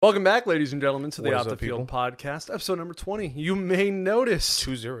Welcome back, ladies and gentlemen, to the What Out is the up, Field people? podcast, episode number 20. You may notice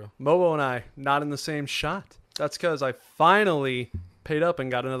 2-0. Mobo and I not in the same shot. That's because I finally paid up and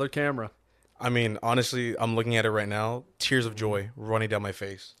got another camera. I mean, honestly, I'm looking at it right now. Tears of joy running down my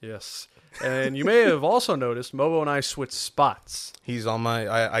face. Yes. And you may have also noticed Mobo and I switched spots. He's on my...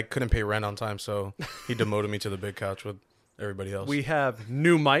 I couldn't pay rent on time, so he demoted me to the big couch with everybody else. We have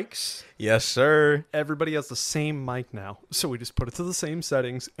new mics. Yes, sir. Everybody has the same mic now. So we just put it to the same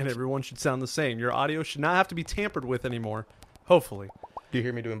settings, and everyone should sound the same. Your audio should not have to be tampered with anymore. Hopefully. Do you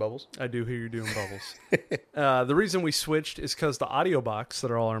hear me doing bubbles? I do hear you doing bubbles. The reason we switched is because the audio box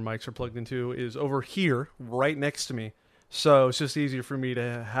that all our mics are plugged into is over here, right next to me. So it's just easier for me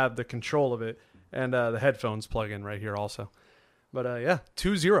to have the control of it. And the headphones plug in right here also. But yeah,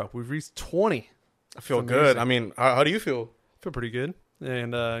 2-0. We've reached 20. I feel good. I mean, how do you feel? I feel pretty good.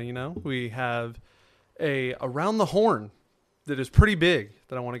 And, we have a Around the Horn that is pretty big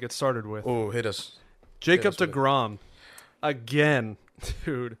that I want to get started with. Oh, hit us. Jacob hit us with deGrom. Again,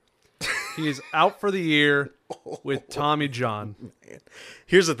 dude. He is out for the year with Tommy John. Man.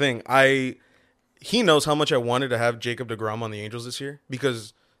 Here's the thing. He knows how much I wanted to have Jacob deGrom on the Angels this year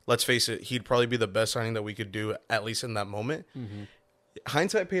because, let's face it, he'd probably be the best signing that we could do, at least in that moment. Mm-hmm.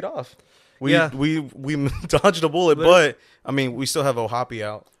 Hindsight paid off. We dodged a bullet, but, I mean, we still have Ohapi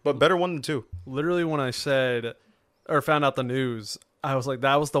out. But better 1-2. Literally, when I found out the news, I was like,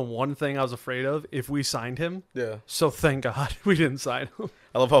 that was the one thing I was afraid of if we signed him. Yeah. So thank God we didn't sign him.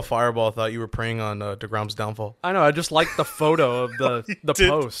 I love how Fireball thought you were preying on deGrom's downfall. I know. I just liked the photo of the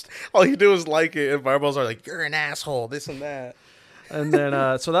post. All you do is like it, and Fireballs are like, you're an asshole, this and that. And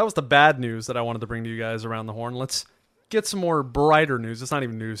then, so that was the bad news that I wanted to bring to you guys around the horn. Let's get some more brighter news. It's not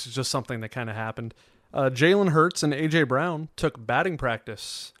even news. It's just something that kind of happened. Jalen Hurts and A.J. Brown took batting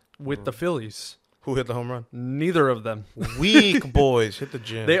practice with the Phillies. Who hit the home run? Neither of them. Weak boys. Hit the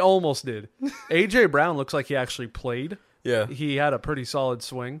gym. They almost did. A.J. Brown looks like he actually played. Yeah. He had a pretty solid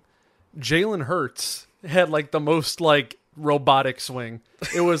swing. Jalen Hurts had like the most like robotic swing.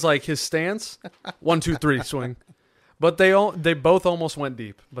 It was like his stance, 1, 2, 3 swing. But they both almost went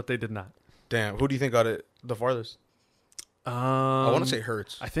deep, but they did not. Damn. Who do you think got it the farthest? I want to say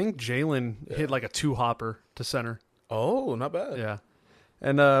Hurts. I think Jalen hit like a 2-hopper to center. Oh, not bad. Yeah.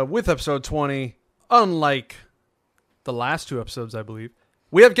 And with episode 20, unlike the last 2 episodes, I believe,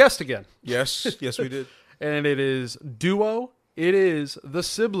 we have guest again. Yes. Yes, we did. And it is duo. It is the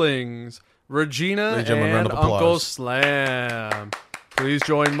siblings, Regina and Uncle Slam. Please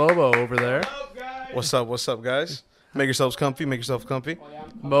join Mobo over there. What's up? What's up, guys? Make yourselves comfy. Make yourself comfy.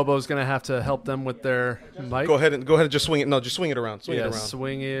 Mobo's gonna have to help them with their mic. Go ahead and just swing it. No, just swing it around. Swing it around.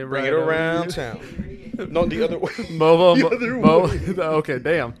 Swing it. Bring right it around town. No, the other way. Mobo. The other way. Okay,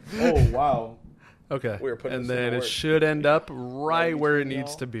 damn. Oh wow. Okay. We were putting And this in then the it work. should end up right where it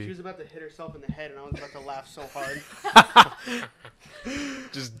needs to She be. was about to hit herself in the head, and I was about to laugh so hard.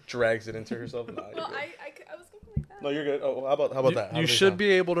 Just drags it into herself. Nah, you're Well, good. I was going like that. No, you're good. Oh, how about that? How You do they should sound?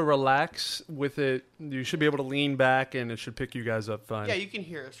 be able to relax with it. You should be able to lean back, and it should pick you guys up fine. Yeah, you can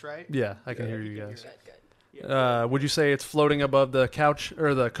hear us, right? Yeah, I can hear you guys. Good, good. Would you say it's floating above the couch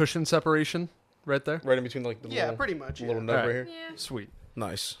or the cushion separation right there? Right in between like the Yeah, pretty much. little Yeah. nub right Alright. here. Yeah. Sweet.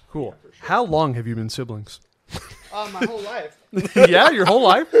 Nice. Cool. How long have you been siblings? My whole life. Yeah, your whole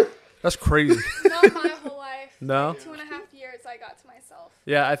life? That's crazy. Not my whole life. No? 2.5 years I got to myself.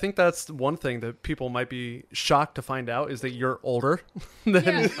 Yeah, I think that's one thing that people might be shocked to find out is that you're older than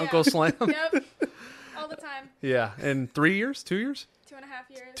Yeah, Uncle Slam. Yep. All the time. Yeah, in 3 years? 2 years? 2.5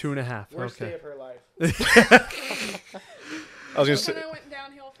 years. 2.5. Worst day Okay. of her life. I was gonna It say. kind of went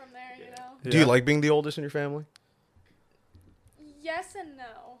downhill from there, you know? Do you like being the oldest in your family? Yes and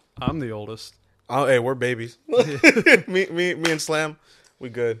no. I'm the oldest. Oh, hey, we're babies. me and Slam, we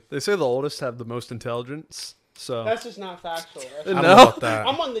good. They say the oldest have the most intelligence. So That's just not factual. I don't No. know about that.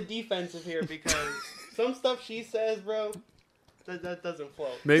 I'm on the defensive here because some stuff she says, bro, that doesn't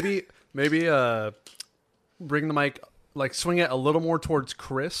float. maybe bring the mic, like swing it a little more towards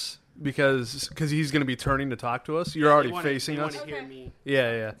Chris because he's going to be turning to talk to us. You're already facing you us. want to hear Okay. me.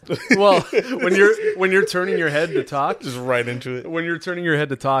 Yeah. Well, when you're turning your head to talk, Just right into it. when you're turning your head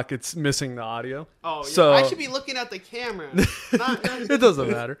to talk, it's missing the audio. Oh, So- yeah. I should be looking at the camera. not It doesn't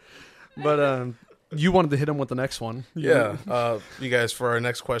matter. But you wanted to hit him with the next one. Yeah. You guys, for our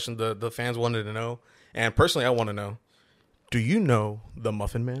next question, the fans wanted to know, and personally, I want to know: do you know the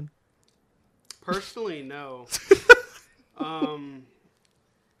Muffin Man? Personally, no.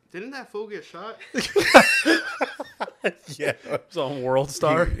 Didn't that fool get shot? Yeah. It's on World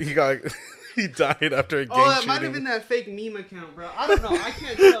Star. He got. He died after a gang Oh, that shooting. might have been that fake meme account, bro. I don't know. I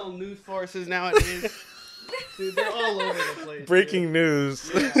can't tell news sources nowadays. Dude, they're all over the place. Breaking news: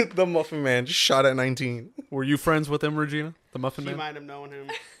 the Muffin Man just shot at 19. Were you friends with him, Regina? The Muffin She Man? might have known him.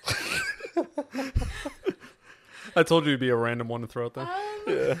 I told you to be a random one to throw out there.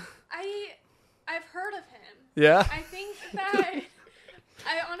 Yeah. I've heard of him. Yeah? I think that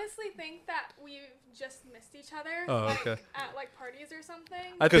I honestly think that we've just missed each other. Oh, like, okay. At like parties or something.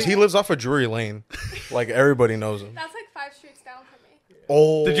 Because he lives off of Drury Lane. Like, everybody knows him. That's like 5 streets down from me.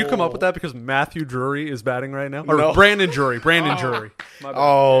 Oh. Did you come up with that because Matthew Drury is batting right now? Or No. Brandon Drury. Brandon Drury. My bad.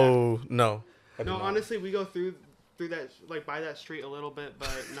 Oh, no. I did No, not. honestly, we go through that, like, by that street a little bit,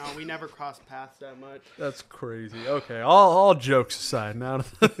 but no, we never cross paths that much. That's crazy. Okay, all jokes aside, now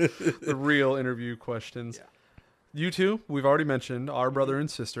to the real interview questions. Yeah. You two, we've already mentioned, are brother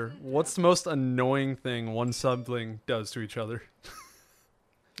and sister. What's the most annoying thing one sibling does to each other?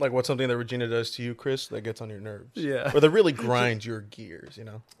 Like, what's something that Regina does to you, Chris, that gets on your nerves? Yeah. Or that really grinds your gears, you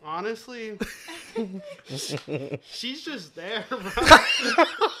know? Honestly, she's just there, bro.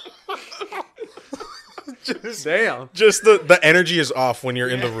 Damn. Just the energy is off when you're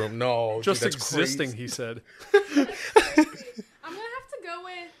in the room. No. dude, Just that's existing, crazy. he said. I'm gonna have to go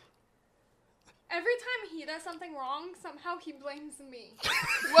with every time he does something wrong, somehow he blames me.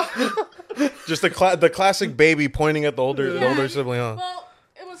 Just the classic baby pointing at the older sibling, huh? Well,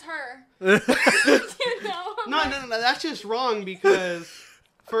 it was her. You know? No, that's just wrong because,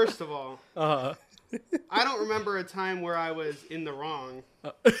 first of all, Uh, I don't remember a time where I was in the wrong.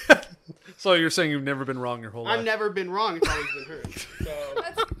 so you're saying you've never been wrong your whole life? I've never been wrong. It's always been her. So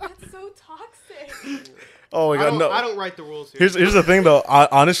That's so toxic. Oh, my God, no. I don't write the rules here. Here's the thing, though.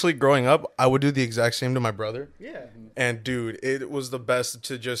 Honestly, growing up, I would do the exact same to my brother. Yeah. And, dude, it was the best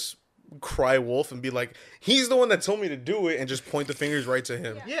to just cry wolf and be like, he's the one that told me to do it, and just point the fingers right to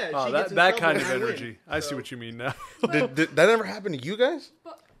him. Yeah. Oh, she gets in that trouble kind of when I win. energy. I see So- what you mean now. Did that ever happen to you guys?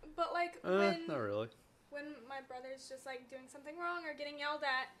 But like Not really. when my brother's just like doing something wrong or getting yelled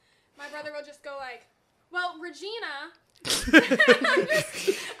at, my brother will just go like, "Well, Regina."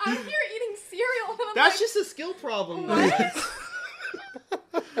 I'm here eating cereal. And I'm That's like, just a skill problem. What?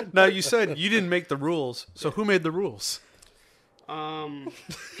 Now, you said you didn't make the rules, so who made the rules? I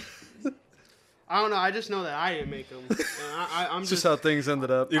don't know. I just know that I didn't make them. I'm It's just how things ended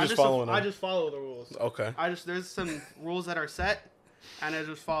up. You're just following I them. just follow the rules. Okay. There's some rules that are set, and I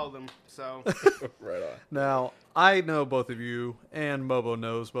just follow them. So Right on. Now, I know both of you, and Mobo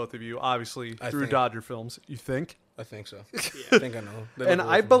knows both of you, obviously, I through think. Dodgerfilms, you think? I think so. I think I know. They And look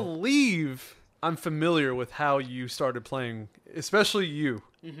I away from me. believe I'm familiar with how you started playing, especially you.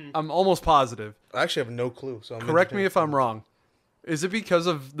 I'm almost positive. I actually have no clue. So I'm Correct me entertained. if I'm wrong. Is it because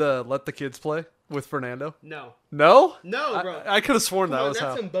of the Let the Kids Play with Fernando? no, No? bro. I could have sworn Come that on, was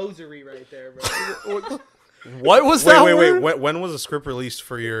that's how. some bozery right there, bro. What was that Wait. word? When was the script released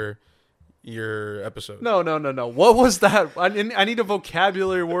for your episode? No. What was that? I need a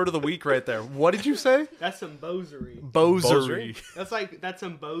vocabulary word of the week right there. What did you say? That's some bozery. Bozery. That's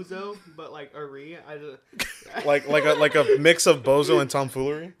some bozo, but like Ari. like a mix of bozo and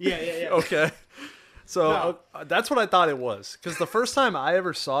tomfoolery. Yeah. Okay. So No. that's what I thought it was. Because the first time I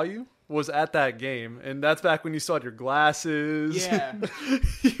ever saw you was at that game. And that's back when you still had your glasses. Yeah.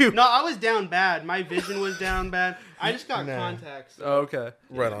 You- No, I was down bad. My vision was down bad. I just got contacts. So. Okay.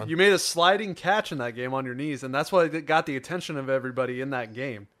 Right on. You made a sliding catch in that game on your knees. And that's what got the attention of everybody in that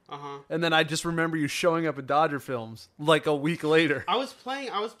game. And then I just remember you showing up at Dodgerfilms like a week later. I was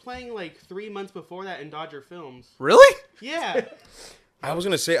playing like 3 months before that in Dodgerfilms. Really? Yeah. I was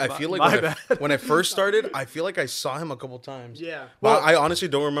gonna say, I feel my like bad. when I first started, I feel like I saw him a couple times. Yeah. But I honestly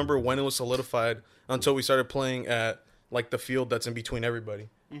don't remember when it was solidified until we started playing at like the field that's in between everybody.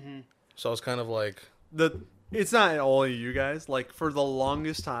 So I was kind of like, It's not only you guys. Like, for the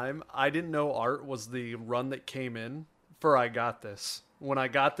longest time, I didn't know Art was the run that came in for I Got This. When I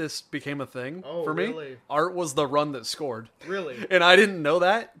Got This became a thing Oh, for me, really? Art was the run that scored. Really? And I didn't know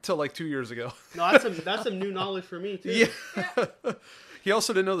that till like 2 years ago. No, that's some new knowledge for me too. Yeah. He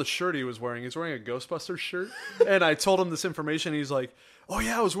also didn't know the shirt he was wearing. He's wearing a Ghostbusters shirt. And I told him this information. He's like, "Oh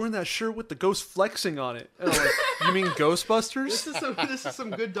yeah, I was wearing that shirt with the ghost flexing on it." And I'm like, "You mean Ghostbusters?" This is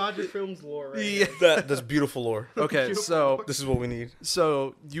some good Dodgerfilms lore, right? Yeah. that's beautiful lore. Okay, so This is what we need.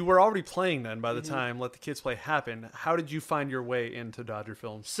 you were already playing then by the time Let the Kids Play happened. How did you find your way into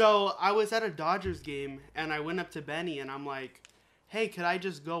Dodgerfilms? So I was at a Dodgers game and I went up to Benny and I'm like, "Hey, could I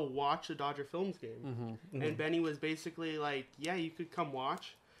just go watch a Dodgerfilms game?" And Benny was basically like, "Yeah, you could come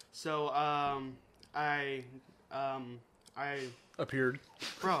watch." So I Appeared.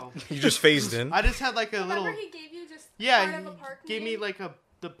 bro, You just phased in. I just had like a little Remember he gave you just yeah, part of he a park gave me name? like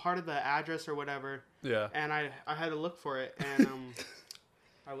the part of the address or whatever, Yeah. and I had to look for it and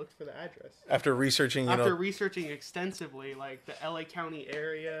I I looked for the address. After researching, After researching extensively, like the LA County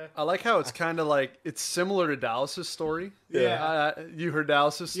area. I like how it's kind of like it's similar to Dallas's story. Yeah. You heard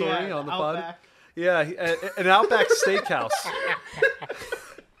Dallas's story Yeah, on the pod? Outback. Yeah, an Outback Steakhouse.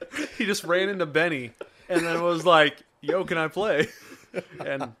 He just ran into Benny and then was like, "Yo, can I play?"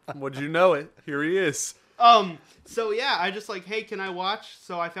 And would you know it? Here he is. So yeah, I just like, hey, can I watch?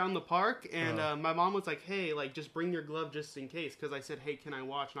 So I found the park, and my mom was like, hey, like, just bring your glove just in case, because I said, hey, can I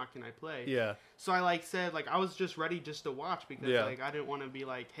watch, not can I play? Yeah. So I like said, like, I was just ready just to watch because Yeah. like I didn't want to be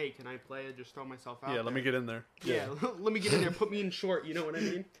like, hey, can I play? Just throw myself out. Yeah, let me get in there. Yeah, let me get in there. Put me in short. You know what I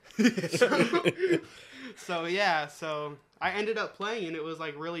mean? So yeah, so I ended up playing, and it was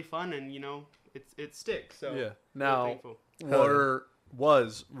like really fun, and it sticks. So Yeah. really Now, thankful.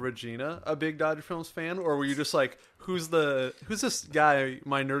 was Regina a big Dodgerfilms fan, or were you just like, who's this guy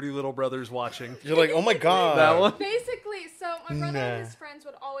my nerdy little brother's watching? You're like, oh my god. That one? Basically, so my brother and his friends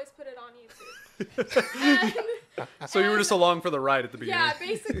would always put it on YouTube. So you were just along for the ride at the beginning. Yeah,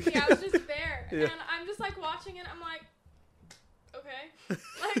 basically, I was just there. Yeah. And I'm just like watching it, I'm like, okay.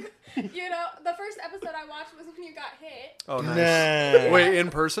 Like, the first episode I watched was when you got hit. Oh, nice. Nah. Wait, in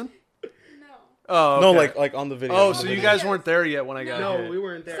person? No. Oh, No, okay. like on the video. Oh, On so the you video. guys weren't there yet when I got No, hit. we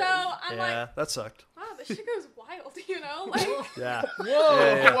weren't there. So I'm Yeah, like, that sucked. wow, this shit goes wild, Like, Yeah.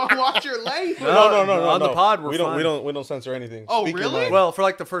 Whoa! Watch your length. No. On the pod, we're we don't fine. we don't censor anything. Oh, Speak your really? mind. Well, for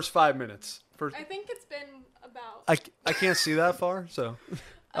like the first 5 minutes. I think it's been about. I can't see that far, so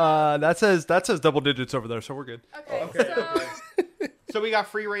that says double digits over there, so we're good. Okay, so So we got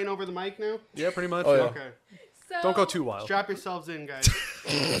free reign over the mic now. Yeah, pretty much. Oh, yeah. Okay. Don't go too wild. Strap yourselves in, guys.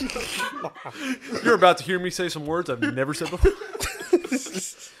 You're about to hear me say some words I've never said before.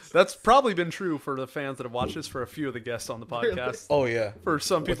 That's probably been true for the fans that have watched this, for a few of the guests on the podcast. Oh yeah. For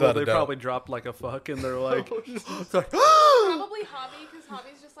some people, Without a they doubt. probably dropped like a fuck, and they're like, it's like, Probably Hobby, because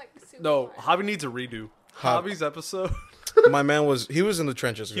Hobby's just like super. no, quiet. Hobby needs a redo. Hob- Hobby's episode, My man was in the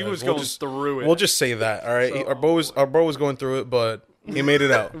trenches. he guys. was We'll going just, through it. We'll just say that. All right. So- Our bro was going through it, but he made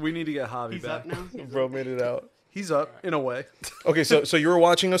it out. We need to get Hobby He's back. up now. Bro made it out. He's up in a way. Okay, so you were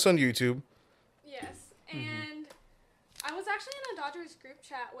watching us on YouTube. Yes, and I was actually in a Dodgers group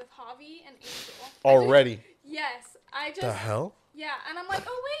chat with Javi and Angel. Already. Yes, I just. The hell? Yeah, and I'm like,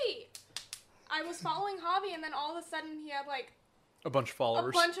 oh wait. I was following Javi, and then all of a sudden he had like A bunch of a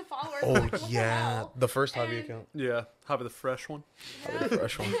followers. bunch of followers. Oh I'm like, what the yeah, hell? the first hobby And- account. Yeah, Hobby the fresh one. Yeah. The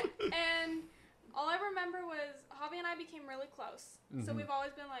fresh one. And all I remember was Javi and I became really close. So we've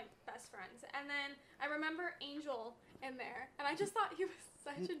always been like best friends. And then I remember Angel in there, and I just thought he was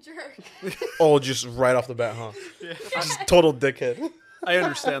such a jerk. Oh, just right off the bat, huh? Just total dickhead. I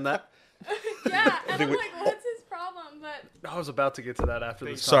understand that. Yeah, and think I'm we- like, what's his problem? But I was about to get to that after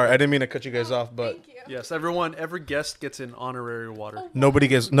this. Sorry, I topic. didn't mean to cut you guys off, but thank you. Yes, every guest gets an honorary water. Oh, nobody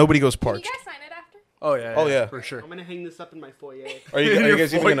goes Can you parched. guys sign it after? Oh yeah. Oh, yeah. for sure. I'm gonna hang this up in my foyer. Are you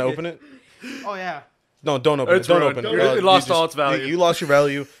guys even gonna open it? Oh yeah. No, don't open It's it. Don't ruined. open it. It You lost all its value. You lost your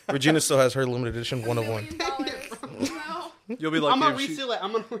value. Regina still has her limited edition one of one. $1 million. No. You'll be like, I'm gonna if she- reseal it.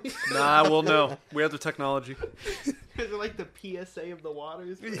 I'm gonna reseal it. Nah, we'll know. We have the technology. Is it like the PSA of the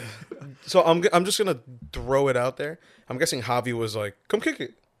waters? So I'm just gonna throw it out there. I'm guessing Javi was like, "Come kick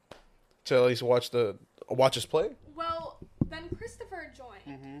it," to at least watch us play. Well, then Christopher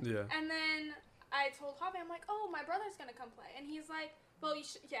joined. Yeah. And then I told Javi, I'm like, oh, my brother's gonna come play. And he's like, well, you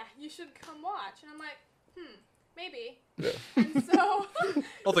should come watch. And I'm like, maybe. Yeah. And so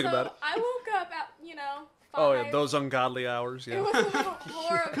I'll think about it. I woke up at, 5. Oh yeah, those ungodly hours. It Yeah. was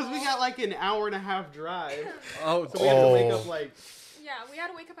horrible. Because we got like an hour and a half drive, Oh, so we had to wake Oh. up like. Yeah, we had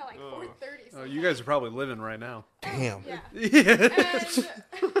to wake up at like 4:30. oh, you guys are probably living right now. Damn. Yeah. Yeah. And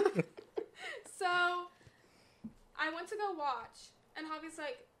so I went to go watch, and Javi's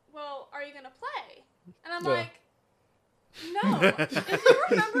like, well, are you going to play? And I'm Yeah. like, no. If you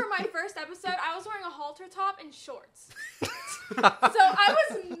remember my first episode, I was wearing a halter top and shorts. So I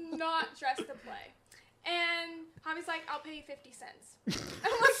was not dressed to play. And Javi's like, I'll pay you 50 cents. And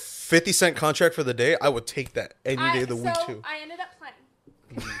I'm like, 50-cent contract for the day. I would take that any day of the week so too. I ended up playing.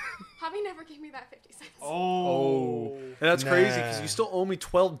 Javi never gave me that 50 cents. Oh, and that's crazy because Nah. you still owe me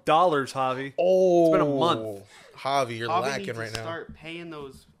 $12, Javi. Oh, It's been a month. Javi, you're Javi lacking needs right to now. start paying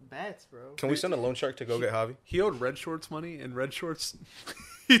those bets, bro. Can we send a loan shark to go get Javi? He owed Red Shorts money, and Red Shorts.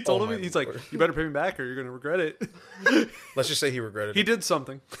 He told Oh him my he's like, Lord. you better pay me back, or you're gonna regret it. Let's just say he regretted He it. did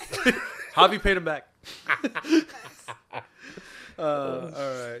something. Javi paid him back. All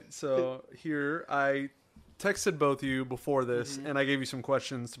right. So here, I texted both of you before this, and I gave you some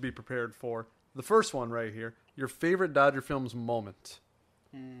questions to be prepared for. The first one right here: your favorite Dodgerfilms moment.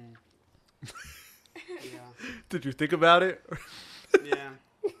 Yeah. Did you think about it? Yeah.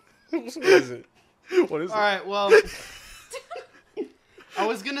 What is it? What is All it? right, well, I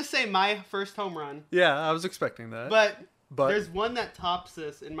was gonna say my first home run, Yeah, I was expecting that. but But there's one that tops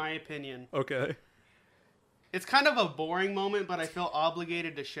this, in my opinion. okay. It's kind of a boring moment, but I feel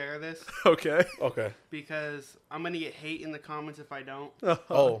obligated to share this Okay. Okay. because I'm gonna get hate in the comments if I don't.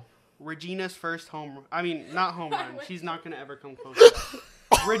 Oh. Regina's first I mean, not home run. She's not gonna ever come close to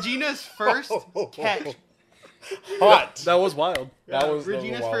that. Regina's first catch. Hot. That was wild. That was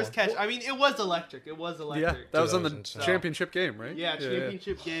Regina's wild. first catch. I mean, it was electric. It was Yeah, electric. that was in That the was insane. championship game, right? Yeah,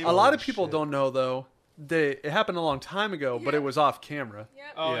 championship game. A lot of Holy people shit. don't know though. It happened a long time ago, but Yeah. it was off camera. Yep.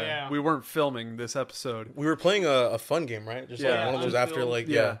 Oh yeah. We weren't filming this episode. We were playing a fun game, right? Just Yeah. like one of those after, like,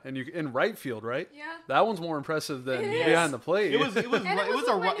 Yeah, and you in right field, right? Yeah. That one's more impressive than It is. behind the plate. It was And it was it was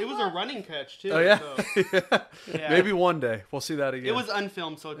a winning running catch too. Oh yeah. So, yeah. Maybe one day we'll see that again. It was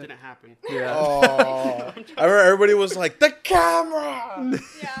unfilmed, so it didn't happen. Yeah. Oh. I remember everybody was like, the camera!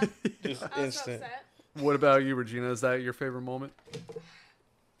 Yeah. Just I was so instant. upset. What about you, Regina? Is that your favorite moment?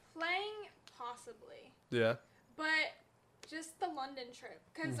 Playing, possibly. Yeah. But just the London trip.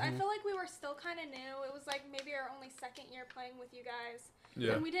 Because I feel like we were still kind of new. It was like maybe our only second year playing with you guys.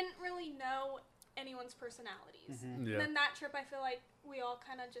 Yeah. And we didn't really know anyone's personalities. Yeah. And then that trip, I feel like we all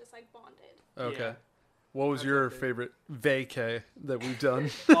kind of just like bonded. Okay. Yeah. What was That's your okay. favorite vacay that we've done?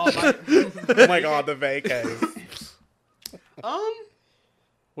 Oh, Oh my god, the vacay.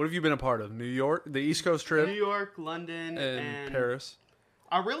 What have you been a part of? New York, the East Coast New trip, York, London, and Paris.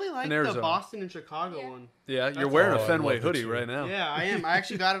 I really like And the Arizona. Boston and Chicago Yeah. one. Yeah, you're That's wearing all. a Oh, I Fenway love it hoodie too. right now. Yeah, I am. I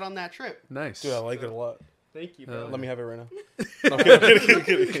actually got it on that trip. Nice. Dude, I like it a lot. Thank you, bro. Yeah. Let me have it right now. No, I'm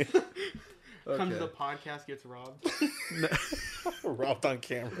kidding. Comes Okay. the podcast gets robbed. Robbed on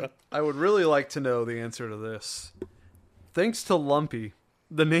camera. I would really like to know the answer to this. Thanks to Lumpy,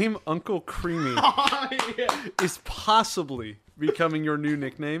 the name Uncle Creamy Yeah. is possibly becoming your new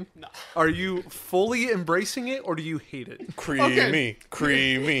nickname. No. Are you fully embracing it or do you hate it? Creamy,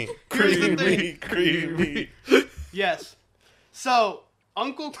 creamy, Here's the creamy, thing. creamy. Yes. So,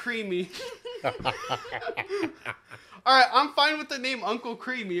 Uncle Creamy. Alright, I'm fine with the name Uncle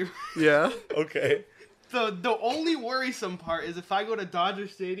Creamy. Yeah. Okay. The only worrisome part is if I go to Dodger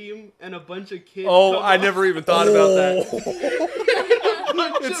Stadium and a bunch of kids. Oh, come I up- never even thought about that. a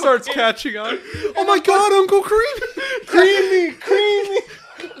bunch It of starts kids- catching on. Oh my God, Uncle Creamy! Creamy, creamy.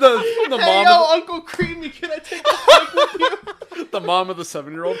 The Hey, mom yo, of Uncle Creamy, can I take a hike with you? the mom of the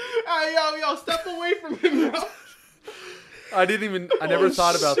 7-year-old. Hey, yo, step away from him, bro. I never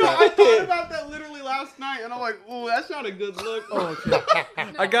thought about So I that. thought about that literally last night, and I'm like, ooh, that's not a good look. Oh, okay.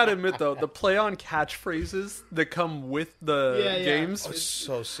 I gotta admit though, the play on catchphrases that come with the Yeah, yeah. games. Oh,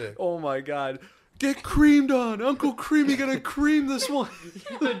 so sick. Oh my God. Get creamed on. Uncle Creamy gonna cream this one.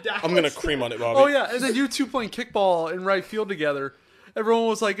 I'm gonna cream on it, Bobby. Oh yeah, and then you two playing kickball in right field together. Everyone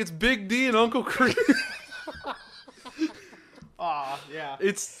was like, "It's Big D and Uncle Cream." Aw, yeah.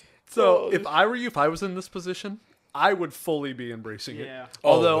 It's so. If I were you, if I was in this position, I would fully be embracing it. Yeah.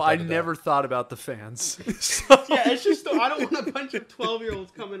 Although without I a doubt. never thought about the fans. So- Yeah, it's just, I don't want a bunch of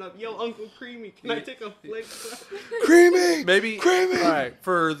 12-year-olds coming up. Yo, Uncle Creamy, can I take a flick? Creamy. Maybe. Creamy. All right,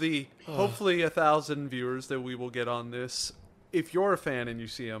 for the hopefully 1,000 viewers that we will get on this, if you're a fan and you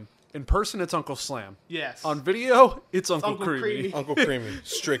see him in person, it's Uncle Slam. Yes. On video, it's Uncle, Uncle Creamy. Creamy. Uncle Creamy.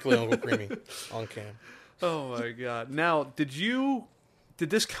 Strictly Uncle Creamy. On cam. Oh my God! Now, did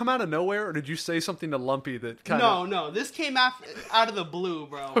this come out of nowhere, or did you say something to Lumpy that kind of? No, this came out of the blue,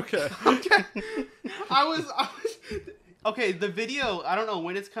 bro. Okay. I was okay. The video, I don't know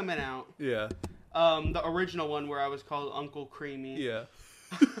when it's coming out. Yeah. The original one where I was called Uncle Creamy. Yeah.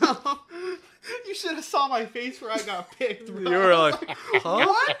 You should have saw my face where I got picked, bro. You were like, huh?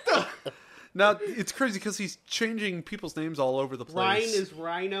 What the? Now it's crazy because he's changing people's names all over the Ryan place. is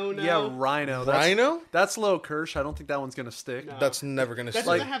Rhino now. Yeah, Rhino. That's, Rhino? That's low Kirsch. I don't think that one's gonna stick. No. That's never gonna That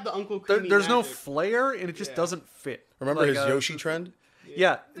stick. doesn't have the Uncle Creamy There's no magic. flair, and it just Yeah. doesn't fit. Remember Like, his Yoshi trend?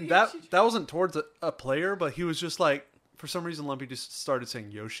 Yeah, The that Yoshi that wasn't towards a player, but he was just like, for some reason, Lumpy just started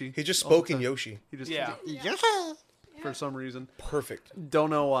saying Yoshi. He just all the spoke in time. Yoshi. He just Yeah. for some reason. Perfect. Don't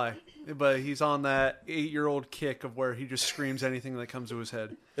know why, but he's on that 8-year-old kick of where he just screams anything that comes to his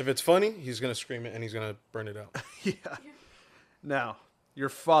head. If it's funny, he's gonna scream it and he's gonna burn it out. Yeah. Now, your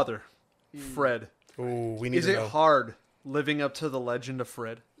father, Fred. Ooh, we need Is to it know. hard living up to the legend of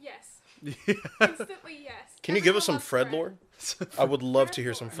Fred? Yes. Yeah. Instantly, yes. Can you give Everyone us some loves Fred lore? I would love to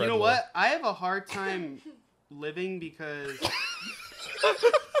hear some Fred You know lore. what? I have a hard time living because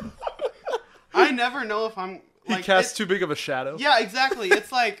I never know if I'm He like casts it- too big of a shadow. Yeah, exactly.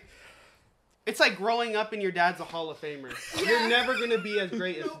 It's like growing up and your dad's a Hall of Famer. You're never gonna be as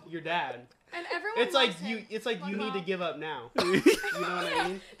great as your dad. And everyone It's like loves him. you need to well. give up now. You know what I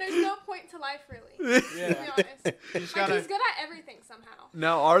mean? There's no point to life, really. To be Yeah. honest. just Like, gotta- he's good at everything somehow.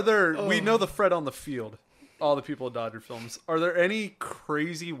 Now, are there? We know the Fred on the field. All the people at Dodgerfilms. Are there any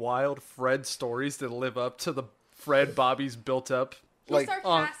crazy, wild Fred stories that live up to the Fred Bobby's built up? He's Like,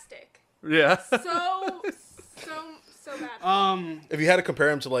 sarcastic. yeah. So bad. If you had to compare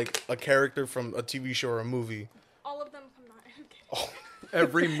him to like a character from a TV show or a movie, All of them combined. I'm kidding.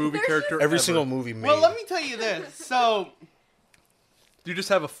 Every movie There's character, every ever. single movie made. Well, let me tell you this. So Do you just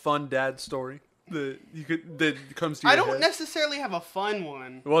have a fun dad story that comes to your I don't head? necessarily have a fun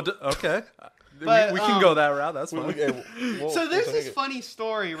one. Well, okay. But, we can go that route. That's fine. So there's this funny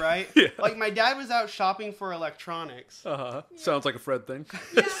story, right? Yeah. Like my dad was out shopping for electronics. Sounds like a Fred thing.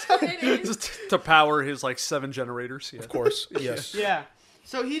 Yeah, it is. Just to power his like 7 generators. Yeah. Of course, yes. Yeah.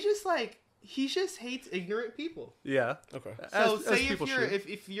 So he just hates ignorant people. Yeah. Okay. So As say people should.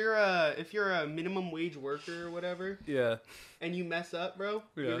 if you're a minimum wage worker or whatever, Yeah. and you mess up, bro,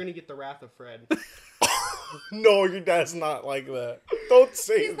 Yeah. you're gonna get the wrath of Fred. No, your dad's not like that. Don't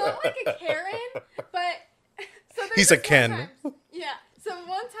say He's that. not like a Karen, but so there's He's a this one Ken. time- Yeah. So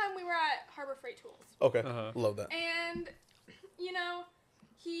one time we were at Harbor Freight Tools, Okay, Uh-huh. love that. and you know,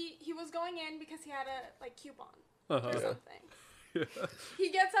 he was going in because he had a like coupon Uh-huh. or Yeah. something. Yeah. He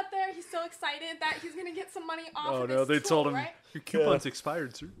gets up there, he's so excited that he's gonna get some money off Oh of no, his they tool, told him right? your coupon's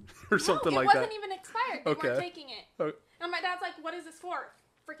expired, sir, or something no, like it wasn't that. even expired. They Okay. weren't taking it. Oh. And my dad's like, "What is this for?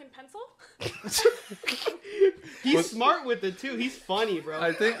 Freaking pencil?" He's smart with it too. He's funny, bro.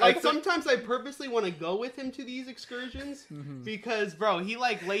 I think- sometimes I purposely want to go with him to these excursions Mm-hmm. because, bro, he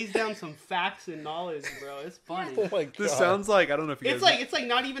like lays down some facts and knowledge, bro. It's funny. Oh my god. This sounds like I don't know if you guys. It's like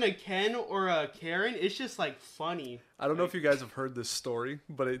not even a Ken or a Karen. It's just like funny. I don't know if you guys have heard this story,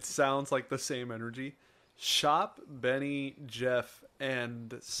 but it sounds like the same energy. Shop, Benny, Jeff,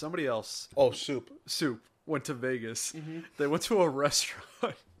 and somebody else, Oh, soup. Soup, went to Vegas. They went to a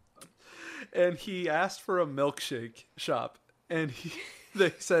restaurant, and he asked for a milkshake shop, and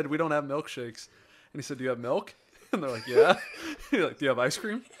they said, "We don't have milkshakes." And he said, "Do you have milk?" And they're like, "Yeah." He's like, "Do you have ice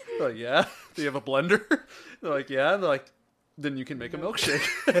cream?" They're like, "Yeah." "Do you have a blender?" They're like, "Yeah." And they're like, "Then you can make a milkshake."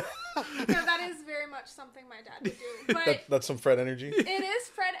 No, that is very much something my dad would do. But That's some Fred energy. it is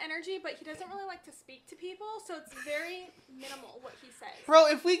Fred energy, but he doesn't really like to speak to people, so it's very minimal what he says. Bro,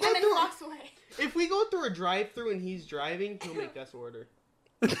 if we go And then he through walks away. if we go through a drive-through and he's driving, he'll make us order.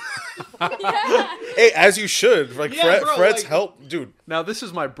 Yeah. Hey, as you should. Like Yeah, bro, Fred's like- help, dude. Now, this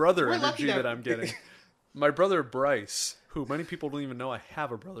is my brother We're lucky energy that- that I'm getting. My brother Bryce, who many people don't even know I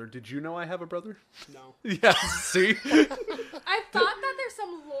have a brother. Did you know I have a brother? No. Yeah, see? I thought that there's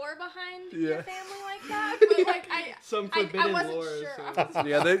some lore behind Yeah. your family like that, but like Some I forbidden wasn't lore. or sure. something.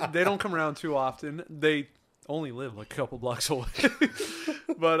 Yeah, they don't come around too often. They only live like a couple blocks away.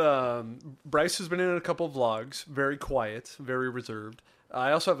 But Bryce has been in a couple of vlogs. Very quiet, very reserved.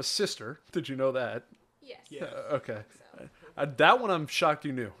 I also have a sister. Did you know that? Yes. Yeah. Okay. That one I'm shocked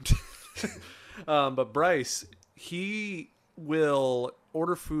you knew. But Bryce, he will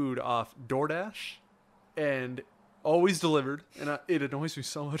order food off DoorDash and always delivered. And it annoys me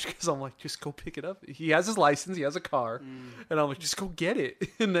so much because I'm like, just go pick it up. He has his license. He has a car. And I'm like, just go get it.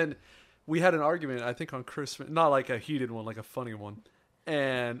 And then we had an argument, I think, on Christmas. Not like a heated one, like a funny one.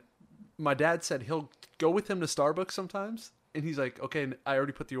 And my dad said he'll go with him to Starbucks sometimes. And he's like, okay, I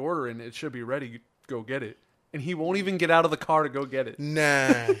already put the order in. It should be ready. Go get it. And he won't even get out of the car to go get it. Nah.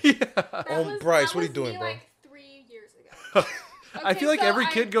 That Oh, Bryce, that what are you was doing, me, bro? Like 3 years ago. I feel like every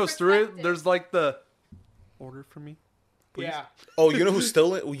I kid goes through respect it. There's like the order for me. Please. Yeah. Oh, you know who's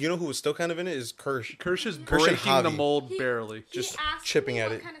still? You know who was still kind of in it is Kirsch. Kirsch is Kirsch and breaking the Javi. mold He- barely. He Just asked chipping me at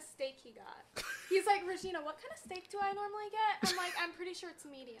what it. kind of steak he got. He's like, Regina, what kind of steak do I normally get? I'm like, I'm pretty sure it's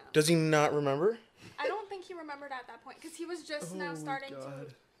medium. Does he not remember? I don't think he remembered at that point because he was just now starting to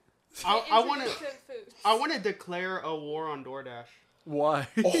I want introduce to. to foods. I want to declare a war on DoorDash Why?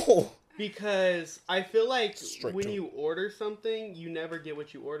 Oh, because I feel like Straight when to you order something, you never get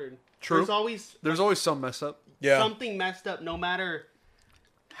what you ordered. True. There's There's always some mess up. yeah. something messed up, no matter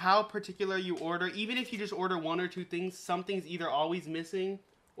how particular you order. Even if you just order one or two things, something's either always missing,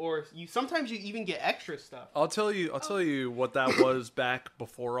 or sometimes you even get extra stuff. I'll tell you what that was back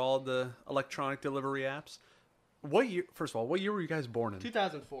before all the electronic delivery apps. What year? First of all, what year were you guys born in?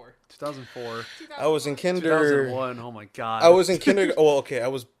 2004. 2004. I was in 2004. kinder. 2001. Oh my god. I was in kinder. Oh, okay. I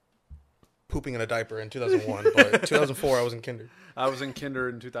was pooping in a diaper in 2001, but 2004 I was in kinder. I was in kinder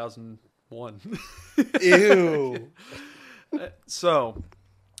in 2001. Ew. So,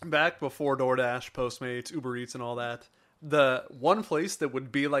 back before DoorDash, Postmates, Uber Eats, and all that, the one place that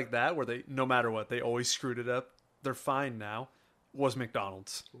would be like that, where they, no matter what, they always screwed it up. They're fine now. was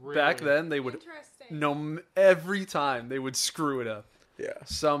McDonald's. Really? Back then, they would Interesting. every time they would screw it up Yeah.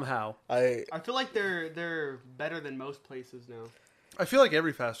 somehow. I I feel like they're better than most places now. I feel like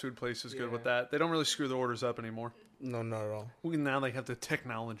every fast food place is good Yeah. with that. They don't really screw the orders up anymore. no, not at all. Now they have the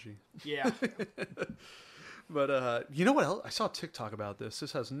technology. Yeah. But you know what else? I saw TikTok about this.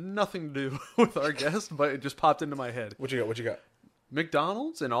 This has nothing to do with our guest, but it just popped into my head. What you got? What you got?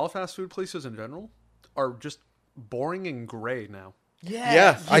 McDonald's and all fast food places in general are just boring and gray now.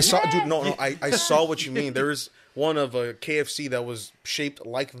 Yeah, I saw. Yes. Dude, no, I saw what you mean. There was one of a KFC that was shaped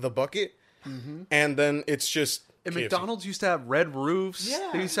like the bucket, and then it's just And KFC. McDonald's used to have red roofs. Yeah.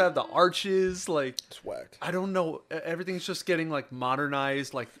 They used to have the arches. Like, It's whack. I don't know. Everything's just getting like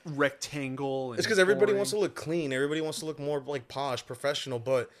modernized, like rectangle. And It's because everybody boring. wants to look clean. Everybody wants to look more like posh, professional.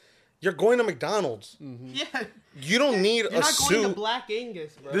 But you're going to McDonald's. Yeah. You don't need You're a not going to suit. Black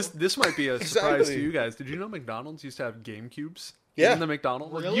Angus, bro. This might be a surprise Exactly. to you guys. Did you know McDonald's used to have GameCubes? Yeah. In the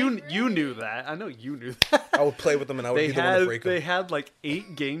McDonald's. Like, Really? you knew that. I know you knew that. I would play with them, and I would be the one to break them. They had like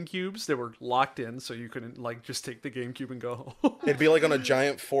 8 GameCubes that were locked in, so you couldn't like just take the GameCube and go home. It'd be like on a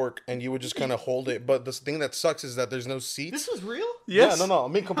giant fork, and you would just kind of hold it. But the thing that sucks is that there's no seats. This was real? Yes. Yeah, no. I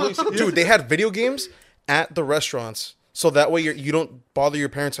mean, completely. Dude, they had video games at the restaurants, so that way you don't bother your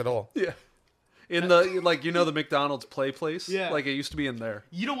parents at all. Yeah. In the like the McDonald's play place. Yeah. Like it used to be in there.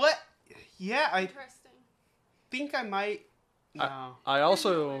 You know what? Yeah, I Interesting. think I might. No. I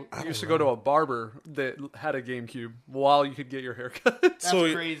also used to go to a barber that had a GameCube while you could get your hair cut. That's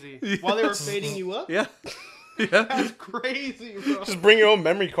so- crazy. While they were fading you up? Yeah. Yeah. That's crazy, bro. Just bring your own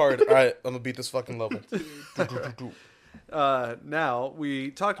memory card. All right, I'm gonna beat this fucking level. Now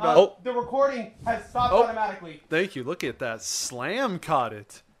we talked about. Oh. The recording has stopped Oh. automatically. Thank you. Look at that. Slam caught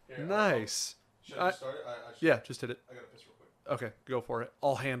it. Nice. Should I just start it? Yeah, just hit it. I gotta piss real quick. Okay, go for it.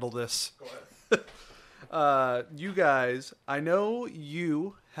 I'll handle this. Go ahead. You guys, I know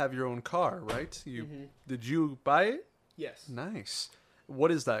you have your own car, right? Did you buy it? Yes. Nice.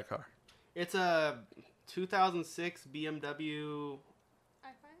 What is that car? It's a 2006 BMW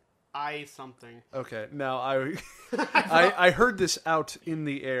I something. Okay, now I heard this out in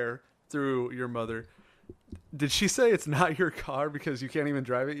the air through your mother. Did she say it's not your car because you can't even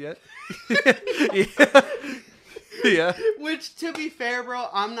drive it yet? Yeah. Yeah. Which, to be fair, bro,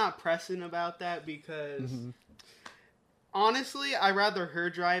 I'm not pressing about that because honestly, I'd rather her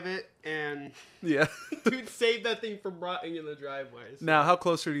drive it and Yeah. dude save that thing from rotting in the driveway. So. Now, how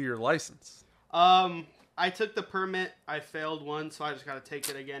close are you to your license? I took the permit. I failed one, so I just got to take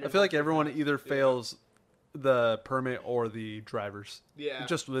it again. I feel like everyone either fails the permit or the driver's. Yeah.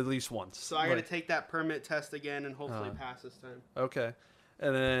 Just at least once. So I got to Like, take that permit test again and hopefully pass this time. Okay.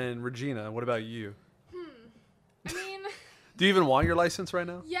 And then, Regina, what about you? I mean, Do you even want your license right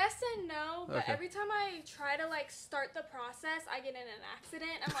now? yes and no, but Okay. every time I try to like start the process, I get in an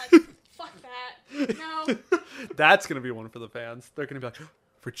accident. I'm like, fuck that. No. That's going to be one for the fans. They're going to be like,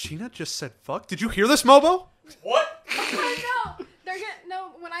 Regina just said fuck? Did you hear this, Mobo? What? I know. They're gonna no.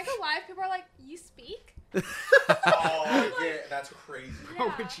 When I go live, people are like, "You speak?" Oh, yeah, that's crazy. Oh,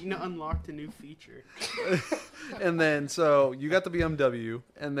 Yeah. Regina unlocked a new feature. And then, so you got the BMW.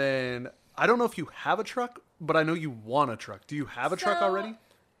 And then, I don't know if you have a truck, but I know you want a truck. Do you have a truck So- already?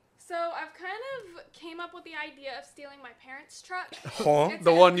 So I've kind of came up with the idea of stealing my parents' truck. Huh? It's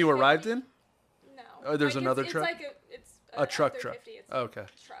The a one you F-350. arrived in? No. Oh, there's another it's truck? Like it's A truck F-350. truck. It's Okay.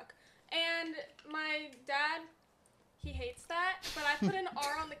 a truck. And my dad, he hates that, but I put an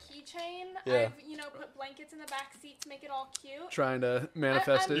R on the keychain. Yeah. I've, put blankets in the back seat to make it all cute. Trying to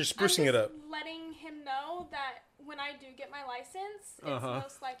manifest I'm, it. You're sprucing it up. Letting him know that when I do get my license, it's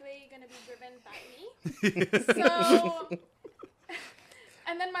most likely going to be driven by me. So,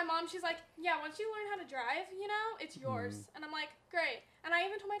 and then my mom, she's like, yeah, once you learn how to drive, it's yours. And I'm like, great. And I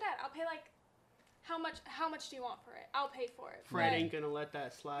even told my dad, I'll pay like, how much do you want for it? I'll pay for it. Fred But ain't gonna let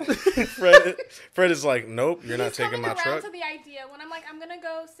that slide. Fred is like, nope, you're not he's taking coming my truck. around to the idea when I'm like, I'm gonna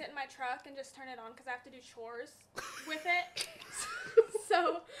go sit in my truck and just turn it on because I have to do chores with it.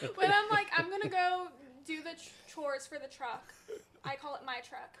 So when I'm like, I'm gonna go do the chores for the truck, I call it my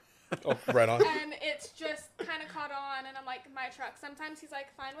truck. Oh, right on. And it's just kind of caught on, and I'm like, my truck. Sometimes he's like,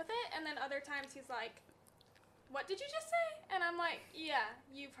 fine with it, and then other times he's like, what did you just say? And I'm like, yeah,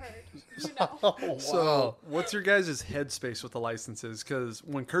 you've heard. You know. So, what's your guys' headspace with the licenses? Because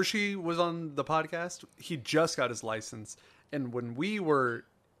when Kershey was on the podcast, he just got his license. And when we were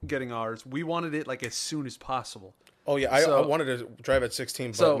getting ours, we wanted it like as soon as possible. Oh yeah, I So- wanted to drive at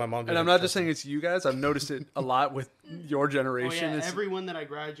 16, but So, my mom and didn't. I'm not just trust saying me. it's you guys. I've noticed it a lot with your Oh generation. yeah, It's- everyone that I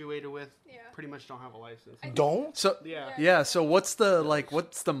graduated with Yeah. pretty much don't have a license. Don't. so Yeah. yeah. So what's the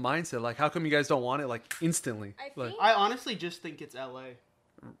mindset? Like, how come you guys don't want it like instantly? I Like, think I honestly just think it's LA.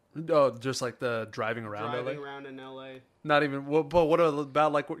 oh, just like the driving around Driving LA. around in LA. Not even. Well, but what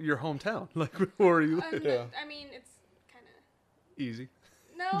about like your hometown? Like, where you live? Yeah. I mean, it's kind of Easy.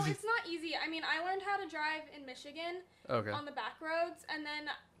 no, it's not easy. I mean, I learned how to drive in Michigan Okay. on the back roads, and then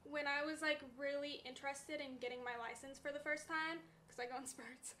when I was like really interested in getting my license for the first time, because I go in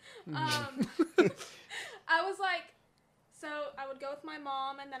spurts, I was like, so I would go with my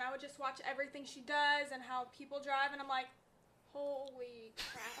mom, and then I would just watch everything she does and how people drive, and I'm like, holy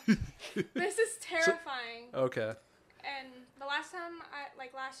crap, this is terrifying. Okay. And the last time,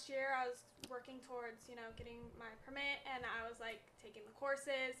 last year, I was working towards, getting my permit, and I was, taking the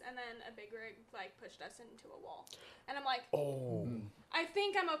courses, and then a big rig, pushed us into a wall. And I'm like, Oh. I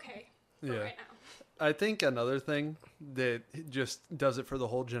think I'm okay for right now. I think another thing that just does it for the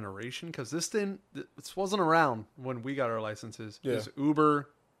whole generation, because this wasn't around when we got our licenses, Yeah. is Uber,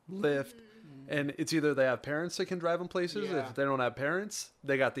 Lyft, and it's either they have parents that can drive them places. Yeah. If they don't have parents,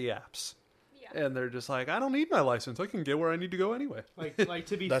 they got the apps. Yeah. And they're just like, I don't need my license. I can get where I need to go anyway. Like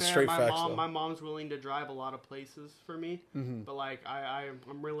to be That's fair, straight facts, though. my mom's willing to drive a lot of places for me. But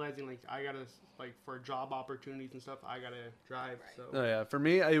I'm realizing I gotta for job opportunities and stuff, I gotta drive. So Oh yeah, for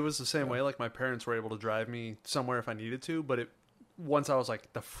me, it was the same way. Like my parents were able to drive me somewhere if I needed to, but once I was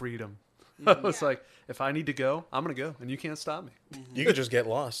like the freedom, I was Yeah. like, if I need to go, I'm gonna go, and you can't stop me. You could just get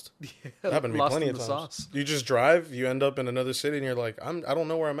lost. That happened to me Lost plenty in of the times. sauce. You just drive, you end up in another city, and you're like, I don't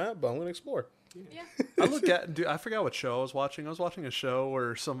know where I'm at, but I'm gonna explore. Yeah. I look at, dude, I forgot what show I was watching. I was watching a show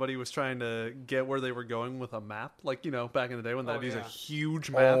where somebody was trying to get where they were going with a map, like back in the day when they'd use a yeah. huge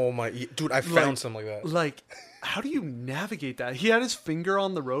map. Oh my, dude, I found something like that. Like, how do you navigate that? He had his finger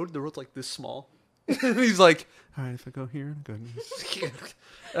on the road. The road's like this small. He's like, all right, if I go here, go.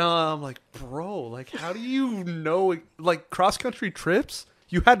 I'm like, bro, like, how do you know? Like, cross country trips,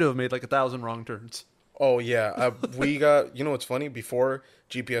 you had to have made like 1,000 wrong turns. Oh yeah, we got. You know what's funny? Before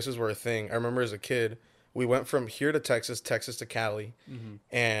GPSs were a thing, I remember as a kid, we went from here to Texas to Cali,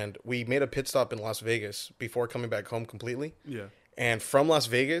 and we made a pit stop in Las Vegas before coming back home completely. Yeah. And from Las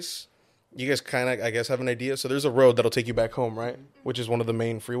Vegas, you guys kind of, I guess, have an idea. So there's a road that'll take you back home, right? Which is one of the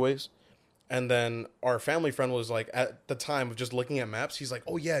main freeways. And then our family friend was like, at the time of just looking at maps, he's like,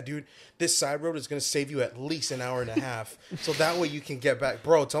 oh yeah, dude, this side road is going to save you at least an hour and a half. So that way you can get back.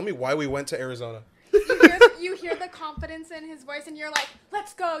 Bro, tell me why we went to Arizona. You hear the confidence in his voice, and you're like,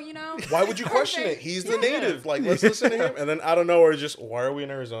 let's go, Why would you question it? Perfect. He's the native. Like, let's listen to him. And then out of nowhere, just, why are we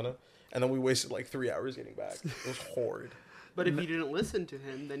in Arizona? And then we wasted like 3 hours getting back. It was horrid. But if you didn't listen to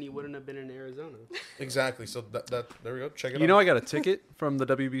him, then you wouldn't have been in Arizona. Exactly. So that there we go. Check it out. You know, I got a ticket from the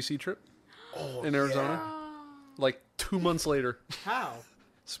WBC trip Oh, in Arizona. Like 2 months later, How?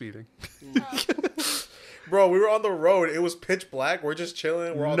 speeding. Bro, we were on the road. It was pitch black. We're just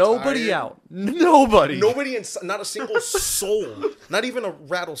chilling. We're all Nobody tired. out. Nobody. Nobody inside. Not a single soul. Not even a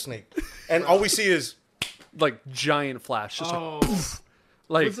rattlesnake. And all we see is Like giant flash. Just Oh,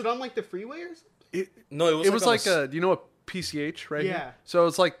 like was it on the freeway or something? no. it was on like a a, do you know what PCH right Yeah. here? So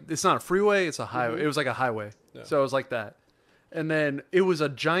it's like, it's not a freeway, it's a highway. It was like a highway. So it was like that. And then it was a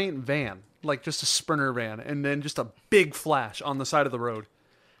giant van, like just a sprinter van, and then just a big flash on the side of the road.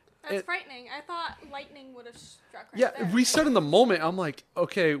 That's frightening. I thought lightning would have struck right Yeah, there. we said in the moment, I'm like,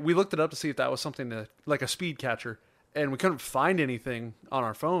 okay, we looked it up to see if that was something to, like a speed catcher, and we couldn't find anything on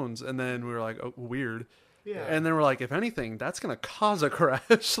our phones. And then we were like, oh, weird. Yeah. And then we're like, if anything, that's going to cause a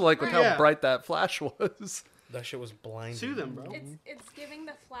crash, like with how Yeah. bright that flash was. that shit was blinding. Sue them, bro. It's giving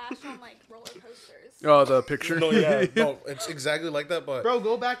the flash on roller coasters. Oh, the picture? No, yeah, no, it's exactly like that. But Bro,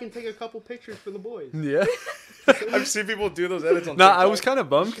 go back and take a couple pictures for the boys. Yeah. I've seen people do those edits on. No, TikTok. I was kind of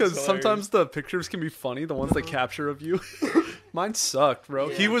bummed because It's sometimes the pictures can be funny, the ones they capture of you. Mine sucked, bro.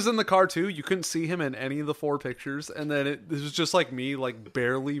 He Yeah. was in the car too. You couldn't see him in any of the 4 pictures, and then it was just like me, like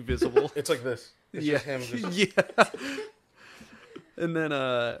barely visible. It's like this. It's Yeah, just him. Just, yeah. And then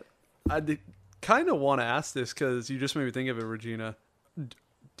I did kind of want to ask this because you just made me think of it, Regina.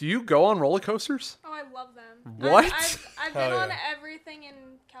 Do you go on roller coasters? Oh, I love them. What? I've Hell been on yeah. everything in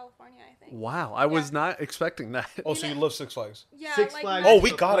California, I think. Wow, I was not expecting that. oh, so you love Six Flags? Yeah, Six like Flags. Oh, is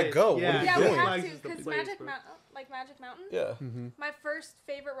we the gotta place. go. What Yeah, are we Yeah, doing? we Six have Flags to is the because place, Magic bro. Mountain. Yeah. My first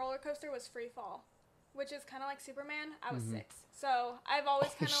favorite roller coaster was Free Fall, which is kind of like Superman. I was 6, so I've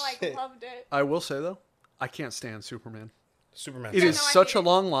always kind of shit. loved it. I will say though, I can't stand Superman. Superman. It Yeah, is no, I such hate a it.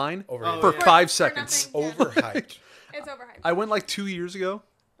 long line Overrated. for yeah. 5 For seconds. nothing, yeah. Overhyped. It's overhyped. I went like 2 years ago,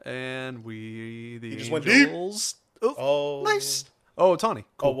 and the just went deep. Angels Oh, Nice. Oh, Tawny.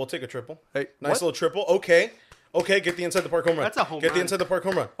 Oh, we'll take a triple. Hey, Nice what? little triple. Okay. Get the inside the park home run. That's a home Get the run. inside the park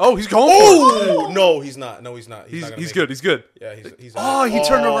home run. Oh, he's going for Oh no, he's not. No, he's not. it. Not gonna He's make good. it. He's good. Yeah, he's. Oh, he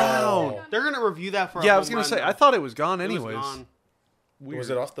turned around. They're gonna review that for. Yeah, a I was home gonna run, say. though. I thought it was gone It was anyways. gone. Was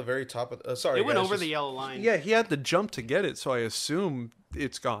it off the very top of? Sorry, It went guys, over just- the yellow line. Yeah, he had to jump to get it, so I assume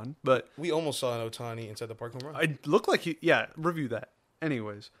it's gone. But We almost saw an Otani inside the park home run. I looked like he. Yeah, review that.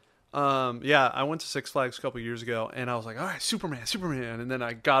 Anyways, yeah, I went to Six Flags a couple years ago, and I was like, all right, Superman, and then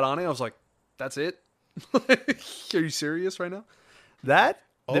I got on it. I was like, that's it. Are you serious right now? That?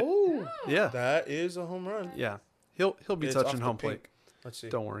 Oh, Yeah, that is a home run. yeah. He'll be It's touching off the home plate. pink. Let's see.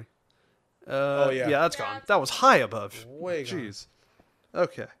 Don't worry. yeah. Yeah, that's gone. That was high above. Way gone. Jeez.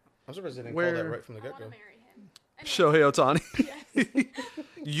 Okay. I'm surprised they didn't Where- call that right from the I get want to go. marry him. Anyway, Shohei Otani. yes.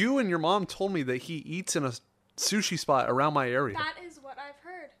 You and your mom told me that he eats in a sushi spot around my area. That is what I've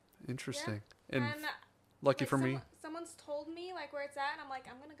heard. Interesting. And And lucky like, for me, someone's told me like where it's at, and I'm like,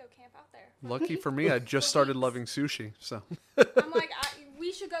 I'm gonna go camp out there. lucky for me, I just started weeks. loving sushi. So I'm like,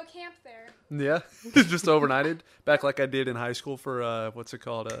 we should go camp there. yeah, just overnighted back like I did in high school for what's it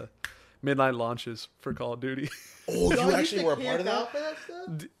called? Midnight launches for Call of Duty. Oh, Y'all you used actually to were a camp part of that? out for that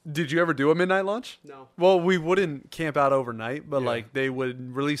stuff? Did you ever do a midnight launch? No. Well, we wouldn't camp out overnight, but Yeah. like they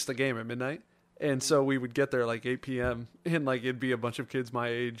would release the game at midnight. And so we would get there like 8 p.m. and like it'd be a bunch of kids my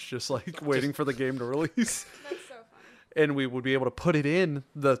age just like waiting for the game to release. That's so funny. And we would be able to put it in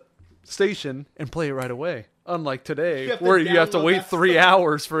the station and play it right away. Unlike today, You have to where you have to download wait that 3 stuff.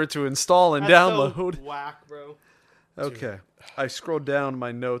 hours for it to install and That's download. so whack, bro. Okay. I scrolled down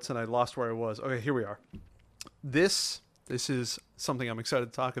my notes and I lost where I was. Okay, here we are. This is something I'm excited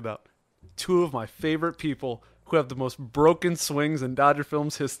to talk about. Two of my favorite people who have the most broken swings in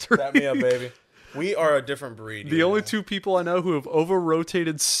Dodgerfilms history. Tap me up, baby. We are a different breed. The you only know? two people I know who have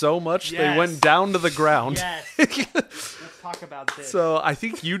over-rotated so much they Yes. went down to the ground. Yes. Let's talk about this. So I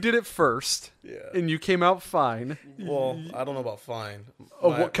think you did it first, Yeah. and you came out fine. Well, I don't know about fine.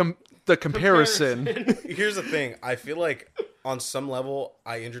 Of My- what the comparison. Here's the thing. I feel like on some level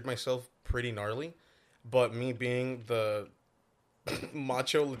I injured myself pretty gnarly, but me being the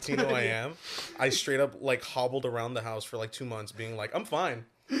macho Latino I am, I straight up like hobbled around the house for like 2 months being like, I'm fine,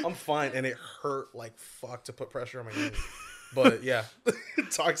 and it hurt like fuck to put pressure on my knees. But yeah,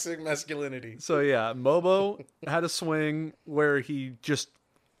 toxic masculinity. So yeah, Mobo had a swing where he just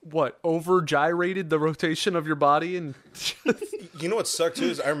over gyrated the rotation of your body and You know what sucked too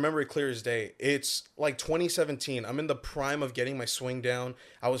is I remember it clear as day. It's like 2017. I'm in the prime of getting my swing down.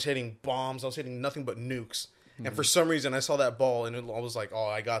 I was hitting bombs. I was hitting nothing but nukes. And for some reason, I saw that ball and I was like, "Oh,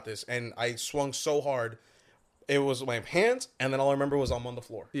 I got this!" And I swung so hard, it was my hands, and then all I remember was I'm on the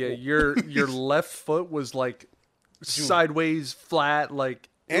floor. yeah, your left foot was like sideways, flat, like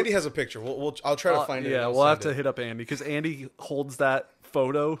Andy has a picture. I'll try to find it. and yeah, I'll we'll have send to hit up Andy because Andy holds that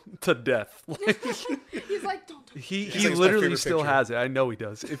photo to death. He's like, don't. He like, it's my literally favorite still picture. has it. I know he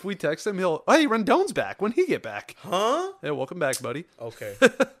does. If we text him, hey, Rendon's back. When he get back? Huh? Hey, welcome back, buddy. Okay.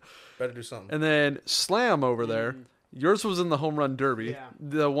 Better do something. And then Slam over there. Yours was in the home run derby. Yeah.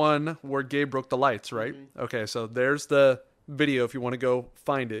 The one where Gabe broke the lights, right? Okay, so there's the video if you want to go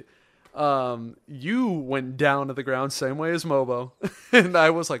find it. You went down to the ground same way as Mobo. And I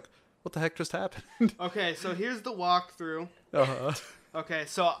was like, what the heck just happened? Okay, so here's the walkthrough. Uh-huh. Okay,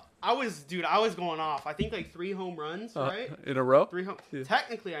 so I was going off. I think like 3 home runs, right? In a row? 3 home.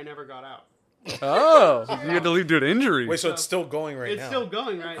 Technically, I never got out. Oh, you had to leave due to injury. Wait, so it's still going right It's now? still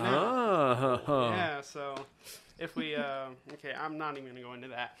going right now. Oh. Yeah, so if we okay, I'm not even gonna go into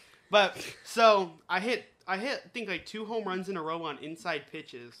that. But so I hit I think like 2 home runs in a row on inside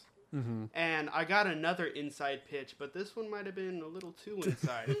pitches. And I got another inside pitch, but this one might have been a little too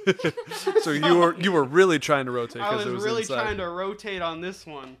inside. So you were really trying to rotate I because was it was really inside. trying to rotate on this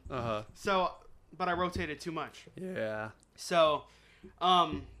one. Uh-huh. So, but I rotated too much. Yeah. So,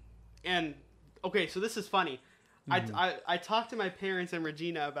 and okay, so this is funny. I talked to my parents and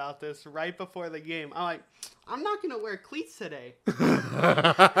Regina about this right before the game. I'm like, I'm not gonna wear cleats today.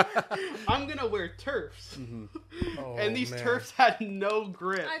 I'm gonna wear turfs. Oh, And these man. turfs had no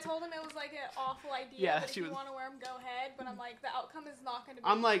grip. I told him it was like an awful idea. Yeah, but if she you was- want to wear them, go ahead. But I'm like, the outcome is not going to be.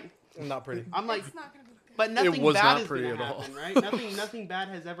 I'm like, Not pretty. like, it's not going to be good. but nothing was bad not is pretty gonna at all. happen, right? Nothing bad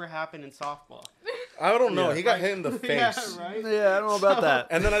has ever happened in softball. I don't know. Yeah. He got hit in the face. Yeah, right. Yeah, I don't know about So- that.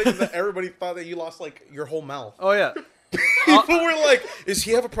 And then everybody thought that you lost like your whole mouth. Oh yeah. People were like, "Does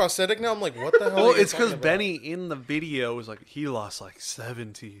he have a prosthetic now?" I'm like, "What the hell?" Well, are you it's because talking about? Benny in the video was like he lost like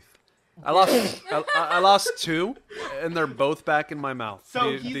 7 teeth. I lost 2, and they're both back in my mouth.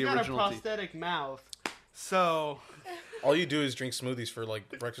 So the, he's the got a original teeth. prosthetic mouth. So All you do is drink smoothies for like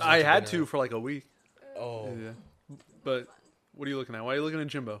breakfast. I lunch, had and to dinner. for like a week. Oh, Yeah. But what are you looking at? Why are you looking at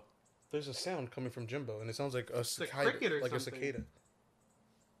Jimbo? There's a sound coming from Jimbo, and it sounds like a cricket or like something. a cicada.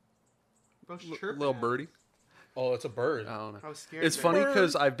 Bro's chirping Little at me. birdie. Oh, it's a bird. I don't know. I was scared. It's there. funny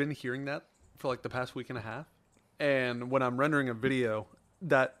because I've been hearing that for like the past week and a half, and when I'm rendering a video,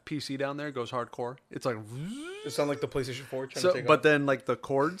 that PC down there goes hardcore. It's like, It sounds like the PlayStation 4 trying so, to take but off. then like the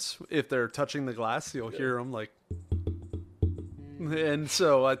chords, if they're touching the glass, you'll hear them like. And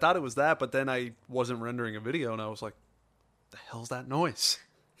so I thought it was that, but then I wasn't rendering a video, and I was like, "The hell's that noise?"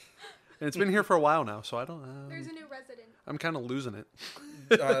 And it's been here for a while now, so I don't know. There's a new resident. I'm kind of losing it.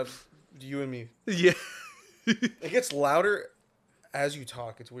 You and me. Yeah, It gets louder as you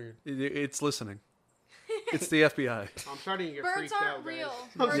talk. It's weird. it's listening. It's the FBI. I'm starting to get Birds freaked aren't out, guys. real.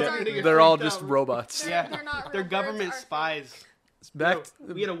 I'm Birds starting aren't to real. get They're all freaked just out. robots. Yeah, They're not real. They're Birds government are fake. spies. Back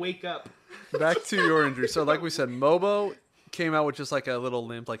Yo, we gotta wake up. back to your injury. So like we said, Mobo came out with just like a little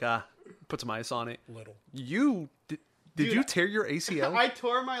limp, like put some ice on it. Little. You did Dude, you tear your ACL? I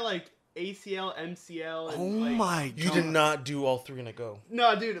tore my like ACL, MCL, and Oh like, my You god! did not do all three in a go.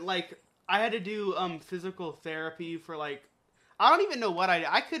 No, dude, like I had to do physical therapy for like I don't even know what I did.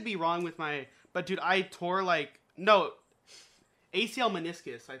 I could be wrong with my but dude, I tore like no ACL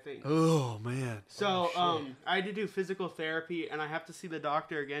meniscus, I think. Oh man! So I had to do physical therapy and I have to see the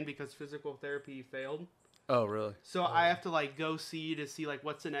doctor again because physical therapy failed. Oh really? So I have to like go see like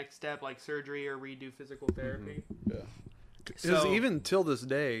what's the next step, like surgery or redo physical therapy. Yeah. Because So- even till this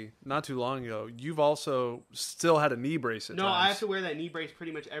day, not too long ago, you've also still had a knee brace at No, times. I have to wear that knee brace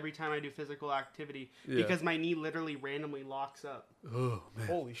pretty much every time I do physical activity Yeah. because my knee literally randomly locks up. Oh man!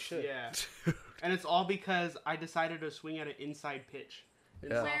 Holy shit. Yeah. And it's all because I decided to swing at an inside pitch. in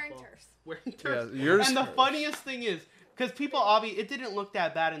Yeah. Wearing softball. turfs. Wearing turfs. Yeah, yours- And the funniest thing is, because people it didn't look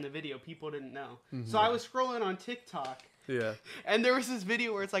that bad in the video. People didn't know. So I was scrolling on TikTok, Yeah. and there was this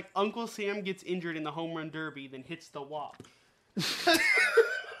video where it's like Uncle Sam gets injured in the home run derby, then hits the wop.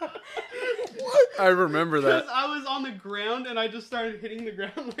 I remember Because that. I was on the ground and I just started hitting the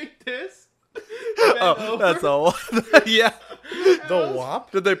ground like this. Oh, that's all. Yeah. The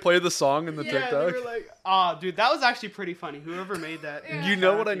WAP? Did they play the song in the Yeah, TikTok? they were like, "Ah, dude, that was actually pretty funny. Whoever made that." Yeah. You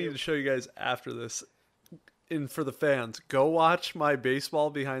know what I Shout out need to show you guys after this? And for the fans, go watch my baseball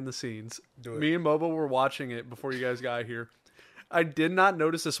behind the scenes. Do it. Me and Bobo were watching it before you guys got here. I did not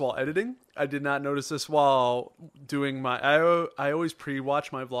notice this while editing. I did not notice this while doing my... I always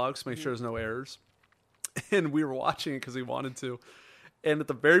pre-watch my vlogs to make sure there's no errors. And we were watching it because we wanted to. And at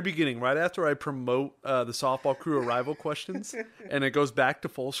the very beginning, right after I promote the softball crew arrival questions, and it goes back to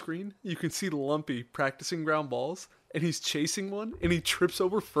full screen, you can see Lumpy practicing ground balls, and he's chasing one, and he trips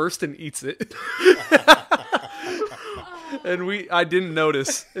over first and eats it. And I didn't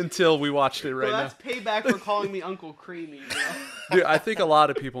notice until we watched it right Well, now. that's payback for calling me Uncle Creamy, bro. Dude, I think a lot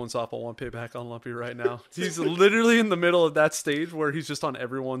of people in softball want payback on Lumpy right now. He's literally in the middle of that stage where he's just on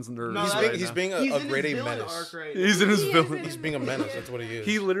everyone's nerves. No, right He's now. being He's a in grade his A villain menace. arc right He's now. in his He is villain. in He's his being a villain. menace. That's what he is.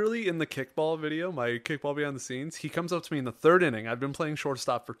 He literally, in the kickball video, my kickball behind the scenes, he comes up to me in the third inning. I've been playing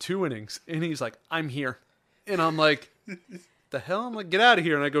shortstop for 2 innings, and he's like, "I'm here." And I'm like, "The hell?" I'm like, "Get out of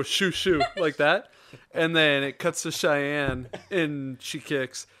here." And I go, "Shoo, shoo," like that. And then it cuts to Cheyenne, and she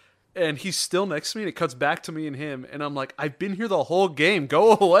kicks. And he's still next to me, and it cuts back to me and him. And I'm like, "I've been here the whole game.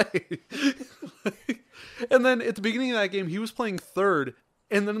 Go away." And then at the beginning of that game, he was playing third.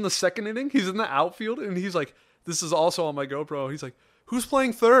 And then in the second inning, he's in the outfield, and he's like, this is also on my GoPro. He's like, "Who's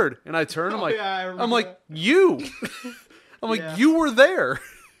playing third?" And I turn, I'm Oh, like, yeah, I remember I'm like, that. "You." I'm like, Yeah. "You were there."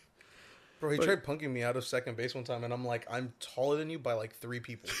 Bro, he tried punking me out of second base one time, and I'm like, I'm taller than you by like 3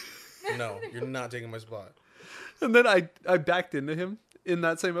 people. No, you're not taking my spot. And then I backed into him in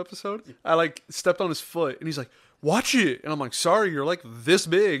that same episode. I like stepped on his foot, and he's like, "Watch it." And I'm like, "Sorry, you're like this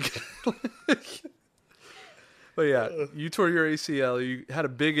big." But yeah, you tore your ACL. You had a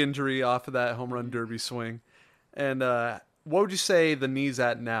big injury off of that home run derby swing. And what would you say the knee's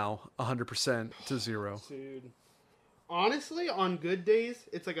at now? 100% to 0. Dude. Honestly, on good days,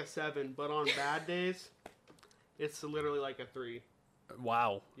 it's like a 7, but on bad days, it's literally like a 3.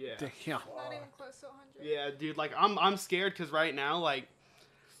 Wow. Yeah. Damn. Not even close to 100. Yeah, dude, like I'm scared because right now, like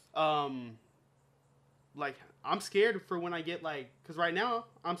I'm scared for when I get because right now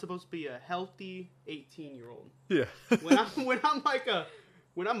I'm supposed to be a healthy 18-year-old. Yeah. When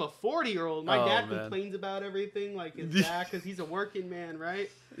I'm a 40-year-old, my Oh, dad man. complains about everything like his back because he's a working man, right?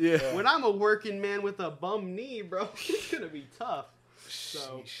 Yeah. When I'm a working man with a bum knee, bro, it's gonna be tough.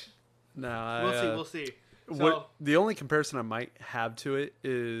 So No, we'll see. So What the only comparison I might have to it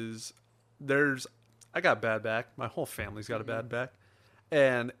is I got bad back. My whole family's got a bad back.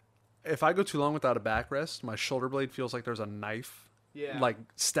 And if I go too long without a backrest, my shoulder blade feels like there's a knife yeah, like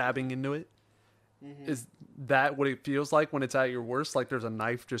stabbing into it. Is that what it feels like when it's at your worst? Like there's a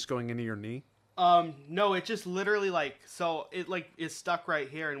knife just going into your knee? No, it just literally like, so it like is stuck right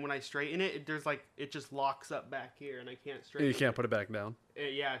here, and when I straighten it, there's like, it just locks up back here, and I can't straighten You can't put it back down.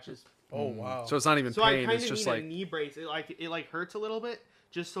 Yeah, it's just. Oh wow. So it's not even So I pain. kind It's of just need like a knee brace. It like hurts a little bit,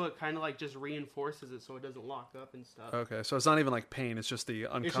 just so it kind of like just reinforces it, so it doesn't lock up and stuff. okay. So it's not even like pain. It's just the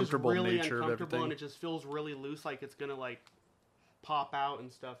It's just uncomfortable really nature of uncomfortable, everything. and it just feels really loose, like it's gonna like pop out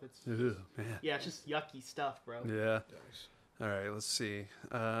and stuff. It's Ugh, man. yeah, it's just yucky stuff, bro. Yeah. All right, let's see.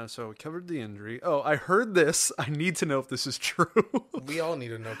 So we covered the injury. Oh, I heard this. I need to know if this is true. We all need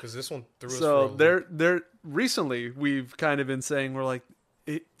to know because this one threw us. So for a loop. there. Recently, we've kind of been saying we're like,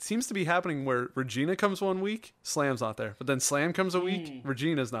 it seems to be happening where Regina comes one week, Slam's not there, but then Slam comes a week,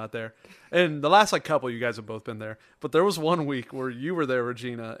 Regina's not there. And the last like couple, you guys have both been there, but there was one week where you were there,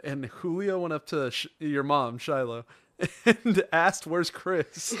 Regina, and Julio went up to your mom, Shiloh, and asked, "Where's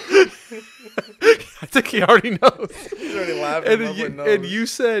Chris?" I think he already knows. He's already laughing. And you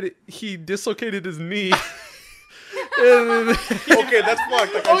said he dislocated his knee. And Okay, that's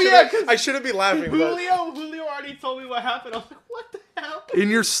fucked. Like, Oh, yeah, 'cause I shouldn't be laughing. But Julio already told me what happened. I was like, what the hell? in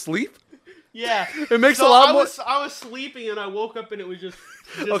your sleep, Yeah, it makes so a lot more. I was sleeping and I woke up and it was just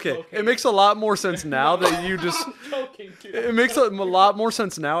Okay, it makes a lot more sense now that you just. I'm joking, dude. It makes a lot more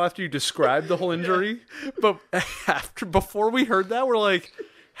sense now after you described the whole injury. But before we heard that, we're like,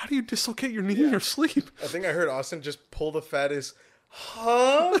 how do you dislocate your knee in your sleep? I think I heard Austin just pull the fattest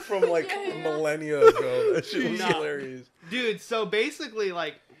from like Yeah. millennia ago. That shit was No. hilarious. Dude, so basically,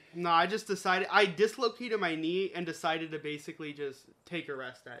 like, no, I just decided, I dislocated my knee and decided to basically just take a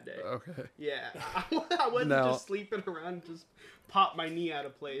rest that day. Okay. Yeah, I wasn't Now- just sleeping around and just pop my knee out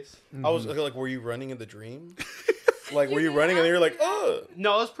of place. I was like, were you running in the dream? Like, were you running and you're like, oh,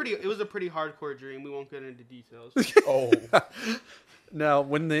 No, it was a pretty hardcore dream. We won't get into details. oh. Now,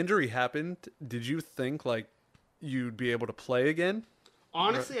 when the injury happened, did you think like you'd be able to play again?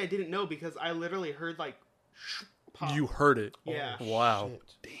 Honestly, I didn't know because I literally heard like pop. You heard it. Yeah. Wow. Shit.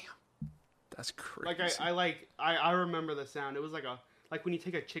 Damn. That's crazy. Like I remember the sound. It was like when you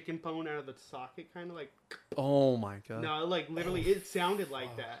take a chicken bone out of the socket, kind of like. Oh my god. No, like literally, it sounded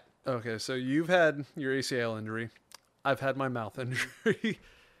like that. Okay, so you've had your ACL injury. I've had my mouth injury.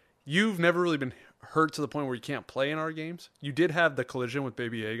 You've never really been hurt to the point where you can't play in our games. You did have the collision with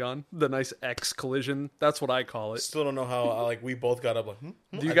Baby Aegon, the nice X collision. That's what I call it. Still don't know how like we both got up like. Do you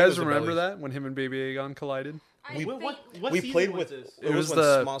I think it guys was the remember bellies. that when him and Baby Aegon collided? I We- think What We season played was with this? It was was when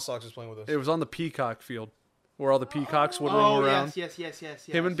the- Small Socks was playing with us. It was on the Peacock field, where all the peacocks would roam Oh around. yes.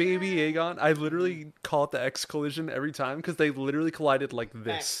 Him and Baby Aegon, I literally call it the X collision every time because they literally collided like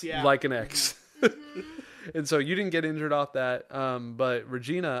this, X, yeah. like an X. And so you didn't get injured off that, but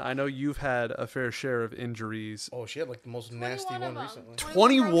Regina, I know you've had a fair share of injuries. Oh, she had like the most nasty 21 one of them. recently.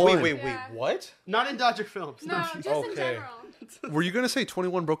 21? Wait, Yeah. what? Not in Dodgerfilms. No, just in Okay. general. Were you gonna say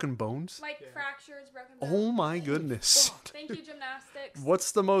 21 broken bones? Like fractures, broken bones. Oh my goodness! Thank you, gymnastics.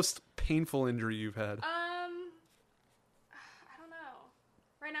 What's the most painful injury you've had? I don't know.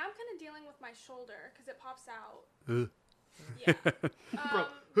 Right now I'm kind of dealing with my shoulder because it pops out. Ugh. Yeah. Bro.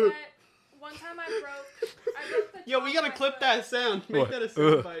 But one time I broke the Yo, we top gotta of my clip foot. that sound. Make What? that a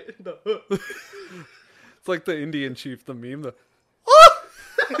sound bite. The It's like the Indian chief, the meme. The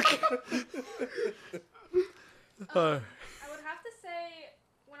I would have to say,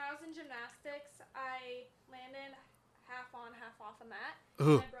 when I was in gymnastics, I landed half on, half off a mat, and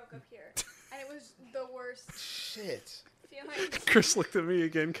Ugh. I broke up here. And it was the worst Shit. feeling. Chris looked at me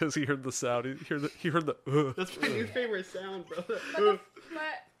again because he heard the sound. He heard the. That's my new favorite sound, bro.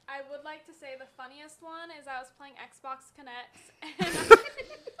 But I would like to say the funniest one is I was playing Xbox Connects, and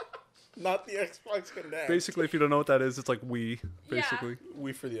Not the Xbox Connect. Basically, if you don't know what that is, it's like Wii. Yeah. Basically,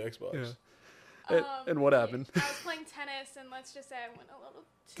 We for the Xbox. yeah. And what happened? I was playing tennis, and let's just say I went a little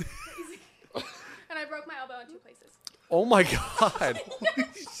too crazy. And I broke my elbow in 2 places. Oh my god!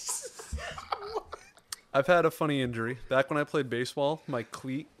 I've had a funny injury. Back when I played baseball, my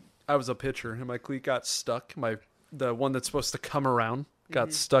cleat. I was a pitcher, and my cleat got stuck. The one that's supposed to come around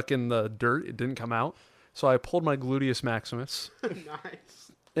got stuck in the dirt. It didn't come out, so I pulled my gluteus maximus.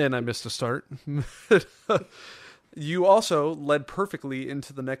 Nice. And I missed a start. You also led perfectly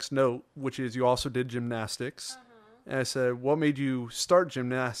into the next note, which is you also did gymnastics. And I said, what made you start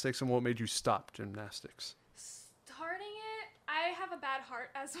gymnastics and what made you stop gymnastics? Starting it, I have a bad heart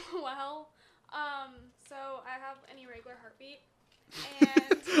as well. So I have an irregular heartbeat.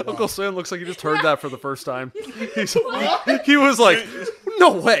 And Uncle Sam looks like he just heard that for the first time. He was like,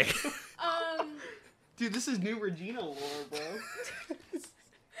 no way. Dude, this is new Regina lore, bro. This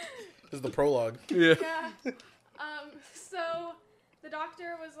is the prologue. Yeah. yeah. So the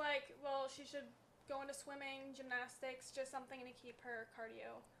doctor was like, well, she should going to swimming, gymnastics, just something to keep her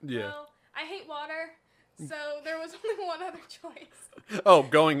cardio. Yeah. Well, I hate water, so there was only one other choice. Oh,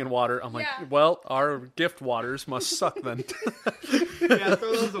 going in water. I'm like, Yeah. well, our gift waters must suck then. Yeah,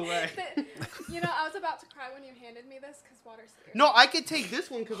 throw those away. I was about to cry when you handed me this because water's scary. No, I could take this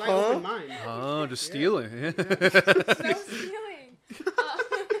one because I opened mine. Oh, just stealing. Yeah. No stealing.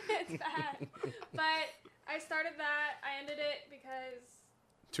 It's bad. But I started that. I ended it because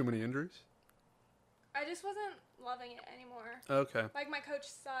Too many injuries? I just wasn't loving it anymore. Okay. Like, my coach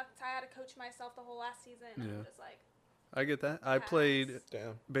sucked. I had to coach myself the whole last season. And Yeah. I'm just like, I get that. I played.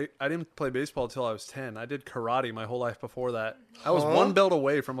 Damn. I didn't play baseball until I was 10. I did karate my whole life before that. I was one belt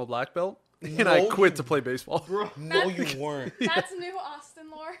away from a black belt, and I quit to play baseball. Bro, No, you weren't. that's new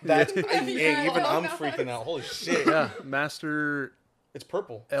Austin lore. That's Yeah. even I'm No. freaking out. Holy shit! Yeah, Master It's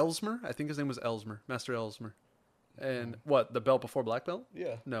purple. Elsmer. I think his name was Elsmer. Master Elsmer. And what? The belt before black belt?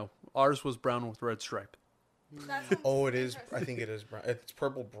 Yeah. No, ours was brown with red stripe. That's Oh, it is. interesting. I think it is brown. It's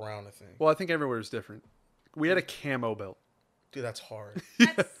purple brown. I think. Well, I think everywhere is different. We had a camo belt. Dude, that's hard.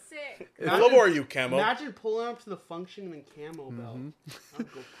 That's sick. What level are you, Camo? imagine pulling up to the function in a camo belt.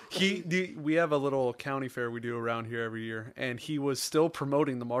 I'd go We have a little county fair we do around here every year, and he was still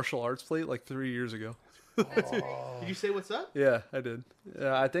promoting the martial arts plate like 3 years ago. That's crazy. Did you say what's up? Yeah, I did.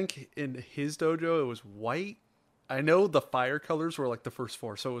 I think in his dojo it was white. I know the fire colors were like the first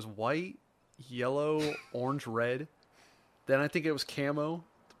four, so it was white, yellow, orange, red. Then I think it was camo,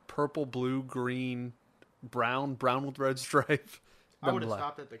 purple, blue, green, brown with red stripe. I then would have black.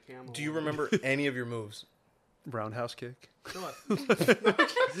 stopped at the camo. Do you remember any of your moves? Roundhouse kick. Show us.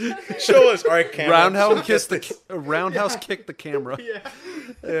 Show us. All right, Camo. Roundhouse kick the camera. Yeah.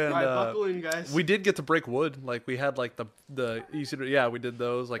 And, All right, buckle in, guys. we did get to break wood. Like we had like the easy to, yeah, we did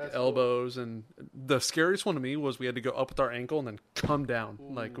those like That's cool. elbows, and the scariest one to me was we had to go up with our ankle and then come down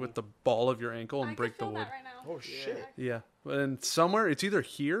like with the ball of your ankle and I break can the feel wood. that right now. Oh shit! Yeah. And somewhere it's either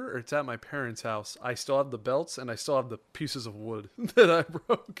here or it's at my parents' house. I still have the belts and I still have the pieces of wood that I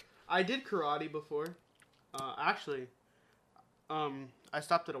broke. I did karate before. Actually, I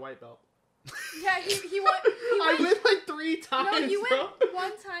stopped at a white belt. Yeah, he went. I went like 3 times. No, you bro. went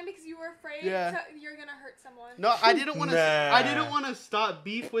one time because you were afraid you're gonna hurt someone. No, I didn't want to. Nah. I didn't want to stop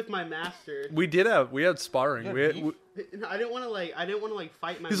beef with my master. We had sparring. Yeah, I didn't want to like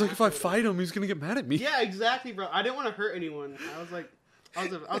fight my. He's like, if I master. fight him, he's gonna get mad at me. Yeah, exactly, bro. I didn't want to hurt anyone. I was like, I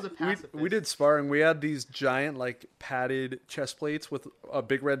was a pacifist. We did sparring. We had these giant like padded chest plates with a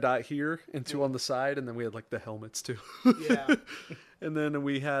big red dot here and 2 on the side, and then we had like the helmets too. Yeah. And then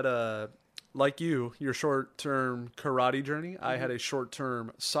we had like your short-term karate journey. I had a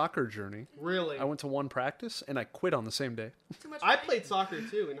short-term soccer journey. Really. I went to one practice and I quit on the same day. Too much. I running? played soccer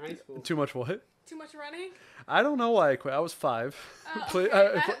too in high school. Too much what? Too much running. I don't know why I quit. I was 5. Oh, Play- okay.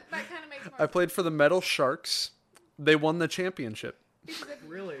 I- that kind of makes more I played for the Metal Sharks. They won the championship. sense.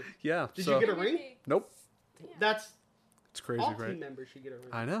 Really? Yeah. Did so- you get a ring? Nope. That's It's crazy, all right? team members should get a ring.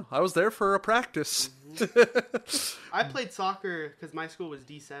 I know. I was there for a practice. I played soccer because my school was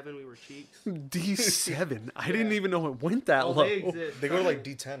D7. We were cheeks. D7. I didn't even know it went that Oh, low. they exist. They go to like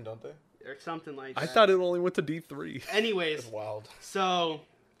D10, don't they? or something like I that. thought it only went to D3. Anyways, It's wild. so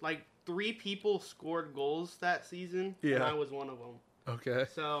like 3 people scored goals that season, and Yeah. I was one of them. Okay.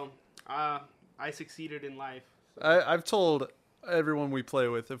 So I succeeded in life. So. I've told everyone we play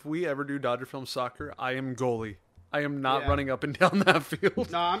with, if we ever do Dodgerfilms soccer, I am goalie. I am not Yeah. running up and down that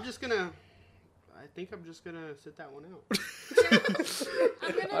field. No, I think I'm just gonna sit that one out.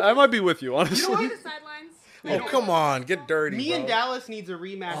 I'm gonna I might be with you, honestly. play the sidelines. Oh, come on. Get dirty, Me bro. and Dallas needs a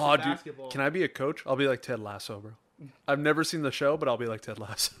rematch Oh, of dude, basketball. can I be a coach? I'll be like Ted Lasso, bro. I've never seen the show, but I'll be like Ted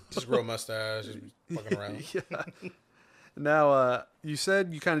Lasso. Just grow a mustache. Just fucking around. Yeah. Now, you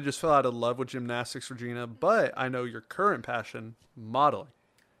said you kind of just fell out of love with gymnastics, Regina, but I know your current passion, modeling.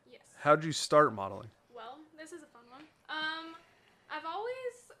 Yes. How'd you start modeling? Well, this is a fun one. I've always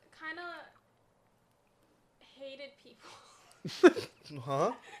kind of hated people.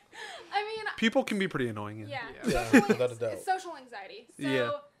 Huh? I mean, People can be pretty annoying. yeah. Yeah, Social, without a doubt. it's social anxiety. So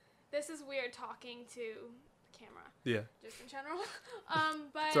Yeah. this is weird talking to the camera, Yeah. just in general.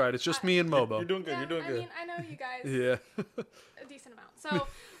 But It's all right. It's just me and Mobo. You're doing good. Yeah, You're doing I good. mean, I know you guys Yeah. a decent amount. So,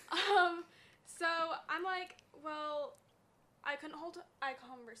 so I'm like, well, I couldn't hold eye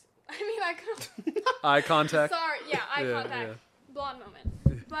converse. I mean, I couldn't. Eye contact. Sorry, yeah, eye Yeah, contact. yeah. Blonde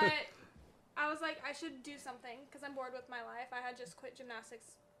moment. But I was like, I should do something because I'm bored with my life. I had just quit gymnastics,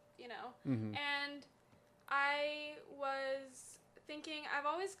 Mhm. and I was thinking I've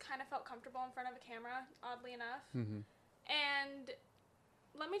always kind of felt comfortable in front of a camera, oddly enough. Mhm. And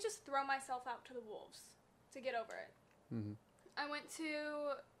let me just throw myself out to the wolves to get over it. Mhm. I went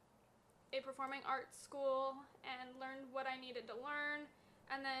to a performing arts school and learned what I needed to learn.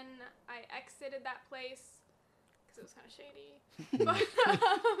 And then I exited that place because it was kind of shady.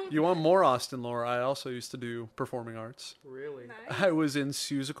 But, You want more Austin lore? I also used to do performing arts. Really? nice. I was in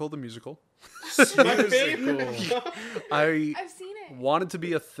Susical the musical. My favorite. I I've seen it. wanted to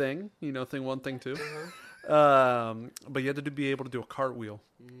be a thing, thing one, thing two. But you had to be able to do a cartwheel.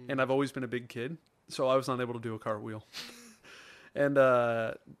 And I've always been a big kid, so I was not able to do a cartwheel. And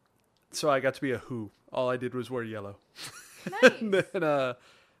so I got to be a Who. All I did was wear yellow. Nice. And then,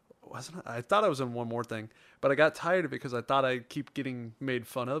 I thought I was in one more thing, but I got tired of it because I thought I'd keep getting made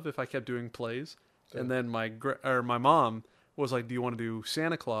fun of if I kept doing plays. And then my mom was like, "Do you want to do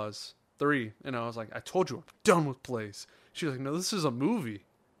Santa Claus 3?" And I was like, "I told you I'm done with plays." She was like, "No, this is a movie."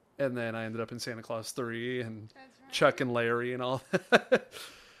 And then I ended up in Santa Claus 3 and That's right. Chuck and Larry and all that.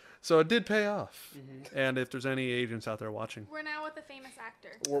 So it did pay off. And if there's any agents out there watching, We're now with a famous actor.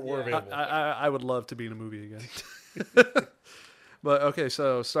 We're available. I would love to be in a movie again. But okay,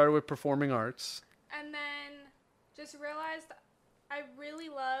 so started with performing arts. And then just realized I really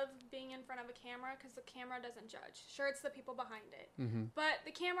love being in front of a camera because the camera doesn't judge. Sure, it's the people behind it. But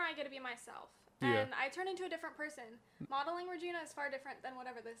the camera, I get to be myself. Yeah. And I turn into a different person. Modeling Regina is far different than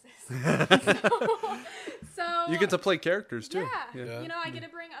whatever this is. so You get to play characters too. Yeah. I get to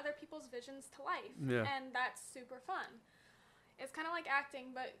bring other people's visions to life. Yeah. And that's super fun. It's kind of like acting,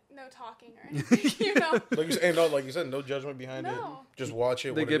 but no talking or anything, Like you said, no judgment behind it. No. Just watch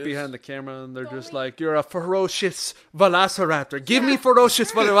it. They what get it behind is. the camera and they're The just only- like, "You're a ferocious velociraptor. Give me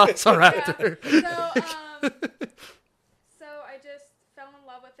ferocious velociraptor." Yeah. So I just fell in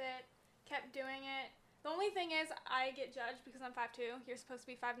love with it, kept doing it. The only thing is, I get judged because I'm 5'2". You're supposed to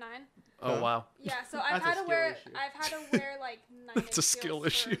be 5'9". Oh wow. Yeah, so I've That's a had to skill wear issue. like 9 That's a skill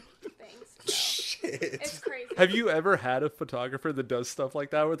issue. things. So Shit. it's crazy. Have you ever had a photographer that does stuff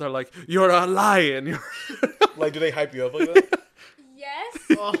like that where they're like, "You're a lion"? You're Like, do they hype you up like that? Yes,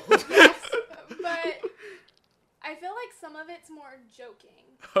 Oh. yes, but I feel like some of it's more joking.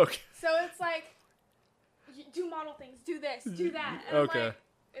 okay. So it's like, do model things, do this, do that. And Okay. I'm like,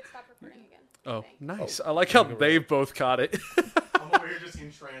 it stopped recording again. I Oh, think. nice. I like how they both caught it. I'm over here just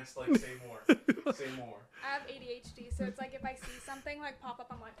entranced. Like, say more. Say more. I have ADHD, so it's like if I see something like pop up,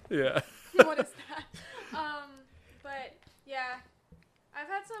 I'm like, Yeah. what is that? But yeah, I've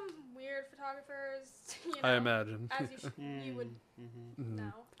had some weird photographers. I imagine. as you would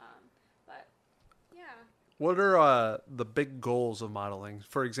know. But yeah, What are the big goals of modeling?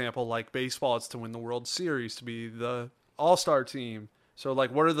 For example, like baseball, it's to win the World Series, to be the all-star team. So,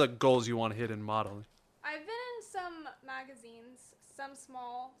 like, what are the goals you want to hit in modeling? I've been in some magazines, some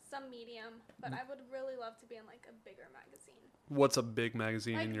small, some medium, but I would really love to be in like a bigger magazine. What's a big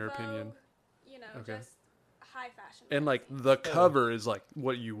magazine Like in your Vogue, opinion? Okay. Just high fashion. And like magazines. the cover is like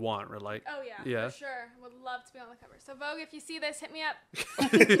what you want, right? Like, Oh yeah, Yeah. for sure. Would love to be on the cover. So Vogue, if you see this, hit me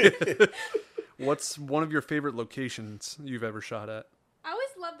up. what's one of your favorite locations you've ever shot at? I always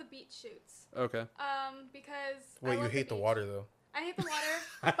love the beach shoots. Okay. Because Wait, you hate the beach. water though. I hate the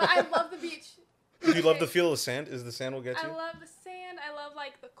water, but I love the beach. Do you love the feel of sand? Is the sand will get I you? love the sand. I love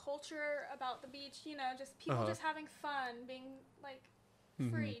like the culture about the beach. Just people just having fun, being like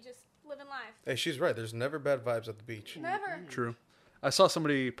free, just living life. Hey, she's right. There's never bad vibes at the beach. Never. True. I saw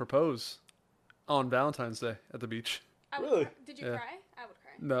somebody propose on Valentine's Day at the beach. I would Really? cry. Did you Yeah. cry? I would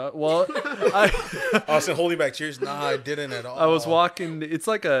cry. No, well, I Austin, holding back tears. Nah, I didn't at all. I was walking. It's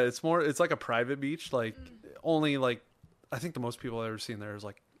like a private beach. Like only like I think the most people I've ever seen there is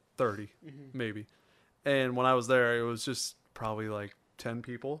like 30, maybe. And when I was there, it was just probably like 10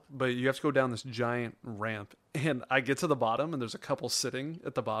 people. But you have to go down this giant ramp, and I get to the bottom, and there's a couple sitting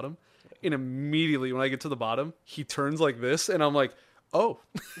at the bottom. And immediately when I get to the bottom, he turns like this, and I'm like, "Oh!"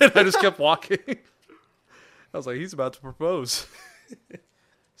 And I just kept walking. I was like, "He's about to propose."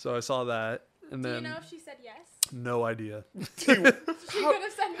 So I saw that, and Do then you know if she said yes? no idea. She could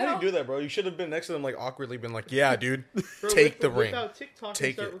have said no. How do you do that, bro? You should have been next to them, like awkwardly, been like, "Yeah, dude, Bro, take the whip ring." out TikTok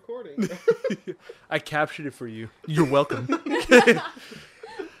Take and start it. recording. I captured it for you. You're welcome.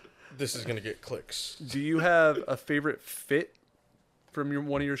 This is gonna get clicks. Do you have a favorite fit from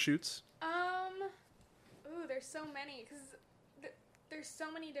one of your shoots? Ooh, there's so many because there's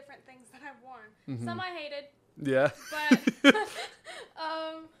so many different things that I've worn. Some I hated, Yeah. but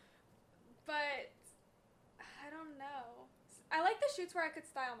but I don't know. I like the shoots where I could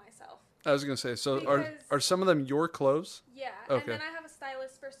style myself. I was gonna say. So Because- are some of them your clothes? Yeah, Okay. and then I have a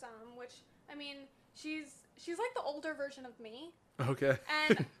stylist for some, which I mean, she's like the older version of me, Okay.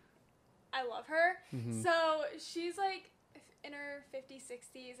 and I love her. So she's like in her 50s,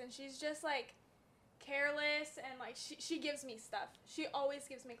 60s, and she's just like careless, and like she gives me stuff. She always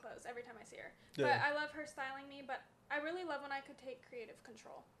gives me clothes every time I see her. Yeah. But I love her styling me. But I really love when I could take creative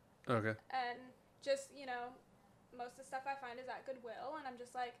control. Okay. And just, you know, most of the stuff I find is at Goodwill, and I'm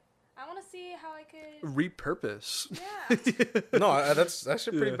just like, I want to see how I could repurpose. Yeah. No, that's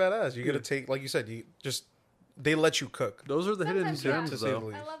actually pretty badass. You got to take, like you said, they let you cook. Those are the hidden Sometimes, yeah. gems, To say the though.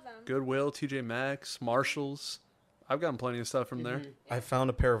 least. I love them. Goodwill, TJ Maxx, Marshalls. I've gotten plenty of stuff from there. I found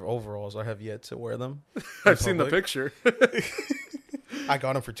a pair of overalls. I have yet to wear them. I've seen the public. picture. I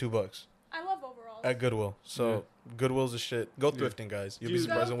got them for $2 I love overalls. at Goodwill. So Goodwill's the shit. Go thrifting, guys. You'll be Dude.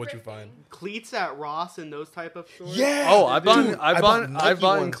 surprised Go on what you thrifting. find. Cleats at Ross and those type of stores. Yeah. Oh, I bought Dude, I I bought Nike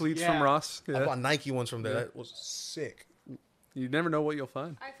ones. cleats Yeah. from Ross. I Yeah. bought Nike ones from there. That was sick. You never know what you'll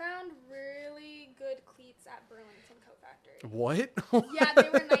find. I found really good cleats at Burlington Coat Factory. What? Yeah, they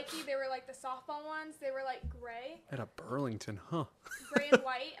were Nike. They were like the softball ones. They were like gray, At a Burlington, huh? gray and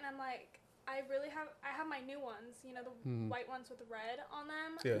white. And I'm like, I have my new ones. You know, the white ones with red on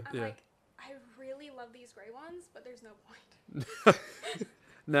them. Yeah. I'm Yeah. like, I really love these gray ones, but there's no point.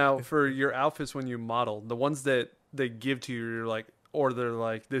 Now, for your outfits when you model, the ones that they give to you, you're like, or they're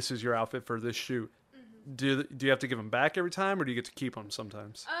like, this is your outfit for this shoot. Do you have to give them back every time, or do you get to keep them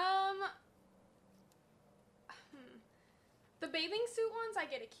sometimes? The bathing suit ones I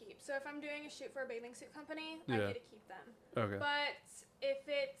get to keep. So if I'm doing a shoot for a bathing suit company, I Yeah. get to keep them. Okay. But if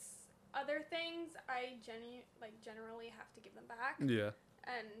it's other things, I generally have to give them back. Yeah.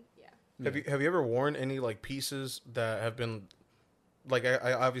 And yeah. Have you ever worn any like pieces that have been like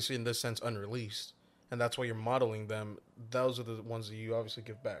I obviously in this sense unreleased, and that's why you're modeling them? Those are the ones that you obviously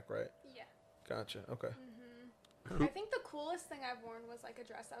give back, right? Yeah. Gotcha. Okay. I think the coolest thing I've worn was like a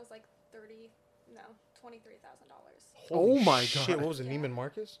dress that was like $23,000. Oh my shit, God. What was it, Yeah. Neiman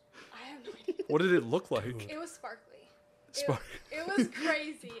Marcus? I have no idea. What did it look like? It was sparkly. Spark- It was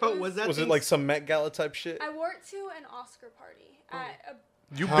crazy. But was that Was it thing- like some Met Gala type shit? I wore it to an Oscar party at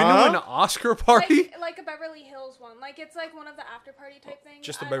You've Huh? been to an Oscar party? like a Beverly Hills one. Like it's like one of the after party type things.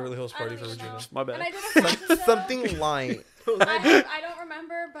 Just a I Beverly don't- Hills I party don't for even Regina. know. My bad. And I did a fashion show. Something light. I don't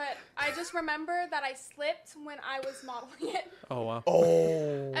remember, but I just remember that I slipped when I was modeling it, Oh, wow.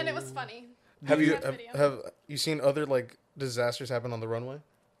 Oh. and it was funny. Have you That video. have you seen other like disasters happen on the runway?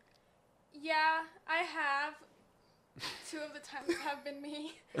 Yeah, I have. 2 of the times have been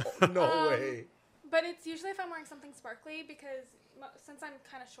me. No way. But it's usually if I'm wearing something sparkly because since I'm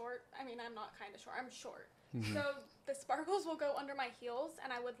kind of short, I mean, I'm not kind of short, I'm short. So the sparkles will go under my heels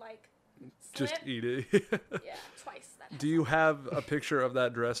and I would like slip. Just eat it. Yeah, twice that. Do you have a picture of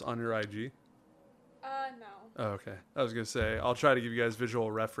that dress on your IG? No. Oh, okay. I was going to say, I'll try to give you guys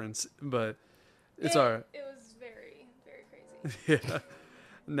visual reference, but it's it, all right. It was very, very crazy. Yeah.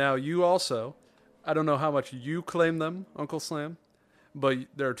 Now, you also, I don't know how much you claim them, Uncle Slam, but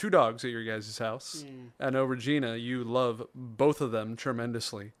there are 2 dogs at your guys' house. I know, Regina, you love both of them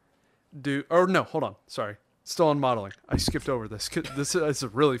tremendously. Hold on. Sorry. Still on modeling. I skipped over this. This is a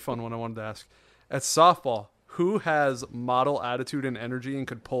really fun one I wanted to ask. At softball, who has model attitude and energy and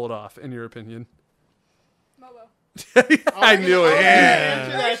could pull it off, in your opinion? Mobo. I knew it. I was gonna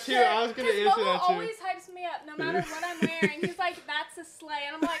answer that too. I was gonna Because answer Mobo that too. always hypes me up, no matter what I'm wearing. He's like, "That's a sleigh,"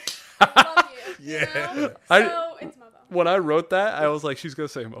 and I'm like, "I love you." Yeah. You know? I- So it's Mobo. When I wrote that, I was like, she's going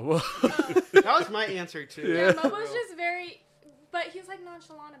to say Momo. That was my answer too. Yeah, Mobo's just very, but he's like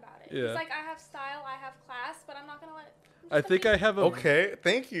nonchalant about it. Yeah. He's like, I have style, I have class, but I'm not gonna let. I think I have a... Okay,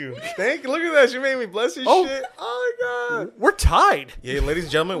 thank you. Thank you. Look at that. She made me bless your Oh. shit. Oh my god. We're tied. Yeah, ladies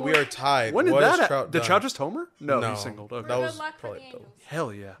and gentlemen, we are tied. When did What that has happen? Did done? Trout just homer? No, No. he singled. Okay. That Good was luck for probably the dope. Angels.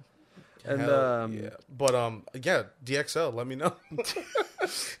 Hell yeah. And Hell yeah. But yeah, DXL, let me know.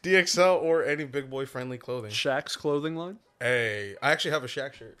 DXL or any big boy friendly clothing. Shaq's clothing line. Hey, I actually have a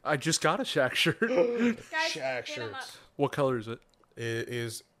Shaq shirt. I just got a Shaq shirt. Guys, Shaq hit 'em up. shirts. What color is it? It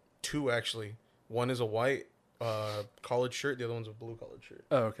is 2 actually. One is a white collared shirt. The other one's a blue collared shirt.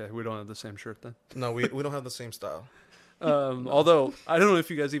 Oh, okay. We don't have the same shirt then. No, we don't have the same style. Although, I don't know if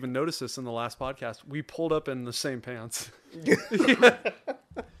you guys even noticed this in the last podcast. We pulled up in the same pants.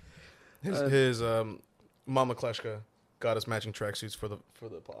 His Mama Kleshka got us matching tracksuits for the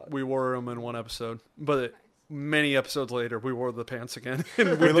pod. We wore them in one episode. But many episodes later, we wore the pants again.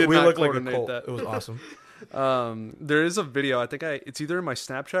 And we We did not look like a coordinate cult. that. It was awesome. There is a video. I think it's either in my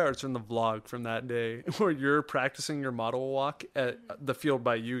Snapchat or it's in the vlog from that day where you're practicing your model walk at the field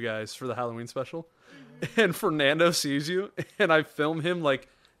by you guys for the Halloween special, and Fernando sees you, and I film him like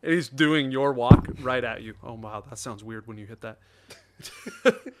he's doing your walk right at you. Oh wow, that sounds weird when you hit that.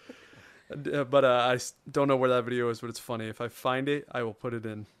 But I don't know where that video is, but it's funny. If I find it, I will put it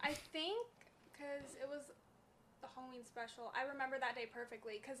in. I think because it was the Halloween special. I remember that day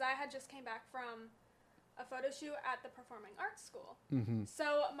perfectly because I had just came back from a photo shoot at the Performing Arts School. Mm-hmm.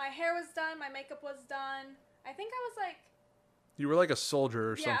 So my hair was done, my makeup was done. I think I was like, You were like a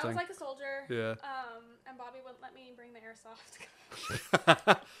soldier or yeah, something. I was like a soldier. Yeah. And Bobby wouldn't let me bring the airsoft.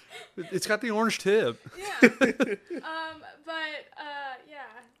 It's got the orange tip. Yeah. Yeah.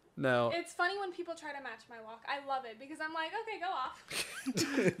 No. It's funny when people try to match my walk. I love it because I'm like, okay, go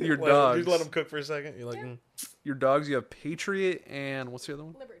off. Your Let- dogs. You let them cook for a second. You're like, Yeah. Your dogs, you have Patriot and what's the other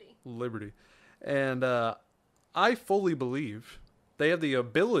one? Liberty. Liberty. And I fully believe they have the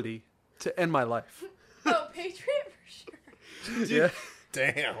ability to end my life. Oh, Patriot for sure. Yeah.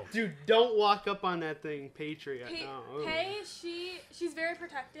 damn. Dude, don't walk up on that thing, Patriot. No. Hey, she's very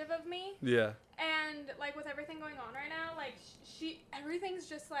protective of me, Yeah. and like with everything going on right now, like everything's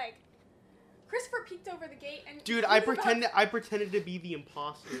just like Christopher peeked over the gate and Dude, he I was about- pretended to be the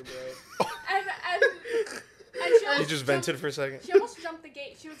imposter, bro. and she You almost just vented for a second. She almost jumped the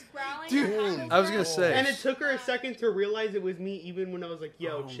gate. She was growling. Dude, her hackles I was were gonna out. say. And it took her a second to realize it was me, even when I was like,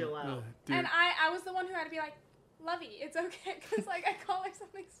 yo, Oh, chill out. Dude. And I was the one who had to be like, Lovey, it's okay, because like I call her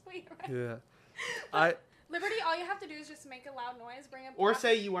something sweet, right? Yeah. But Liberty, all you have to do is just make a loud noise, bring a Or pop,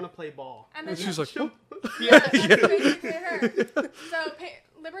 say you want to play ball. and then She's like, She'll- yeah, that's basically her. So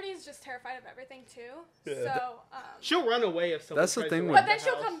Liberty is just terrified of everything too. Yeah. So She'll run away if someone That's the tries thing to with- leave but then the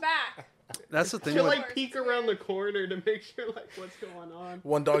she'll house. come back. that's the thing She'll with like peek around the corner to make sure like what's going on.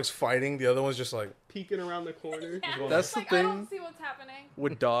 One dog's fighting, the other one's just like, Peeking around the corner. Yeah, That's it's the like, I thing. don't see what's happening.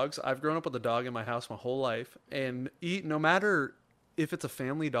 with dogs. I've grown up with a dog in my house my whole life, and no matter if it's a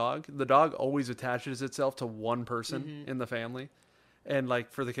family dog, the dog always attaches itself to one person in the family. And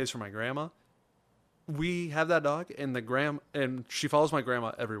like for the case for my grandma, we have that dog, and and she follows my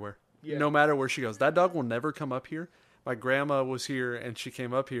grandma everywhere. Yeah. No matter where she goes, that dog will never come up here. My grandma was here, and she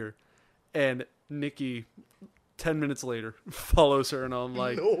came up here, and Nikki, 10 minutes later, follows her, and I'm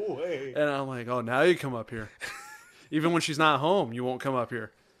like, no way. and I'm like, oh, now you come up here. Even when she's not home, you won't come up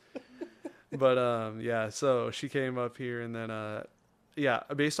here. But yeah, so she came up here, and then yeah,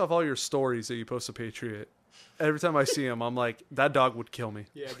 based off all your stories that you post to Patriot, every time I see him, I'm like, that dog would kill me.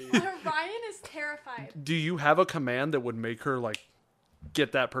 Yeah, dude. Ryan is terrified. Do you have a command that would make her like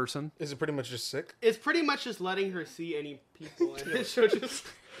get that person? Is it pretty much just sick? It's pretty much just letting her see any people, and she'll just.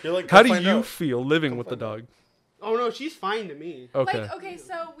 You're like, How "Come do find you out." feel living with the find dog? Oh no, she's fine to me. Okay. Like, okay,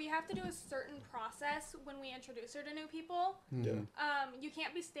 so we have to do a certain process when we introduce her to new people. Yeah. You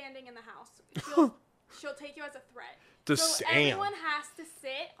can't be standing in the house. She'll take you as a threat. So Damn. everyone has to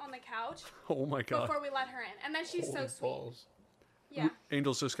sit on the couch Oh my god. before we let her in. And then she's so Holy sweet. balls. Yeah.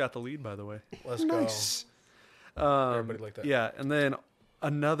 Angels just got the lead, by the way. Let's Nice. Everybody like that. Yeah, and then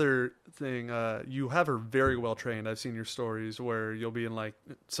another thing, you have her very well trained. I've seen your stories where you'll be in like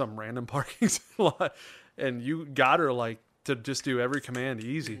some random parking lot, and you got her like to just do every command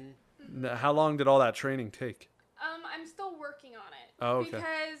easy. Now, how long did all that training take? I'm still working on it. Oh, okay.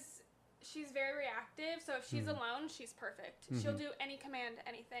 Because she's very reactive. So if she's alone, she's perfect. She'll do any command,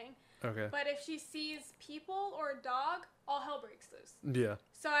 anything. Okay. But if she sees people or a dog, all hell breaks loose. Yeah.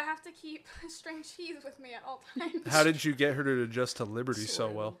 So I have to keep string cheese with me at all times. How did you get her to adjust to Liberty so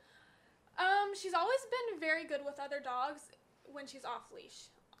well? She's always been very good with other dogs when she's off leash.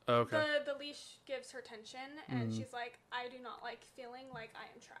 Okay. The leash gives her tension, and she's like, I do not like feeling like I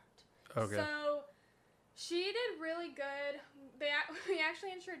am trapped. Okay. So she did really good. We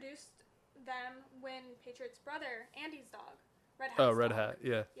actually introduced them when Patriot's brother, Andy's dog, Red Hat. Oh, Red Hat.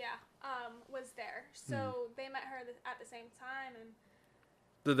 Yeah. Yeah, was there. So they met her at the same time, and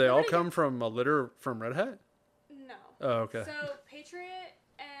Did they all Liberty come from a litter from Red Hat? no. Oh, okay. So Patriot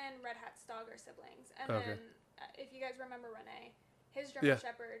and Red Hat's dog are siblings, and Okay. then if you guys remember Renee, his German Yeah.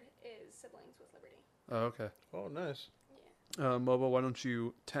 Shepherd is siblings with Liberty. Oh, okay. Oh, nice. Mobo, why don't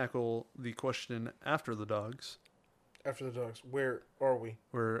you tackle the question after the dogs? After the dogs, where are we?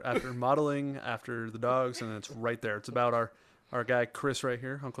 We're after modeling, after the dogs, and it's right there. It's about our guy Chris right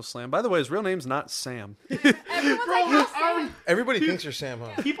here, Uncle Slam. By the way, his real name's not Sam. Everyone's like, "How's Sam?" Everybody thinks you're Sam,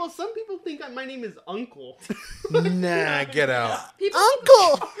 huh? Some people think my name is Uncle. Nah, get out. People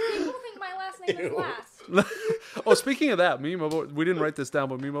think my last name is Last. Oh, speaking of that, me and Mobo, we didn't write this down,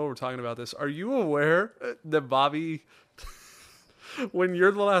 but me and Mobo were talking about this. Are you aware that Bobby, when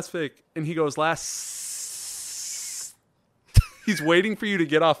you're the last pick, and he goes last, he's waiting for you to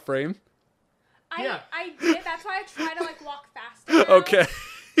get off frame? Yeah. I did. That's why I try to like walk faster. Now. Okay.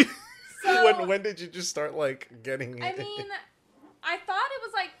 So When did you just start like getting? I mean, I thought it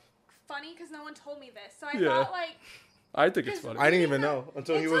was like funny because no one told me this. So I Yeah. thought like I think it's funny. I didn't even know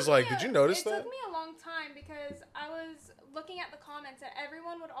until he was like, "Did you notice that?" It took me a long time because I was looking at the comments and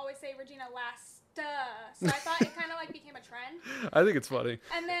everyone would always say Regina last. So I thought it kind of like became a trend. I think it's funny.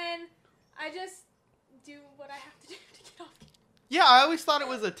 And then I just do what I have to do to get off. Yeah, I always thought it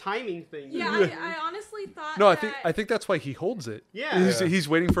was a timing thing. Yeah, I honestly thought. No, that... I think that's why he holds it. Yeah. He's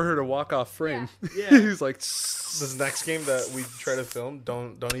waiting for her to walk off frame. Yeah. He's like, This next game that we try to film,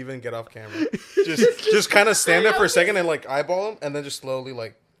 don't even get off camera. Just kind of stand there for a second and like eyeball him, and then just slowly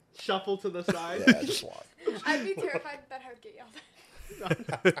like Shuffle to the side. yeah, just walk. I'd be terrified that I would get yelled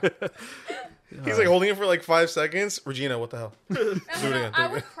at. He's like holding it for like 5 seconds. Regina, what the hell? No, Do it again, do I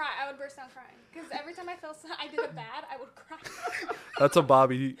it would again. cry. I would burst out crying because every time I felt I did it bad, I would cry. that's a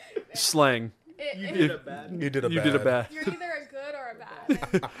Bobby slang. You did it bad. You did a You bad. did a bad. You're either a good or a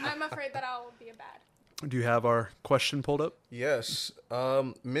bad. And I'm afraid that I'll be a bad. Do you have our question pulled up? Yes,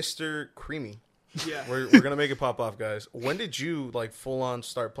 Mr. Creamy. Yeah. We're gonna make it pop off, guys. When did you like full on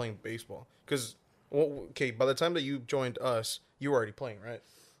start playing baseball? Because okay, by the time that you joined us, you were already playing, right?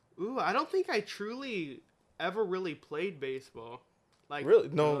 Ooh, I don't think I truly ever really played baseball. Like Really?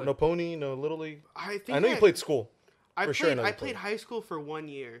 No pony, no little league. I think I know you played school. I for played, sure I know I you played played. high school for 1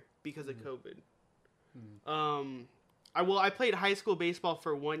 year because of COVID. I played high school baseball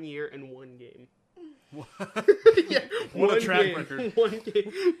for 1 year and one game. Yeah, What a one track game, record. one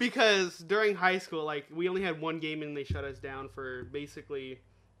game. Because during high school, like we only had one game and they shut us down for basically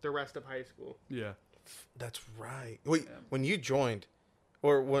the rest of high school. Yeah. That's right. Wait, when you joined,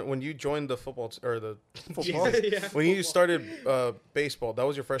 or when you joined the football or the football, Yeah. when you started baseball, that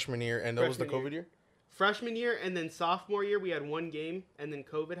was your freshman year, and that was the Freshman COVID year. Freshman year and then sophomore year, we had one game, and then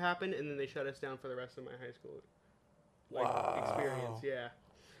COVID happened, and then they shut us down for the rest of my high school experience. Yeah.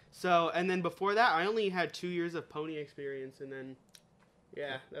 So, and then before that, I only had 2 years of pony experience, and then,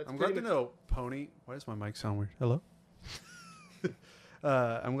 yeah, that's I'm glad pretty to much- know Pony. Why does my mic sound weird? Hello?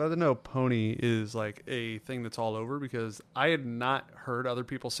 I'm glad to know Pony is like a thing that's all over because I had not heard other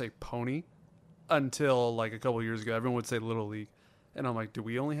people say Pony until like a couple years ago. Everyone would say Little League. And I'm like, do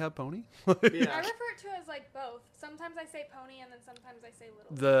we only have Pony? I Yeah. refer to it as like both. Sometimes I say pony and then sometimes I say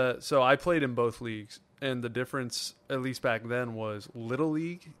little. So I played in both leagues, and the difference, at least back then, was Little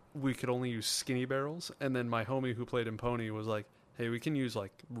League, we could only use skinny barrels, and then my homie who played in Pony was like, hey, we can use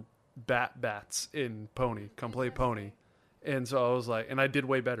like bats in Pony. Come play Pony. And so I was like, and I did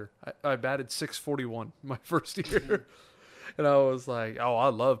way better. I batted 641 my first year. And I was like, oh, I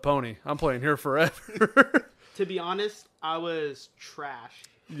love Pony. I'm playing here forever. To be honest, I was trash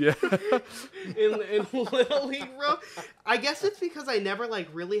Yeah. in Little League, bro. I guess it's because I never like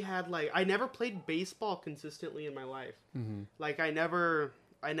really had like I never played baseball consistently in my life. Mm-hmm. Like I never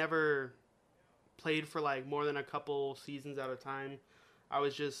played for like more than a couple seasons at a time. I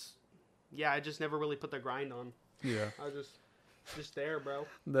just never really put the grind on. Yeah. I was just there, bro.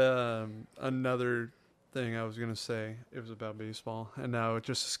 The another thing I was gonna say, it was about baseball, and now it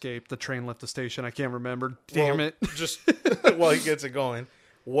just escaped. The train left the station. I can't remember. Damn Well, it! Just while he gets it going,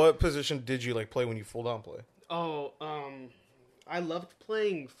 what position did you like play when you full on play? Oh, I loved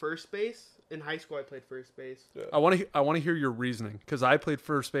playing first base. In high school, I played first base. I want to hear your reasoning because I played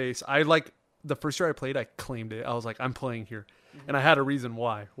first base. I like the first year I played, I claimed it. I was like, I'm playing here, and I had a reason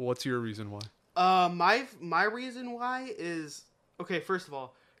why. What's your reason why? My reason why is okay. First of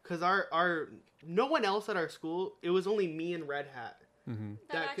all, because our no one else at our school. It was only me and Red Hat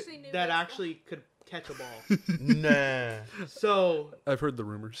that actually could catch a ball. Nah. So I've heard the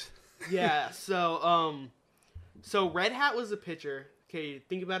rumors. yeah. So Red Hat was a pitcher. Okay,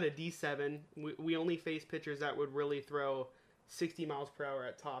 think about a D7. We only faced pitchers that would really throw 60 miles per hour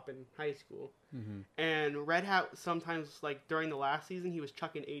at top in high school. Mm-hmm. And Red Hat sometimes, like during the last season, he was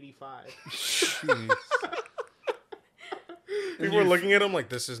chucking 85. Jeez. People were looking at him like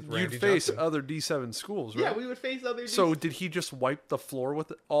this is Randy You'd face Johnson. other D7 schools, right? Yeah, we would face other. So did he just wipe the floor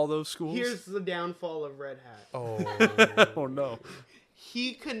with all those schools? Here's the downfall of Red Hat. Oh. Oh no!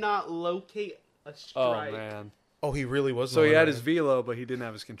 He could not locate a Oh strike. man! Oh, he really was. So he the had one, his velo, but he didn't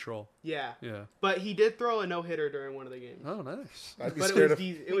have his control. Yeah. Yeah. But he did throw a no hitter during one of the games. Oh, nice. I'd be But scared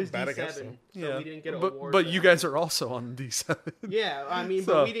it was bad D7, against so him. Yeah. we didn't get an but award. but for you that. guys are also on D7. Yeah, I mean,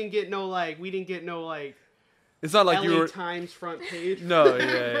 So- but we didn't get no It's not like LA you were. Times front page. No,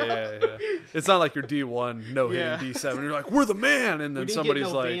 yeah. It's not like you're D1, no hitting Yeah. D7. You're like, we're the man, and We then didn't somebody's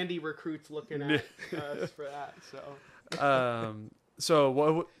get no like, bandy recruits looking at us for that. So So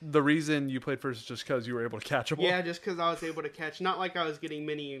what? The reason you played first is just because you were able to catch a ball. yeah, just because I was able to catch. Not like I was getting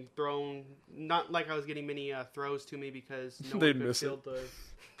many throws to me because no They'd one could miss it. field the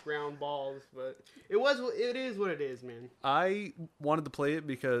ground balls. But it is what it is, man. I wanted to play it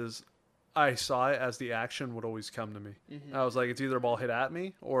because I saw it as the action would always come to me. Mm-hmm. I was like, it's either a ball hit at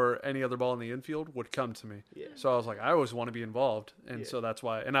me or any other ball in the infield would come to me. Yeah. So I was like, I always want to be involved, and Yeah. so that's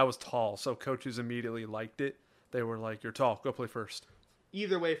why. And I was tall, so coaches immediately liked it. They were like, "You're tall, go play first."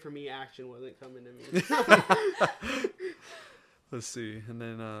 either way for me, action wasn't coming to me. Let's see. And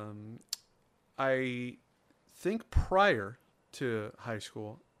then I think prior to high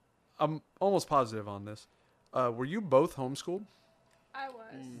school, I'm almost positive on this. Were you both homeschooled? I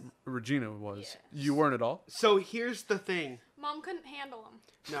was. Regina was. Yes. You weren't at all? So here's the thing. Mom couldn't handle them.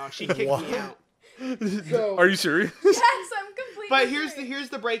 No, she kicked me out. So, Are you serious? Yes, I'm completely. but serious. here's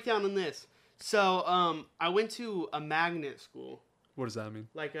the breakdown on this. So I went to a magnet school, What does that mean?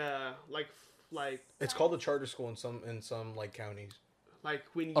 like It's called a charter school in some like counties. like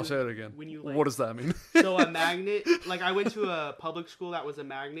when you. I'll say it again. When you like, What does that mean? So a magnet, like I went to a public school that was a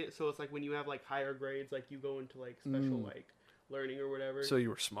magnet, so it's like when you have like higher grades, like you go into like special like learning or whatever. So you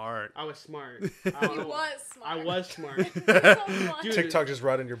were smart. I was smart. He was smart. I was smart. Dude, TikTok just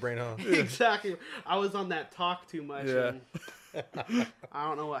rotted in your brain, huh? Exactly. I was on that talk too much. Yeah. And I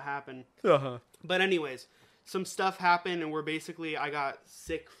don't know what happened. Uh-huh. But anyways, some stuff happened, and I got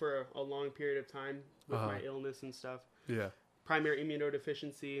sick for a long period of time with my illness and stuff. Yeah. Primary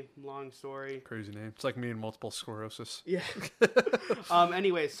immunodeficiency, long story. Crazy name. It's like me and multiple sclerosis. Yeah.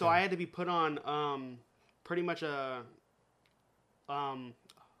 Anyway, so I had to be put on pretty much a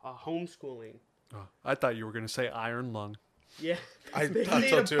homeschooling. Oh, I thought you were going to say iron lung. Yeah. I They thought need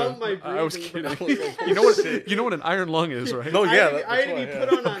so to pump too. my I was breathing, kidding. bro. You know what an iron lung is, right? No, yeah. I had to be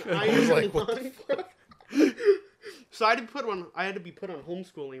put on an iron like, what lung. So I had to be put on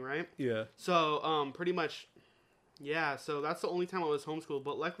homeschooling, right? Yeah. So pretty much, yeah. So that's the only time I was homeschooled.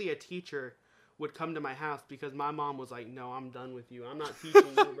 But luckily, a teacher would come to my house because my mom was like, "No, I'm done with you. I'm not teaching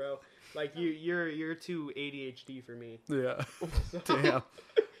you, bro. Like you're too ADHD for me. Yeah. Damn.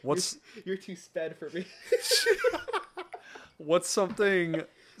 What's You're too sped for me." what's something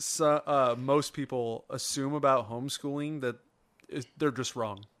most people assume about homeschooling that they're just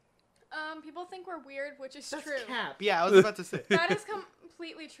wrong? People think we're weird, which is That's true. cap. Yeah, I was about to say. That is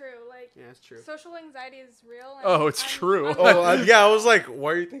completely true. Like, Yeah, it's true. social anxiety is real. And Oh, it's true. I was like,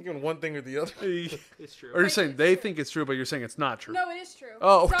 why are you thinking one thing or the other? It's true. Or you're Like, saying it's they true. think it's true, but you're saying it's not true. No, it is true.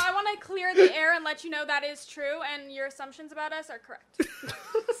 Oh. So I want to clear the air and let you know that is true, and your assumptions about us are correct.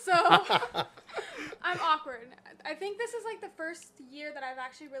 So I'm awkward. I think this is like the first year that I've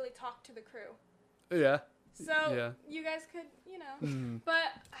actually really talked to the crew. Yeah. So Yeah. you guys could, but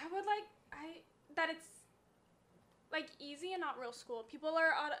I would that it's like easy and not real school. People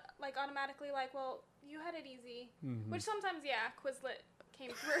are automatically like, well, you had it easy, which sometimes, Quizlet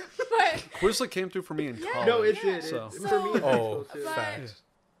came through, but Quizlet came through for me in Yeah. college. No, it Yeah. did. So- For me, it's Oh, too. But- facts.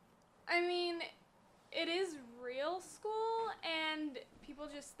 I mean, it is real school, and people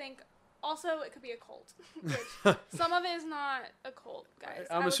just think. Also, it could be a cult, which some of it is not a cult, guys.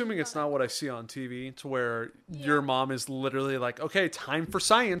 I'm assuming it's not what I see on TV, to where Yeah. your mom is literally like, okay, time for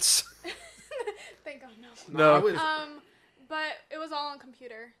science. Thank God, no. No. I was, But it was all on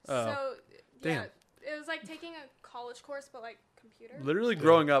computer. Oh. So, Damn. it was like taking a college course, but like computer. Literally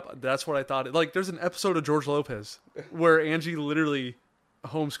growing up, that's what I thought. Like, there's an episode of George Lopez where Angie literally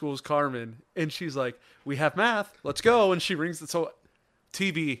homeschools Carmen, and she's like, we have math, let's go. And she rings it. So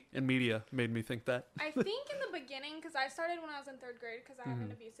TV and media made me think that. I think in the beginning, because I started when I was in 3rd grade, because I had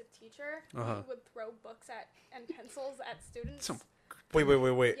an abusive teacher who would throw books and pencils at students. Some- Wait.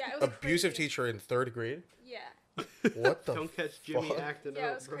 Yeah, it was Abusive crazy. teacher in 3rd grade? Yeah. What the don't catch Jimmy fuck? acting Yeah, it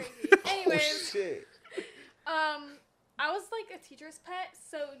up, was bro. crazy. Anyways, Shit. I was like a teacher's pet,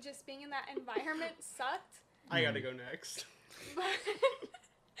 so just being in that environment sucked. I gotta go next.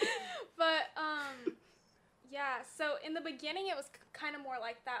 But yeah, so in the beginning it was kind of more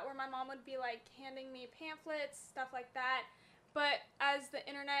like that, where my mom would be like handing me pamphlets, stuff like that. But as the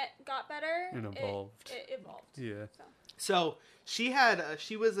internet got better, And evolved. It evolved. Yeah. So she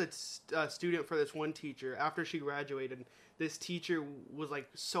was a student for this one teacher. After she graduated, this teacher was like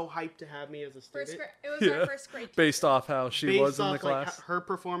so hyped to have me as a student. It was Yeah. our first grade. Based off how she Based was in the off, like, class. her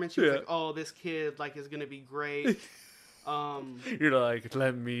performance, she was Yeah. like, "Oh, this kid like is gonna be great." You're like,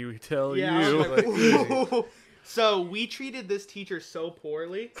 let me tell Yeah, I you. was like, Like, "Whoa." So we treated this teacher so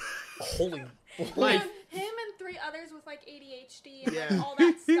poorly. Holy. Like, him and 3 others with like ADHD and Yeah. all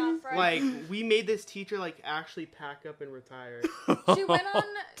that stuff, right? like we made this teacher like actually pack up and retire. She went on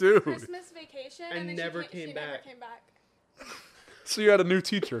Dude. Christmas vacation And then never she came never back. came back. So you had a new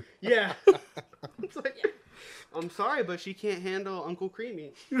teacher. Yeah. It's like, I'm sorry, but she can't handle Uncle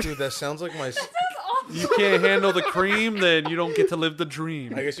Creamy. Dude, that sounds like my... That's awful. You can't handle the cream, then you don't get to live the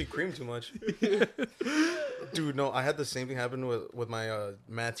dream. I guess you cream too much. Dude, no, I had the same thing happen with my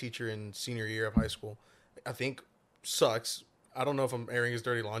math teacher in senior year of high school. I think sucks. I don't know if I'm airing his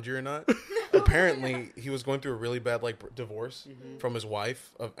dirty laundry or not. Apparently, he was going through a really bad divorce from his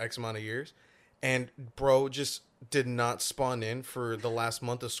wife of X amount of years. And bro, just did not spawn in for the last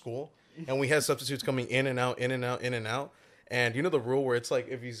month of school, and we had substitutes coming in and out, in and out, in and out. And you know the rule where it's like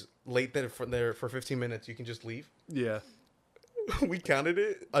if he's late there for 15 minutes, you can just leave. Yeah. We counted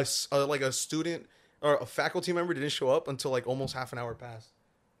it. Like a student or a faculty member didn't show up until like almost half an hour passed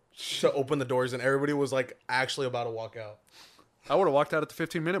to open the doors, and everybody was like actually about to walk out. I would have walked out at the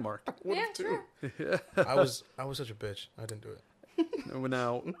 15-minute mark. Yeah, true. I was such a bitch. I didn't do it.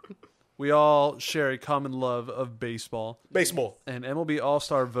 Now, we all share a common love of baseball. Baseball. And MLB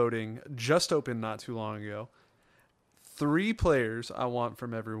All-Star voting just opened not too long ago. 3 players I want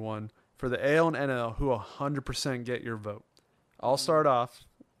from everyone for the AL and NL who 100% get your vote. I'll start off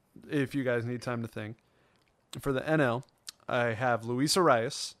if you guys need time to think. For the NL, I have Luis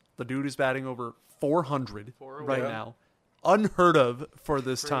Arias. The dude is batting over 400 right now. Unheard of for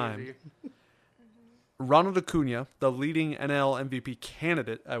this time. Ronald Acuna, the leading NL MVP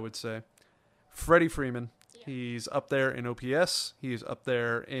candidate, I would say. Freddie Freeman. Yeah. He's up there in OPS. He's up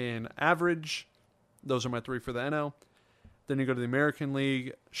there in average. Those are my 3 for the NL. Then you go to the American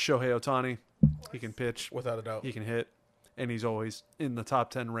League. Shohei Ohtani. He can pitch. Without a doubt. He can hit. And he's always in the top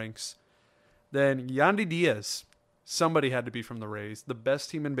 10 ranks. Then Yandy Diaz. Somebody had to be from the Rays. The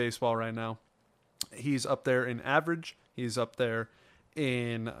best team in baseball right now. He's up there in average. He's up there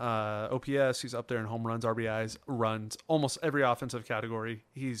in OPS. He's up there in home runs, RBIs, runs. Almost every offensive category,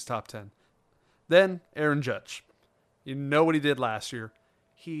 he's top 10. Then Aaron Judge. You know what he did last year.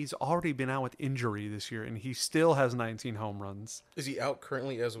 He's already been out with injury this year, and he still has 19 home runs. Is he out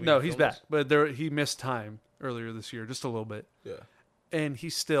currently as we No, he's back. But he missed time earlier this year, just a little bit. Yeah. And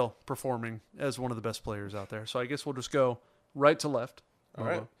he's still performing as one of the best players out there. So I guess we'll just go right to left. All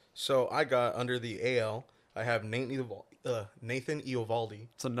right. So I got under the AL, I have Nathan Eovaldi.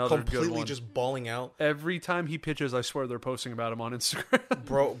 It's another completely good one. Just balling out. Every time he pitches, I swear they're posting about him on Instagram.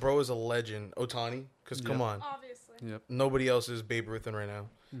 Bro is a legend. Ohtani, because come on. Obviously. Yep. Nobody else is Babe Ruthin right now.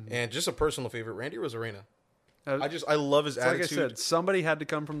 Mm-hmm. And just a personal favorite, Randy Rosarena. I love his attitude. Like I said, somebody had to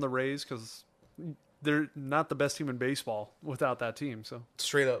come from the Rays because they're not the best team in baseball without that team. So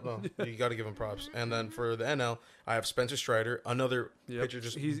straight up, no, you got to give him props. And then for the NL, I have Spencer Strider, another pitcher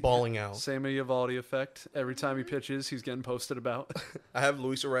he's balling out. Same Eovaldi effect. Every time he pitches, he's getting posted about. I have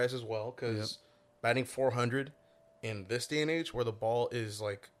Luis Arias as well because batting 400 in this day and age where the ball is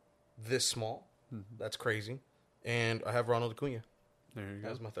like this small, that's crazy. And I have Ronald Acuna. There you go.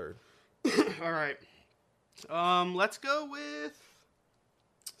 That's my third. All right. Let's go with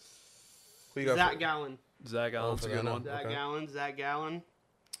Zach Gallen. Zach Gallen's a good one. Zach Gallen.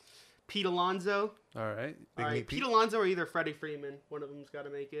 Pete Alonso. All right. Pete Alonso or either Freddie Freeman. One of them's got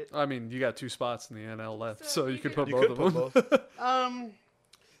to make it. I mean, you got 2 spots in the NL left, so you could put you both of them.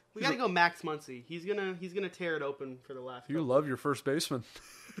 We got to go Max Muncy. He's gonna tear it open for the last. You love your first baseman.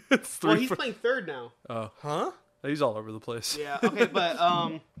 He's playing third now. Oh, huh? He's all over the place. Yeah. Okay, but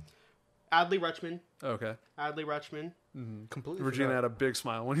Adley Rutschman. Okay. Adley Rutschman. Mm-hmm. Completely. Regina had a big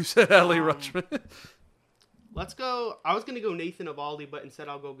smile when you said Adley Rutschman. Let's go. I was going to go Nathan Eovaldi, but instead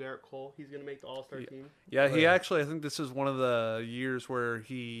I'll go Garrett Cole. He's going to make the All-Star team. Yeah, he actually, I think this is one of the years where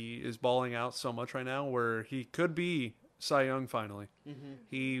he is balling out so much right now where he could be Cy Young finally. Mm-hmm.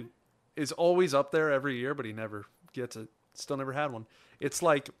 He is always up there every year, but he never gets it. Still never had one. It's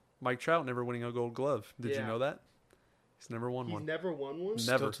like Mike Trout never winning a Gold Glove. Did you know that? He's never won one. He's never won one?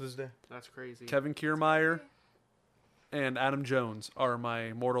 Never. Still to this day. That's crazy. Kevin Kiermaier and Adam Jones are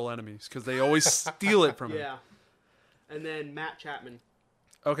my mortal enemies because they always steal it from him. Yeah. And then Matt Chapman.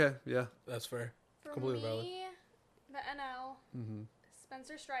 Okay, yeah. That's fair. For Completely me, valid. the NL,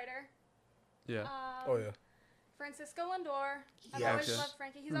 Spencer Strider. Yeah. Francisco Lindor. I've Yes. always loved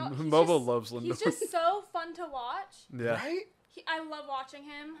Frankie. He's Momo loves Lindor. He's just so fun to watch. Yeah. Right? I love watching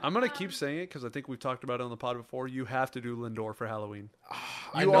him. I'm going to keep saying it because I think we've talked about it on the pod before. You have to do Lindor for Halloween.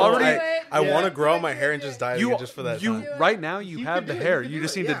 I want to grow out my hair and just dye it just for that time. Right now, you have the hair. You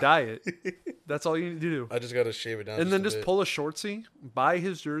just need to dye it. That's all you need to do. I just got to shave it down. And then just pull a shortsy, buy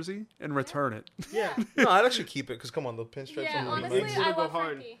his jersey, and return it. Yeah. No, I'd actually keep it because, come on, the pinstripes. Yeah, honestly, I love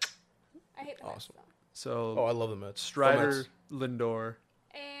Frankie. I hate the Mets, though. So, I love the Mets. Strider, Lindor,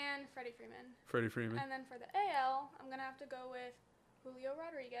 and Freddie Freeman. And then for the AL, I'm going to have to go with Julio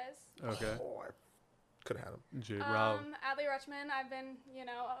Rodriguez. Okay. Could have had him. J-Rob. Adley Rutschman, I've been,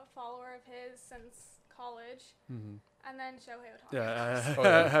 a follower of his since college. Mm-hmm. And then Shohei Ohtani.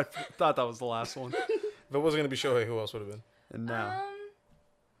 Yeah, I thought that was the last one. If it wasn't going to be Shohei, who else would have been? And now.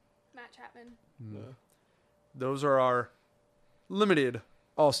 Matt Chapman. Yeah. Those are our limited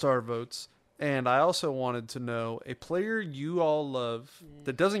All-Star votes. And I also wanted to know a player you all love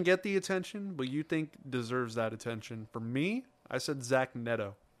that doesn't get the attention, but you think deserves that attention. For me, I said Zach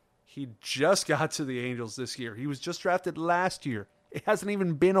Neto. He just got to the Angels this year. He was just drafted last year. It hasn't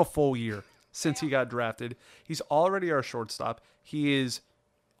even been a full year since he got drafted. He's already our shortstop. He is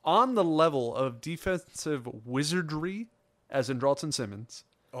on the level of defensive wizardry as Andrelton Simmons.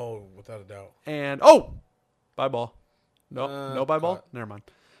 Oh, without a doubt. And, bye ball. No bye ball? Never mind.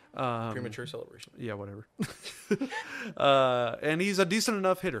 Premature celebration. Yeah, whatever. And he's a decent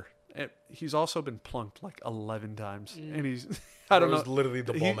enough hitter. And he's also been plunked like 11 times. And he's, I don't know. He's literally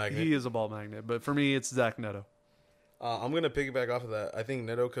the ball magnet. He is a ball magnet. But for me, it's Zach Neto. I'm going to piggyback off of that. I think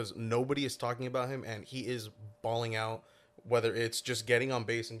Neto, because nobody is talking about him, and he is balling out, whether it's just getting on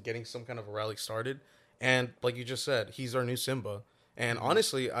base and getting some kind of a rally started. And like you just said, he's our new Simba. And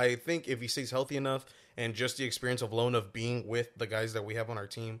honestly, I think if he stays healthy enough and just the experience alone of being with the guys that we have on our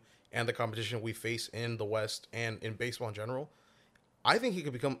team and the competition we face in the West and in baseball in general, I think he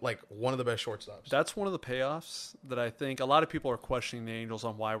could become like one of the best shortstops. That's one of the payoffs that I think a lot of people are questioning the Angels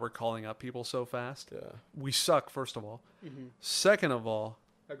on why we're calling up people so fast. Yeah. We suck, first of all. Second of all,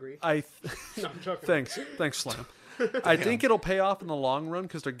 Agree. No, I'm joking. Thanks, Slam. I think it'll pay off in the long run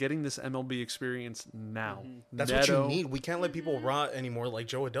because they're getting this MLB experience now. That's Neto, what you need. We can't let people rot anymore like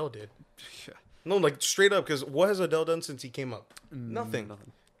Joe Adele did. Yeah. No, like straight up, because what has Adele done since he came up? Nothing.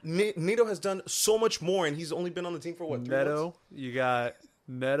 Neto has done so much more, and he's only been on the team for what, 3 months? Neto, you got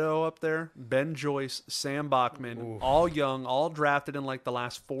Neto up there, Ben Joyce, Sam Bachman, all young, all drafted in like the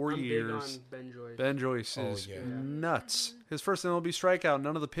last 4 I'm years. big on Ben Joyce. Ben Joyce is yeah. nuts. His first MLB strikeout,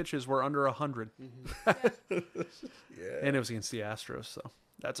 none of the pitches were under 100. Yeah. And it was against the Astros, so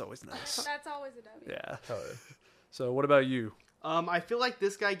that's always nice. That's always a W. Yeah. Hell yeah. So what about you? I feel like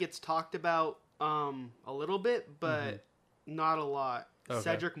this guy gets talked about a little bit, but not a lot. Okay.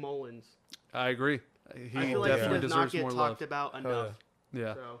 Cedric Mullins. I agree. He I feel like he definitely does not deserves get more talked love. about enough.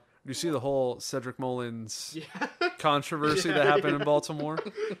 Yeah. So, You see the whole Cedric Mullins yeah, controversy Yeah, that happened in Baltimore?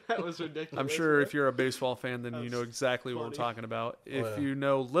 that was ridiculous. I'm sure if you're a baseball fan, then you That's know exactly what we're funny. talking about. If yeah. you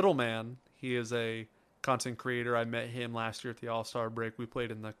know Little Man, he is a content creator. I met him last year at the All-Star break. We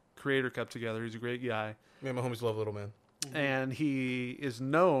played in the Creator Cup together. He's a great guy. Me and my homies love Little Man. And he is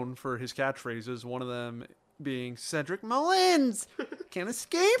known for his catchphrases, one of them being Cedric Mullins. Can't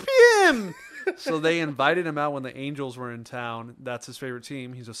escape him. So they invited him out when the Angels were in town. That's his favorite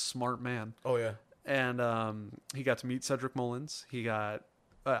team. He's a smart man. Oh, yeah. And he got to meet Cedric Mullins. He got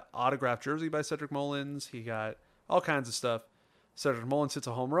an autographed jersey by Cedric Mullins. He got all kinds of stuff. Cedric Mullins hits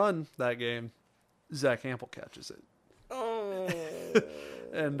a home run that game. Zach Ample catches it. Oh.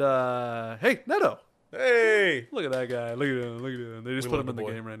 And, hey, Neto. Hey. Look at that guy. Look at him. Look at him. They just We put love him in the the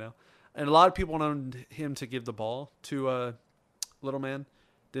boy. game right now. And a lot of people wanted him to give the ball to Little Man.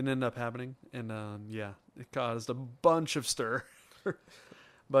 Didn't end up happening. And, yeah, it caused a bunch of stir.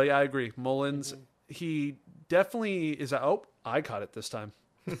 But, yeah, I agree. Mullins, he definitely is a... Oh, I caught it this time.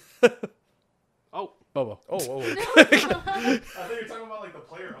 Oh, Bobo. Oh, whoa. I thought you were talking about, like, the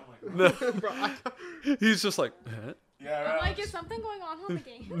player. I'm like, No. bro, He's just like... Huh? yeah, I'm like, is something going on in the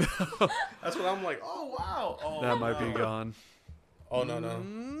game? That's what I'm like. Oh, wow. Oh, That might be no. gone. Oh, no.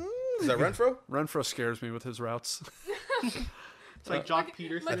 Is that Renfro? Renfro scares me with his routes. it's like Jock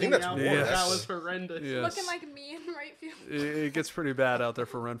Peterson. I think that's now. more. Yes. That was horrendous. Yes. Looking like me in right field. It gets pretty bad out there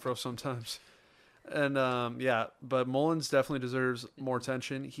for Renfro sometimes. And, yeah, but Mullins definitely deserves more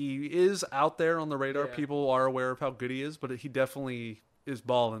attention. He is out there on the radar. Yeah. People are aware of how good he is, but he definitely is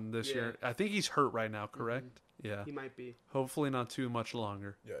balling this Yeah. year. I think he's hurt right now, correct? Yeah. He might be. Hopefully not too much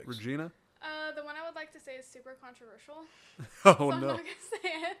longer. Yikes. Regina? The one I would like to say is super controversial. Oh, So I'm no. not going to say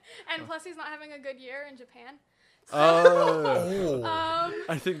it. And plus, he's not having a good year in Japan. So, Oh. Oh.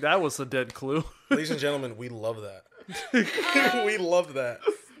 I think that was a dead clue. Ladies and gentlemen, we love that. We love that.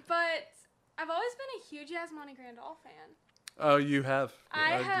 but I've always been a huge Yasmani Grandal fan. Oh, you have.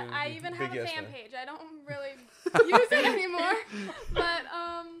 I even have Big a yes fan fan. page. I don't really use it anymore. But,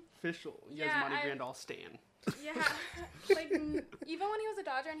 Official. Yeah, Yasmani I- Grandal stan. yeah. Like, even when he was a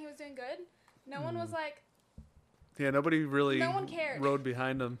Dodger and he was doing good, no one was like, Yeah, nobody really No one cared. rode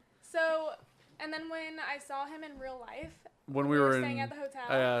behind him. so... And then when I saw him in real life, When we were staying in... at the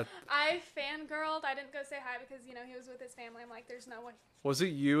hotel, I fangirled. I didn't go say hi because, he was with his family. I'm like, there's no way. Was it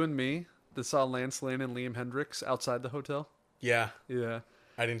you and me that saw Lance Lynn and Liam Hendricks outside the hotel? Yeah. Yeah.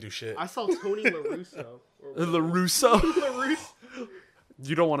 I didn't do shit. I saw Tony LaRusso. LaRusso? LaRusso.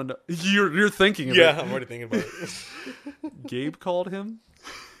 You don't want to know. You're thinking of Yeah, it. I'm already thinking about it. Gabe called him?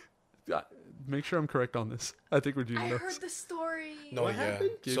 Make sure I'm correct on this. I think Regina I knows. heard the story. No, What yeah. happened?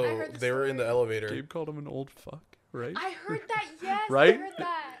 I So heard the they were in the story. elevator. Gabe called him an old fuck, right? I heard that, yes. Right? I heard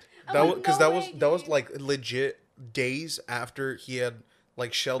that. I'm That like, was because no that was way, that was Gabe. like legit days after he had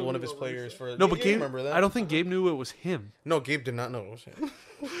like shelled one of his Tony players LaRusso. for. No, but you Gabe. remember that? I don't think Gabe knew it was him. No, Gabe did not know it was him.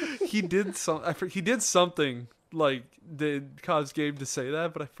 he did he did something like that caused Gabe to say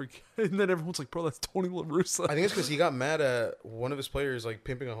that, but I forget. And then everyone's like, "Bro, that's Tony La Russa." I think it's because he got mad at one of his players like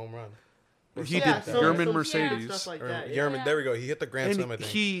pimping a home run. He Yeah, did so- German so- Mercedes. stuff like Or that, yeah. Yerman, there we go. He hit the grand slam. I And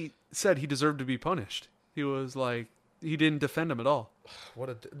think. he said he deserved to be punished. He was like, he didn't defend him at all. What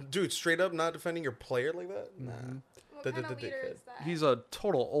a dude! Straight up, not defending your player like that. Nah. What The- kind the of leader dickhead. is that? He's a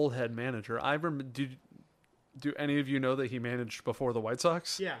total old head manager. I remember. Do any of you know that he managed before the White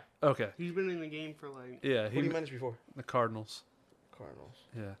Sox? Yeah, Okay. he's been in the game for like. Yeah, What did he manage before? the Cardinals. Cardinals.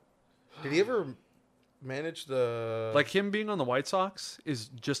 Yeah. Did he ever manage the Like him being on the White Sox is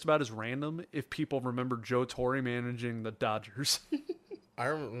just about as random if people remember Joe Torre managing the Dodgers I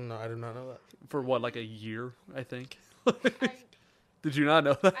did not know that. for what, like a year, I think. I, Did you not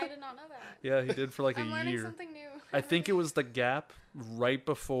know that? I did not know that. Yeah, he did for like I'm a learning year. something new. I think it was the gap right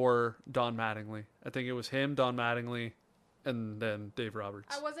before Don Mattingly. I think it was him, Don Mattingly, and then Dave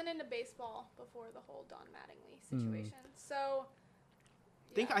Roberts. I wasn't into baseball before the whole Don Mattingly Hmm. situation, so.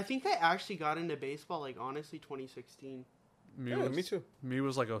 I think I actually got into baseball like honestly 2016. Me, Yeah, was, me too. Me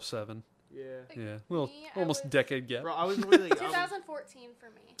was like 07. Yeah. Like, Yeah, well, me, I almost was- decade gap. Bro, I was really like, 2014 for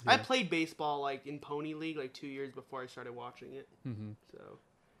me. I played baseball like in Pony League like 2 years before I started watching it. Mm-hmm. So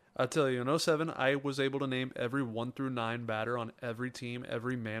I'll tell you, in 07, I was able to name every 1 through 9 batter on every team,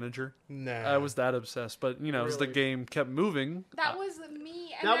 every manager. Nah. I was that obsessed, but you know, as the Really? game kept moving, That was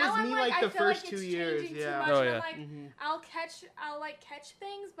me. And That now was I'm me, like, like, I the feel first like 2 it's years, changing yeah. Too much. Oh, and yeah. I'm like, Mhm. I'll like catch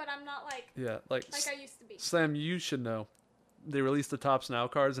things, but I'm not like yeah, like I used to be. Slam, you should know. They released the Tops Now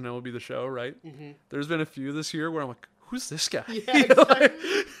cards and MLB The Show, right? Mhm. There's been a few this year where I'm like, who's this guy? Yeah, You know, like-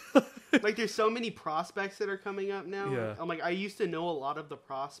 exactly. Like there's so many prospects that are coming up now. Yeah. I'm like I used to know a lot of the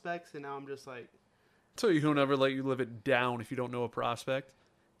prospects and now I'm just like So you who'll never let you live it down if you don't know a prospect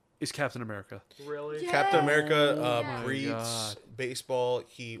is Captain America. really. Yeah. Captain America Oh my breeds God. baseball.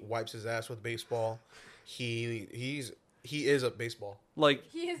 He wipes his ass with baseball. He is a baseball. Like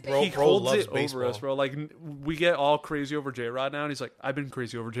He is Bro, he baseball. holds loves it over baseball. us, bro. Like we get all crazy over J-Rod now, and he's like, "I've been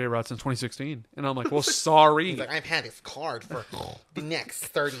crazy over J-Rod since 2016," and I'm like, "Well, sorry." He's like, I've had his card for the next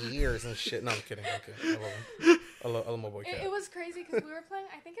 30 years and shit. No, I'm kidding. I love him. I love my boy Cap. It was crazy because we were playing.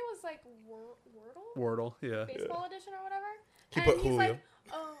 I think it was like Wordle, Wordle, yeah. baseball edition or whatever. He and put he's Julio.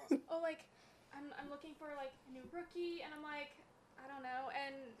 like, like I'm looking for like a new rookie, and I'm like, I don't know.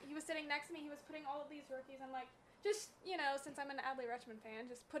 And he was sitting next to me. He was putting all of these rookies. I'm like, just since I'm an Adley Rutschman fan,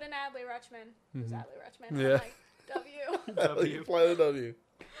 just put in Adley Rutschman. Who's Adley Rutschman? And Yeah. I'm like, W. You fly the W.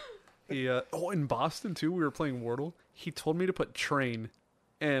 He in Boston too. We were playing Wordle. He told me to put train,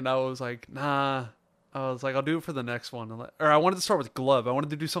 and I was like, nah. I was like, I'll do it for the next one. Or I wanted to start with glove. I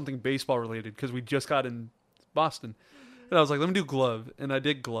wanted to do something baseball related because we just got in Boston, and I was like, let me do glove, and I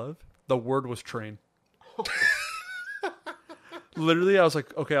did glove. The word was train. Literally, I was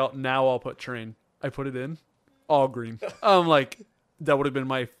like, okay, now I'll put train. I put it in, all green. I'm like, that would have been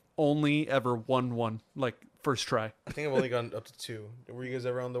my only ever 1-1, like first try. I think I've only gone up to 2. Were you guys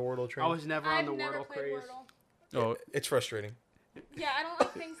ever on the Wordle train? I was never on I've the never Wordle played craze. Wordle. Oh, It's frustrating. Yeah, I don't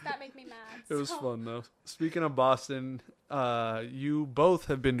like things that make me mad. it was so- fun though. Speaking of Boston, you both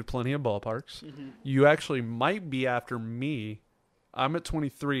have been to plenty of ballparks. You actually might be after me. I'm at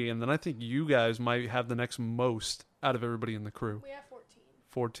 23, and then I think you guys might have the next most out of everybody in the crew. We have 14.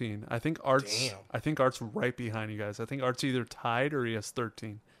 14. I think Art's. Damn. I think Art's right behind you guys. I think Art's either tied or he has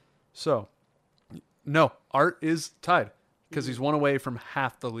 13. So, no, Art is tied because he's one away from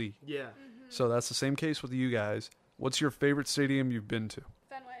half the league. Yeah. So that's the same case with you guys. What's your favorite stadium you've been to?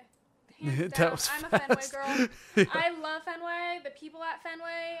 Fenway. Hands That down. was I'm a Fenway fast. girl. I love Fenway. The people at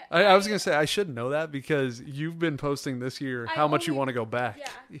Fenway. I was gonna say I should know that because you've been posting this year I how much you only- want to go back. Yeah,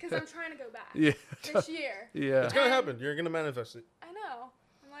 because I'm trying to go back Yeah. this year. Yeah. It's going to happen. You're going to manifest it. I know.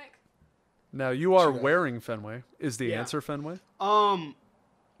 I'm like, Now you are True. wearing Fenway. Is the Yeah. answer Fenway?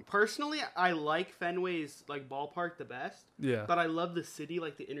 Personally, I like Fenway's like ballpark the best, Yeah. but I love the city,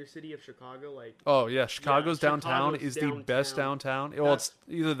 like the inner city of Chicago. Like, Oh yeah, Chicago's downtown Chicago's is the best downtown. Well, it's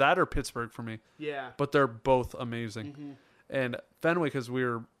either that or Pittsburgh for me, yeah, but they're both amazing. Mm-hmm. And Fenway, because we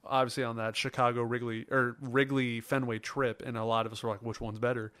were obviously on that Chicago Wrigley Fenway trip, and a lot of us were like, which one's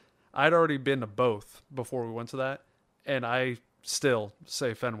better? I'd already been to both before we went to that, and I still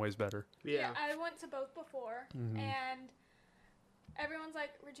say Fenway's better. yeah. I went to both before, Mm-hmm. and everyone's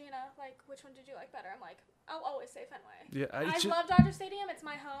like, Regina, like, which one did you like better? I'm like, I'll always say Fenway. Yeah, I ju- love Dodger Stadium. It's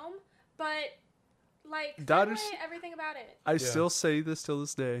my home, but like Dodgers- Fenway, everything about it. I still say this till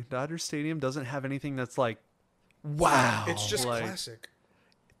this day. Dodger Stadium doesn't have anything that's like, wow. It's just like, classic.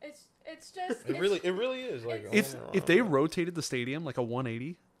 It's just It really is. Like, If they rotated the stadium like a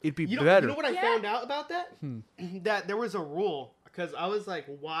 180, it'd be You better. know what I Yeah. found out about that? That there was a rule. because I was like,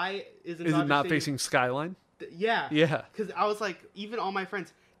 why isn't Is Dodger it not Stadium- facing skyline? Yeah. Yeah. Because I was like, even all my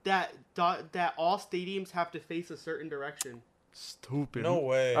friends, that all stadiums have to face a certain direction. Stupid. No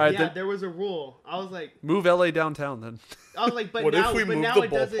way. All right, Yeah, then there was a rule. I was like, move LA downtown then. but What if now, we but move now the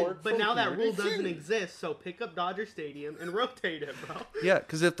it doesn't. ballpark But from now that here rule to doesn't here? exist. So pick up Dodger Stadium and rotate it, bro. Yeah,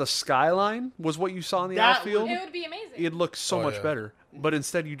 because if the skyline was what you saw in the That outfield, It would be amazing. it'd look so Oh, much yeah. better. But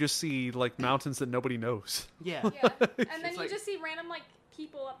instead, you just see like mountains that nobody knows. Yeah. Yeah, and then It's you like- just see random like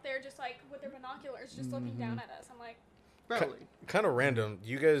people up there just like with their binoculars just looking down at us. I'm like, Bro, Kind of random.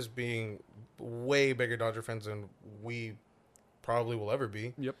 You guys being way bigger Dodger fans than we probably will ever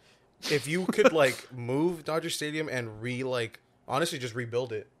be. Yep. If you could like move Dodger Stadium and honestly just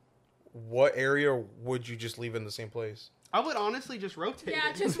rebuild it, what area would you just leave in the same place? I would honestly just rotate yeah,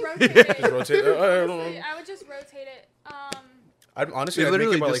 it. just rotate it. Just rotate. I don't know. Honestly, I would just rotate it. I'd honestly It I'd make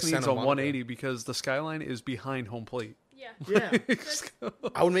literally it by, just like, needs Santa a Monica. 180 because the skyline is behind home plate. Yeah. Yeah. Just,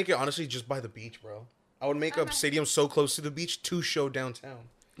 I would make it honestly just by the beach, bro. I would make a Okay. stadium so close to the beach to show downtown.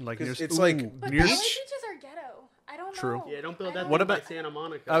 Like 'Cause near, it's like- but near. LA Beach? beaches are ghetto. I don't True. know. Yeah, don't build I that don't thing What by about- Santa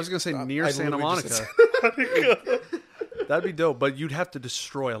Monica. I was gonna say near I Santa literally just Monica. said That'd be dope, but you'd have to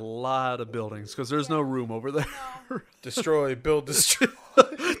destroy a lot of buildings because there's no room over there. No. Destroy, build, destroy.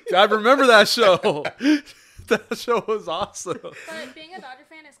 I remember that show. That show was awesome. But being a Dodger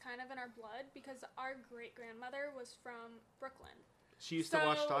fan is kind of in our blood because our great grandmother was from Brooklyn. She used to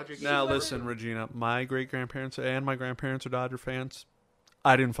watch So- Dodger games. Now wasn't- listen, Regina, my great grandparents and my grandparents are Dodger fans.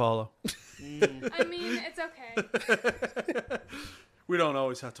 I didn't follow. I mean, it's okay. We don't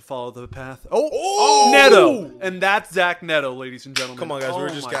always have to follow the path. Oh, Oh! Neto, and that's Zach Neto, ladies and gentlemen. Come on, guys. We were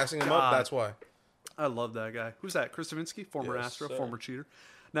Oh just my gassing him God. up. That's why. I love that guy. Who's that? Chris Stavinsky, former Yes, Astro, sir. former cheater,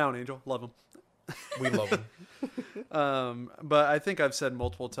 now an Angel. Love him. We love him. But I think I've said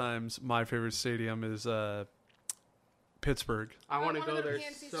multiple times my favorite stadium is Pittsburgh. I want to wanna go there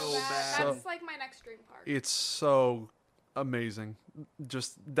PNC so bad. So- That's like my next dream park. It's so amazing.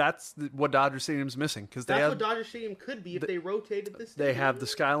 Just that's what Dodger Stadium's missing because they That's have what Dodger Stadium could be if they rotated this. they have the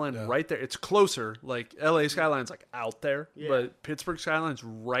skyline Yeah. right there. It's closer. Like LA skyline's like out there, Yeah. but Pittsburgh skyline's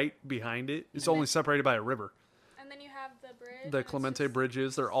right behind it. It's only separated by a river. And then you have the bridge. and The it's Clemente just-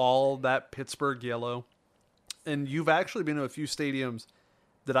 bridges, they're all that Pittsburgh yellow. And you've actually been to a few stadiums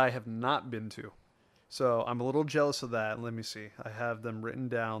that I have not been to. So I'm a little jealous of that. Let me see. I have them written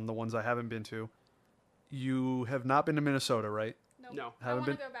down, the ones I haven't been to. You have not been to Minnesota, right? Nope. No. I Haven't want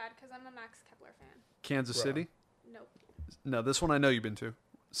to been- go bad because I'm a Max Kepler fan. Kansas Bro. City? Nope. No, this one I know you've been to.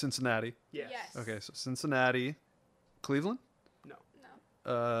 Cincinnati. Yes. Yes. Okay, so Cincinnati. Cleveland? No.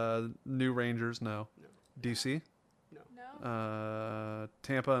 No. New Rangers, no. No. DC? No.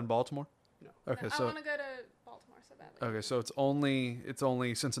 Tampa and Baltimore? No. Okay, I so want to go to Baltimore so badly. okay, so it's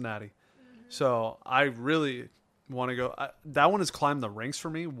only Cincinnati. Mm-hmm. So I really want to go. That one has climbed the ranks for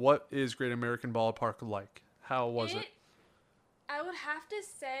me. What is Great American Ballpark like? How was it? I would have to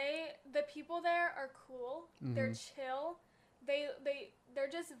say the people there are cool. They're Mm-hmm. chill. They're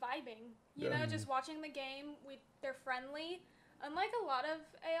just vibing. You know, just watching the game. They're friendly. Unlike a lot of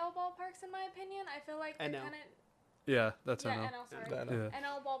AL ballparks, in my opinion, I feel like they're NL. kind of Yeah, that's yeah, I know. NL, sorry. Yeah.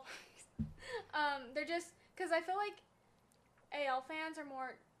 NL ballparks. They're just because I feel like AL fans are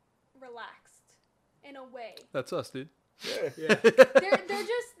more relaxed in a way. That's us, dude. Yeah. They're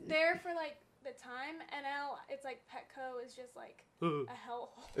just there for like the time. NL, it's like Petco is just like Ooh. a hellhole.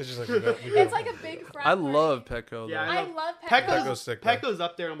 It's just like It's like a big frat I party. love Petco. Yeah, though. I love Petco. Petco's sick, though. Petco's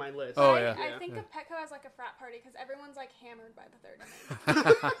up there on my list. Oh, I, yeah. I think Yeah. of Petco as like a frat party because everyone's like hammered by the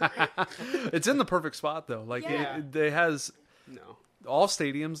third inning. It's in the perfect spot though. Like Yeah. it has No. all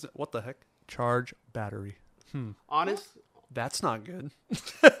stadiums. What the heck? Charge battery. Honest. That's not good.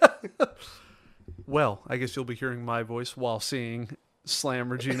 Well, I guess you'll be hearing my voice while seeing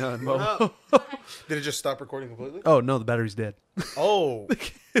Slam, Regina, and Mo. Oh, Did it just stop recording completely? Oh no, the battery's dead. Oh,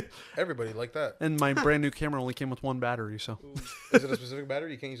 everybody like that. And my brand new camera only came with one battery, so Is it a specific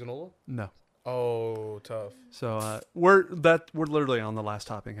battery? You can't use an Ola? no. Oh, tough. So we're literally on the last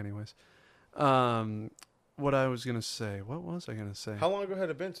topic, anyways. What I was gonna say. What was I gonna say? How long ago had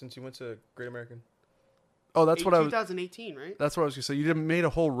it been since you went to Great American? Oh, that's what I was. 2018, right? That's what I was gonna say. You made a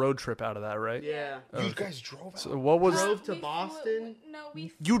whole road trip out of that, right? Yeah. You guys drove out. So what was? Drove to We Boston?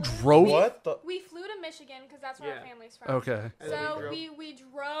 You drove? What the? We flew to Michigan because that's where Yeah. our family's from. Okay. And then So drove- we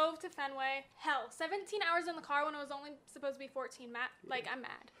drove to Fenway. Hell, 17 hours in the car when it was only supposed to be 14. Like, I'm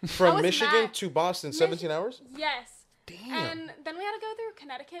mad. I From was Michigan mad. to Boston, 17 hours? Yes. Damn. And then we had to go through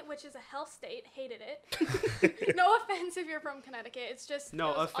Connecticut, which is a hell state. Hated it. No offense if you're from Connecticut. It's just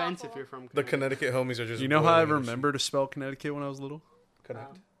No it was offense awful. if you're from The Connecticut homies are just. You know how I rolling in remember to spell Connecticut when I was little?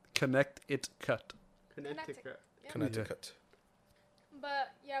 Connect. Connect it cut. Connecticut. Yeah. Connecticut.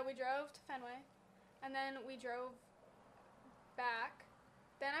 But yeah, we drove to Fenway, and then we drove back.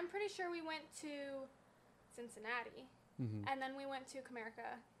 Then I'm pretty sure we went to Cincinnati, and then we went to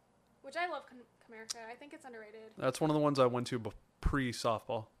Comerica, which I love Comerica. I think it's underrated. That's one of the ones I went to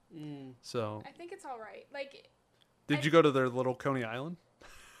pre-softball. So I think it's all right. Like, did you go to their little Coney Island?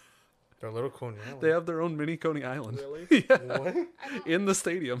 Their little Coney Island. They have their own mini Coney Island. Really? Yeah. What? In the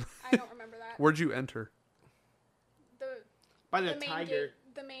stadium. I don't remember that. Where'd you enter? By the main tiger.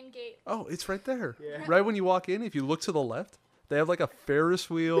 gate. The main gate. Oh, it's right there. Yeah. Right when you walk in, if you look to the left, they have like a Ferris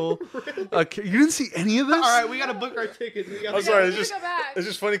wheel. You didn't see any of this? All right, we gotta book our tickets. I'm sorry. We need to go back. It's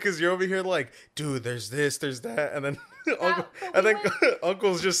just funny because you're over here like, dude, there's this, there's that, and then but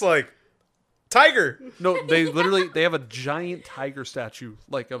Uncle's just like, tiger. No, they have a giant tiger statue,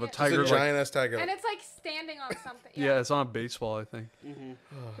 like of a Yeah. tiger. It's a like, giant ass tiger. And it's like standing on something. yeah, it's on baseball, I think.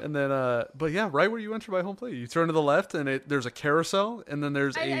 And then, but yeah, right where you enter by home plate, you turn to the left, and there's a carousel, and then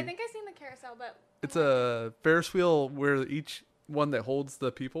there's I think I've seen the carousel, but it's a Ferris wheel where each one that holds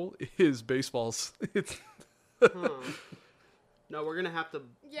the people is baseballs. It's No, we're gonna have to.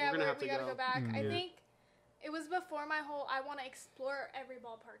 yeah, we're gonna have to we gotta go back. I Yeah. think it was before my whole I want to explore every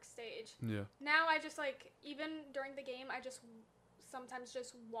ballpark stage. yeah. Now I just like even during the game I just sometimes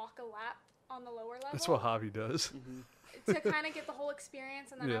just walk a lap on the lower level. That's what Javi does. to kind of get the whole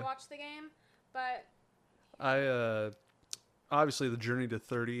experience and then Yeah. I watch the game. But I obviously the journey to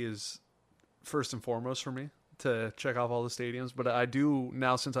 30 is first and foremost for me to check off all the stadiums, but I do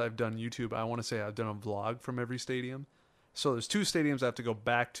now since I've done YouTube, I want to say I've done a vlog from every stadium. So there's 2 stadiums I have to go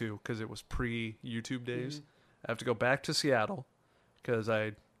back to because it was pre-YouTube days. I have to go back to Seattle because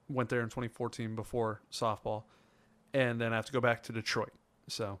I went there in 2014 before softball, and then I have to go back to Detroit.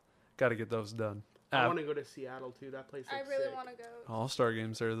 So got to get those done. I want to go to Seattle too. That place. I looks really sick. want to go. All-Star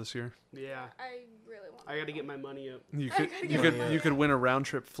games there this year. Yeah, I really want. I got to get my money up. You I could gotta you get could my you could win a round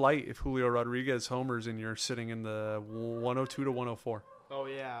trip flight if Julio Rodriguez homers and you're sitting in the 102 to 104. Oh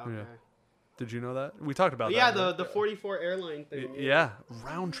yeah. Okay. Yeah. Did you know that? We talked about Yeah, that. the 44 airline thing. Yeah,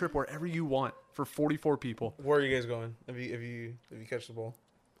 round trip wherever you want for 44 people. Where are you guys going? If you catch the ball?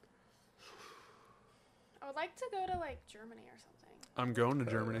 I would like to go to like Germany or something. I'm going to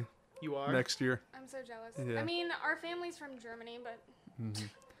Germany You are. next year. I'm so jealous. Yeah. I mean, our family's from Germany, but Mm-hmm.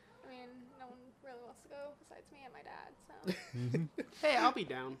 I mean, no one really wants to go besides me and my dad. So Hey, I'll be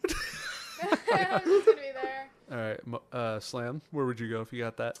down. I'm just gonna be there. All right, Slam. Where would you go if you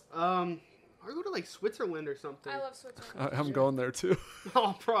got that? I go to like Switzerland or something. I love Switzerland. I'm going there too.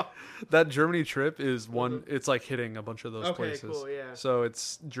 Oh, bro. That Germany trip is one. It's like hitting a bunch of those Okay, places. cool, yeah. So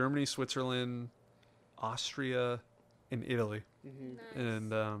it's Germany, Switzerland, Austria, and Italy. Nice.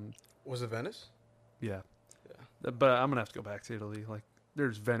 And Was it Venice? yeah. But I'm gonna have to go back to Italy. Like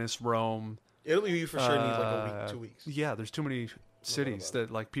there's Venice, Rome. Italy, you for sure need like a week, 2 weeks. Yeah, there's too many cities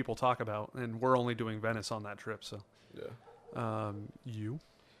that like people talk about, and we're only doing Venice on that trip. So, Yeah. you?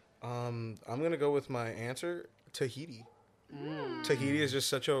 I'm gonna go with my answer, Tahiti. Tahiti is just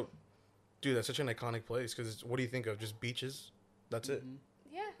such a, dude. That's such an iconic place because what do you think of? Just beaches. That's it.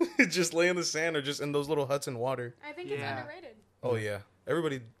 Yeah, Just lay in the sand or just in those little huts in water. I think Yeah. it's underrated. Oh yeah,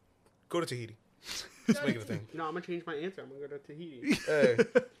 everybody, go to Tahiti. Let's make it a thing. You know, I'm gonna change my answer. I'm gonna go to Tahiti. Hey,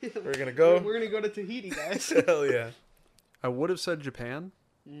 we're gonna go. We're gonna go to Tahiti, guys. Hell yeah. I would have said Japan,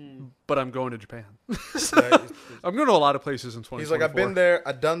 but I'm going to Japan. Yeah, I'm going to a lot of places in 2024. he's like, I've been there,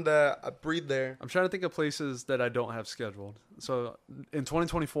 I've done that, I breathed there. I'm trying to think of places that I don't have scheduled. So in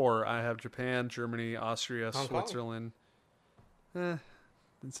 2024, I have Japan, Germany, Austria, Hong Kong. Switzerland.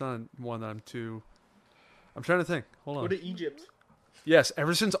 It's not one that I'm too. I'm trying to think. Hold Go on. to Egypt. Yes,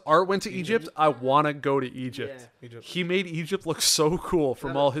 ever since Art went to Egypt, I want to go to Egypt. Yeah. Egypt. He made Egypt look so cool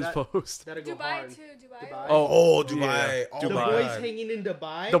from all his posts. That'll go Dubai hard. too. Dubai. Dubai. Oh, Dubai. Yeah, Oh, The Dubai. my boys God. hanging in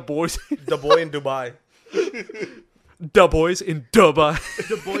Dubai. The boys, The boy in Dubai. the boys in Dubai.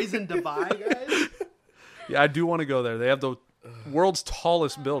 The boys in Dubai, guys. Yeah, I do want to go there. They have the world's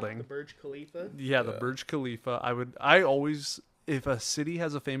tallest The building. Burj Khalifa. Yeah, the Burj Khalifa. I always, if a city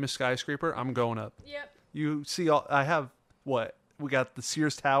has a famous skyscraper, I'm going up. Yep. You see, I have what? We got the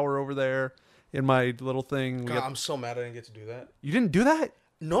Sears Tower over there in my little thing. We God, got- I'm so mad I didn't get to do that. you didn't do that?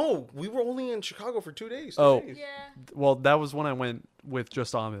 No, we were only in Chicago for 2 days. Oh. 3 days. Yeah. Well, that was when I went with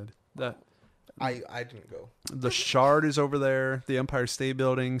just Ahmed. That I didn't go. the Shard is over there. The Empire State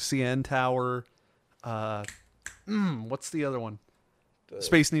Building, CN Tower. What's the other one? The-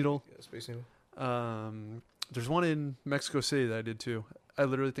 Space Needle. Yeah, Space Needle. There's one in Mexico City that I did too. I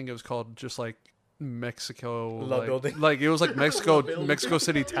literally think it was called just like Mexico La like, Building. Like it was like Mexico Building. Mexico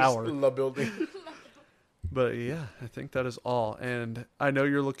City Tower. La building. But yeah, I think that is all. And I know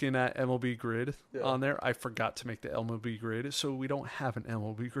you're looking at MLB Grid on there. I forgot to make the MLB Grid, so we don't have an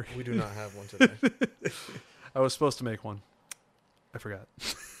MLB Grid. We do not have one today. I was supposed to make one. I forgot.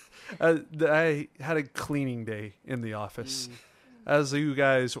 I had a cleaning day in the office. As you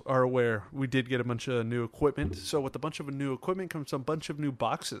guys are aware, we did get a bunch of new equipment. So with a bunch of new equipment comes a bunch of new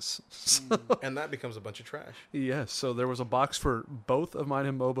boxes. And that becomes a bunch of trash. Yes, so there was a box for both of mine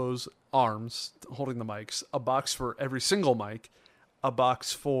and Mobo's arms holding the mics, a box for every single mic, a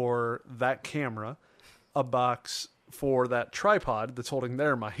box for that camera, a box for that tripod that's holding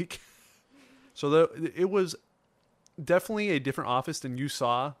their mic. So it was definitely a different office than you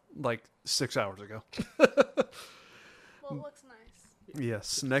saw like 6 hours ago. Well, it looks nice.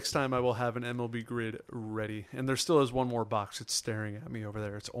 Yes, next time I will have an MLB Grid ready. And there still is one more box. It's staring at me over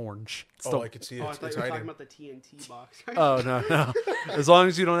there. It's orange. It's I can see it. Oh, I thought It's you were hiding. talking about the TNT box. Oh, no. As long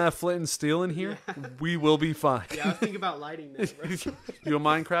as you don't have flint and steel in here, we will be fine. Yeah, I was thinking about lighting that, bro. You a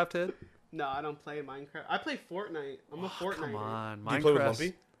Minecraft head? No, I don't play Minecraft. I play Fortnite. I'm a Fortnite. Come on. Do you play with Minecraft's-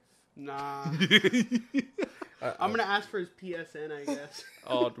 Lumpy? Nah. I'm gonna ask for his PSN, I guess.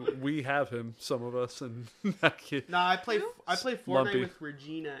 Oh, we have him, some of us, and that kid. Nah, I play Fortnite Lumpy. with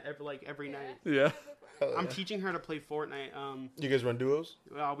Regina every night. Yeah. I'm teaching her to play Fortnite. You guys run duos?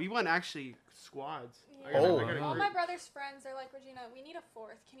 Well, we went actually squads. Yeah. Oh. I got a All group. my brother's friends, they're like, Regina, we need a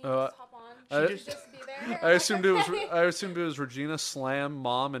fourth. Can you Uh, just hop on? I- Should you just be there? I assumed it was Regina, Slam,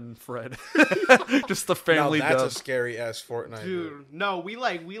 Mom, and Fred. Just the Now family that's dub. a scary ass Fortnite. Dude, no, we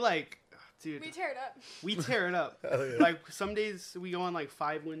dude, We tear it up. we tear it up. Hell yeah. Like some days we go on like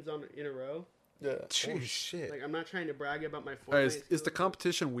 5 wins in a row. Yeah. Oh Jeez. shit. Like I'm not trying to brag about my Fortnite. Alright, is the skills.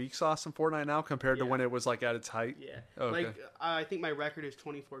 competition weak sauce in Fortnite now compared to Yeah. when it was like at its height? Yeah. Okay. Like I think my record is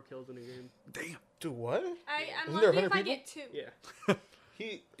 24 kills in a game. Damn. Dude, what? I'm Isn't there lucky if 100 I people? get 2. Yeah.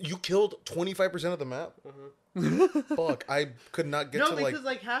 You killed 25% of the map? Fuck, I could not get No, to because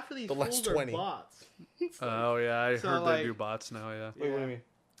like. half of these the last fools 20. are bots. Oh yeah, I So, heard like- they do bots now. Yeah, Wait, what do you mean?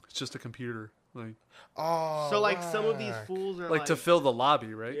 it's just a computer, like Oh. So like some of these whack. fools are to fill the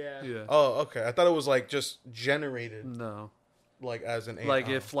lobby, right? Yeah. Yeah. Oh, okay. I thought it was like just generated, No, like as an. like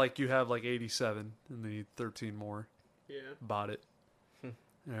oh. if like you have like 87 and they need 13 more, Yeah. bot it.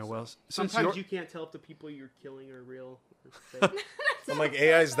 Yeah. Well, since Sometimes you're, you can't tell if the people you're killing are real or fake. I'm like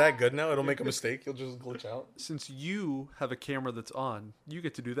AI's that good now. It'll make a mistake. You'll just glitch out. since you have a camera that's on, you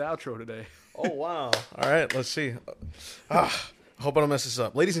get to do the outro today. Oh wow! All right, let's see. I hope I don't mess this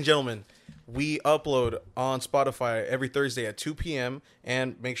up, ladies and gentlemen. We upload on Spotify every Thursday at 2 p.m.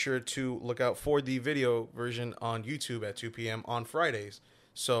 and make sure to look out for the video version on YouTube at 2 p.m. on Fridays.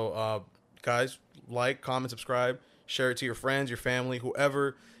 So, guys, like, comment, subscribe, share it to your friends, your family,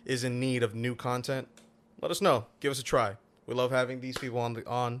 whoever is in need of new content. Let us know. Give us a try. We love having these people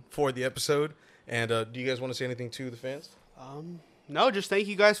on for the episode. And do you guys want to say anything to the fans? No, just thank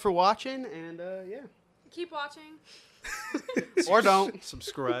you guys for watching, and yeah, Keep watching. or don't.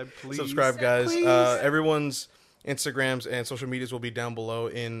 Subscribe, please. Subscribe, guys. Please. Everyone's Instagrams and social medias will be down below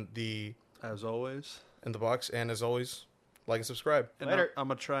in the as always. box. And as always, like and subscribe. And Later. I'm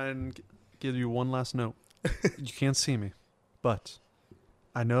gonna try and give you one last note. You can't see me, but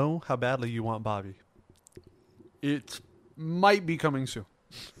I know how badly you want Bobby. It might be coming soon,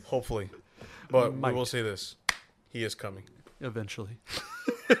 Hopefully, but Might. we will say this: he is coming. eventually.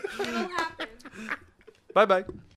 It'll happen. Bye bye.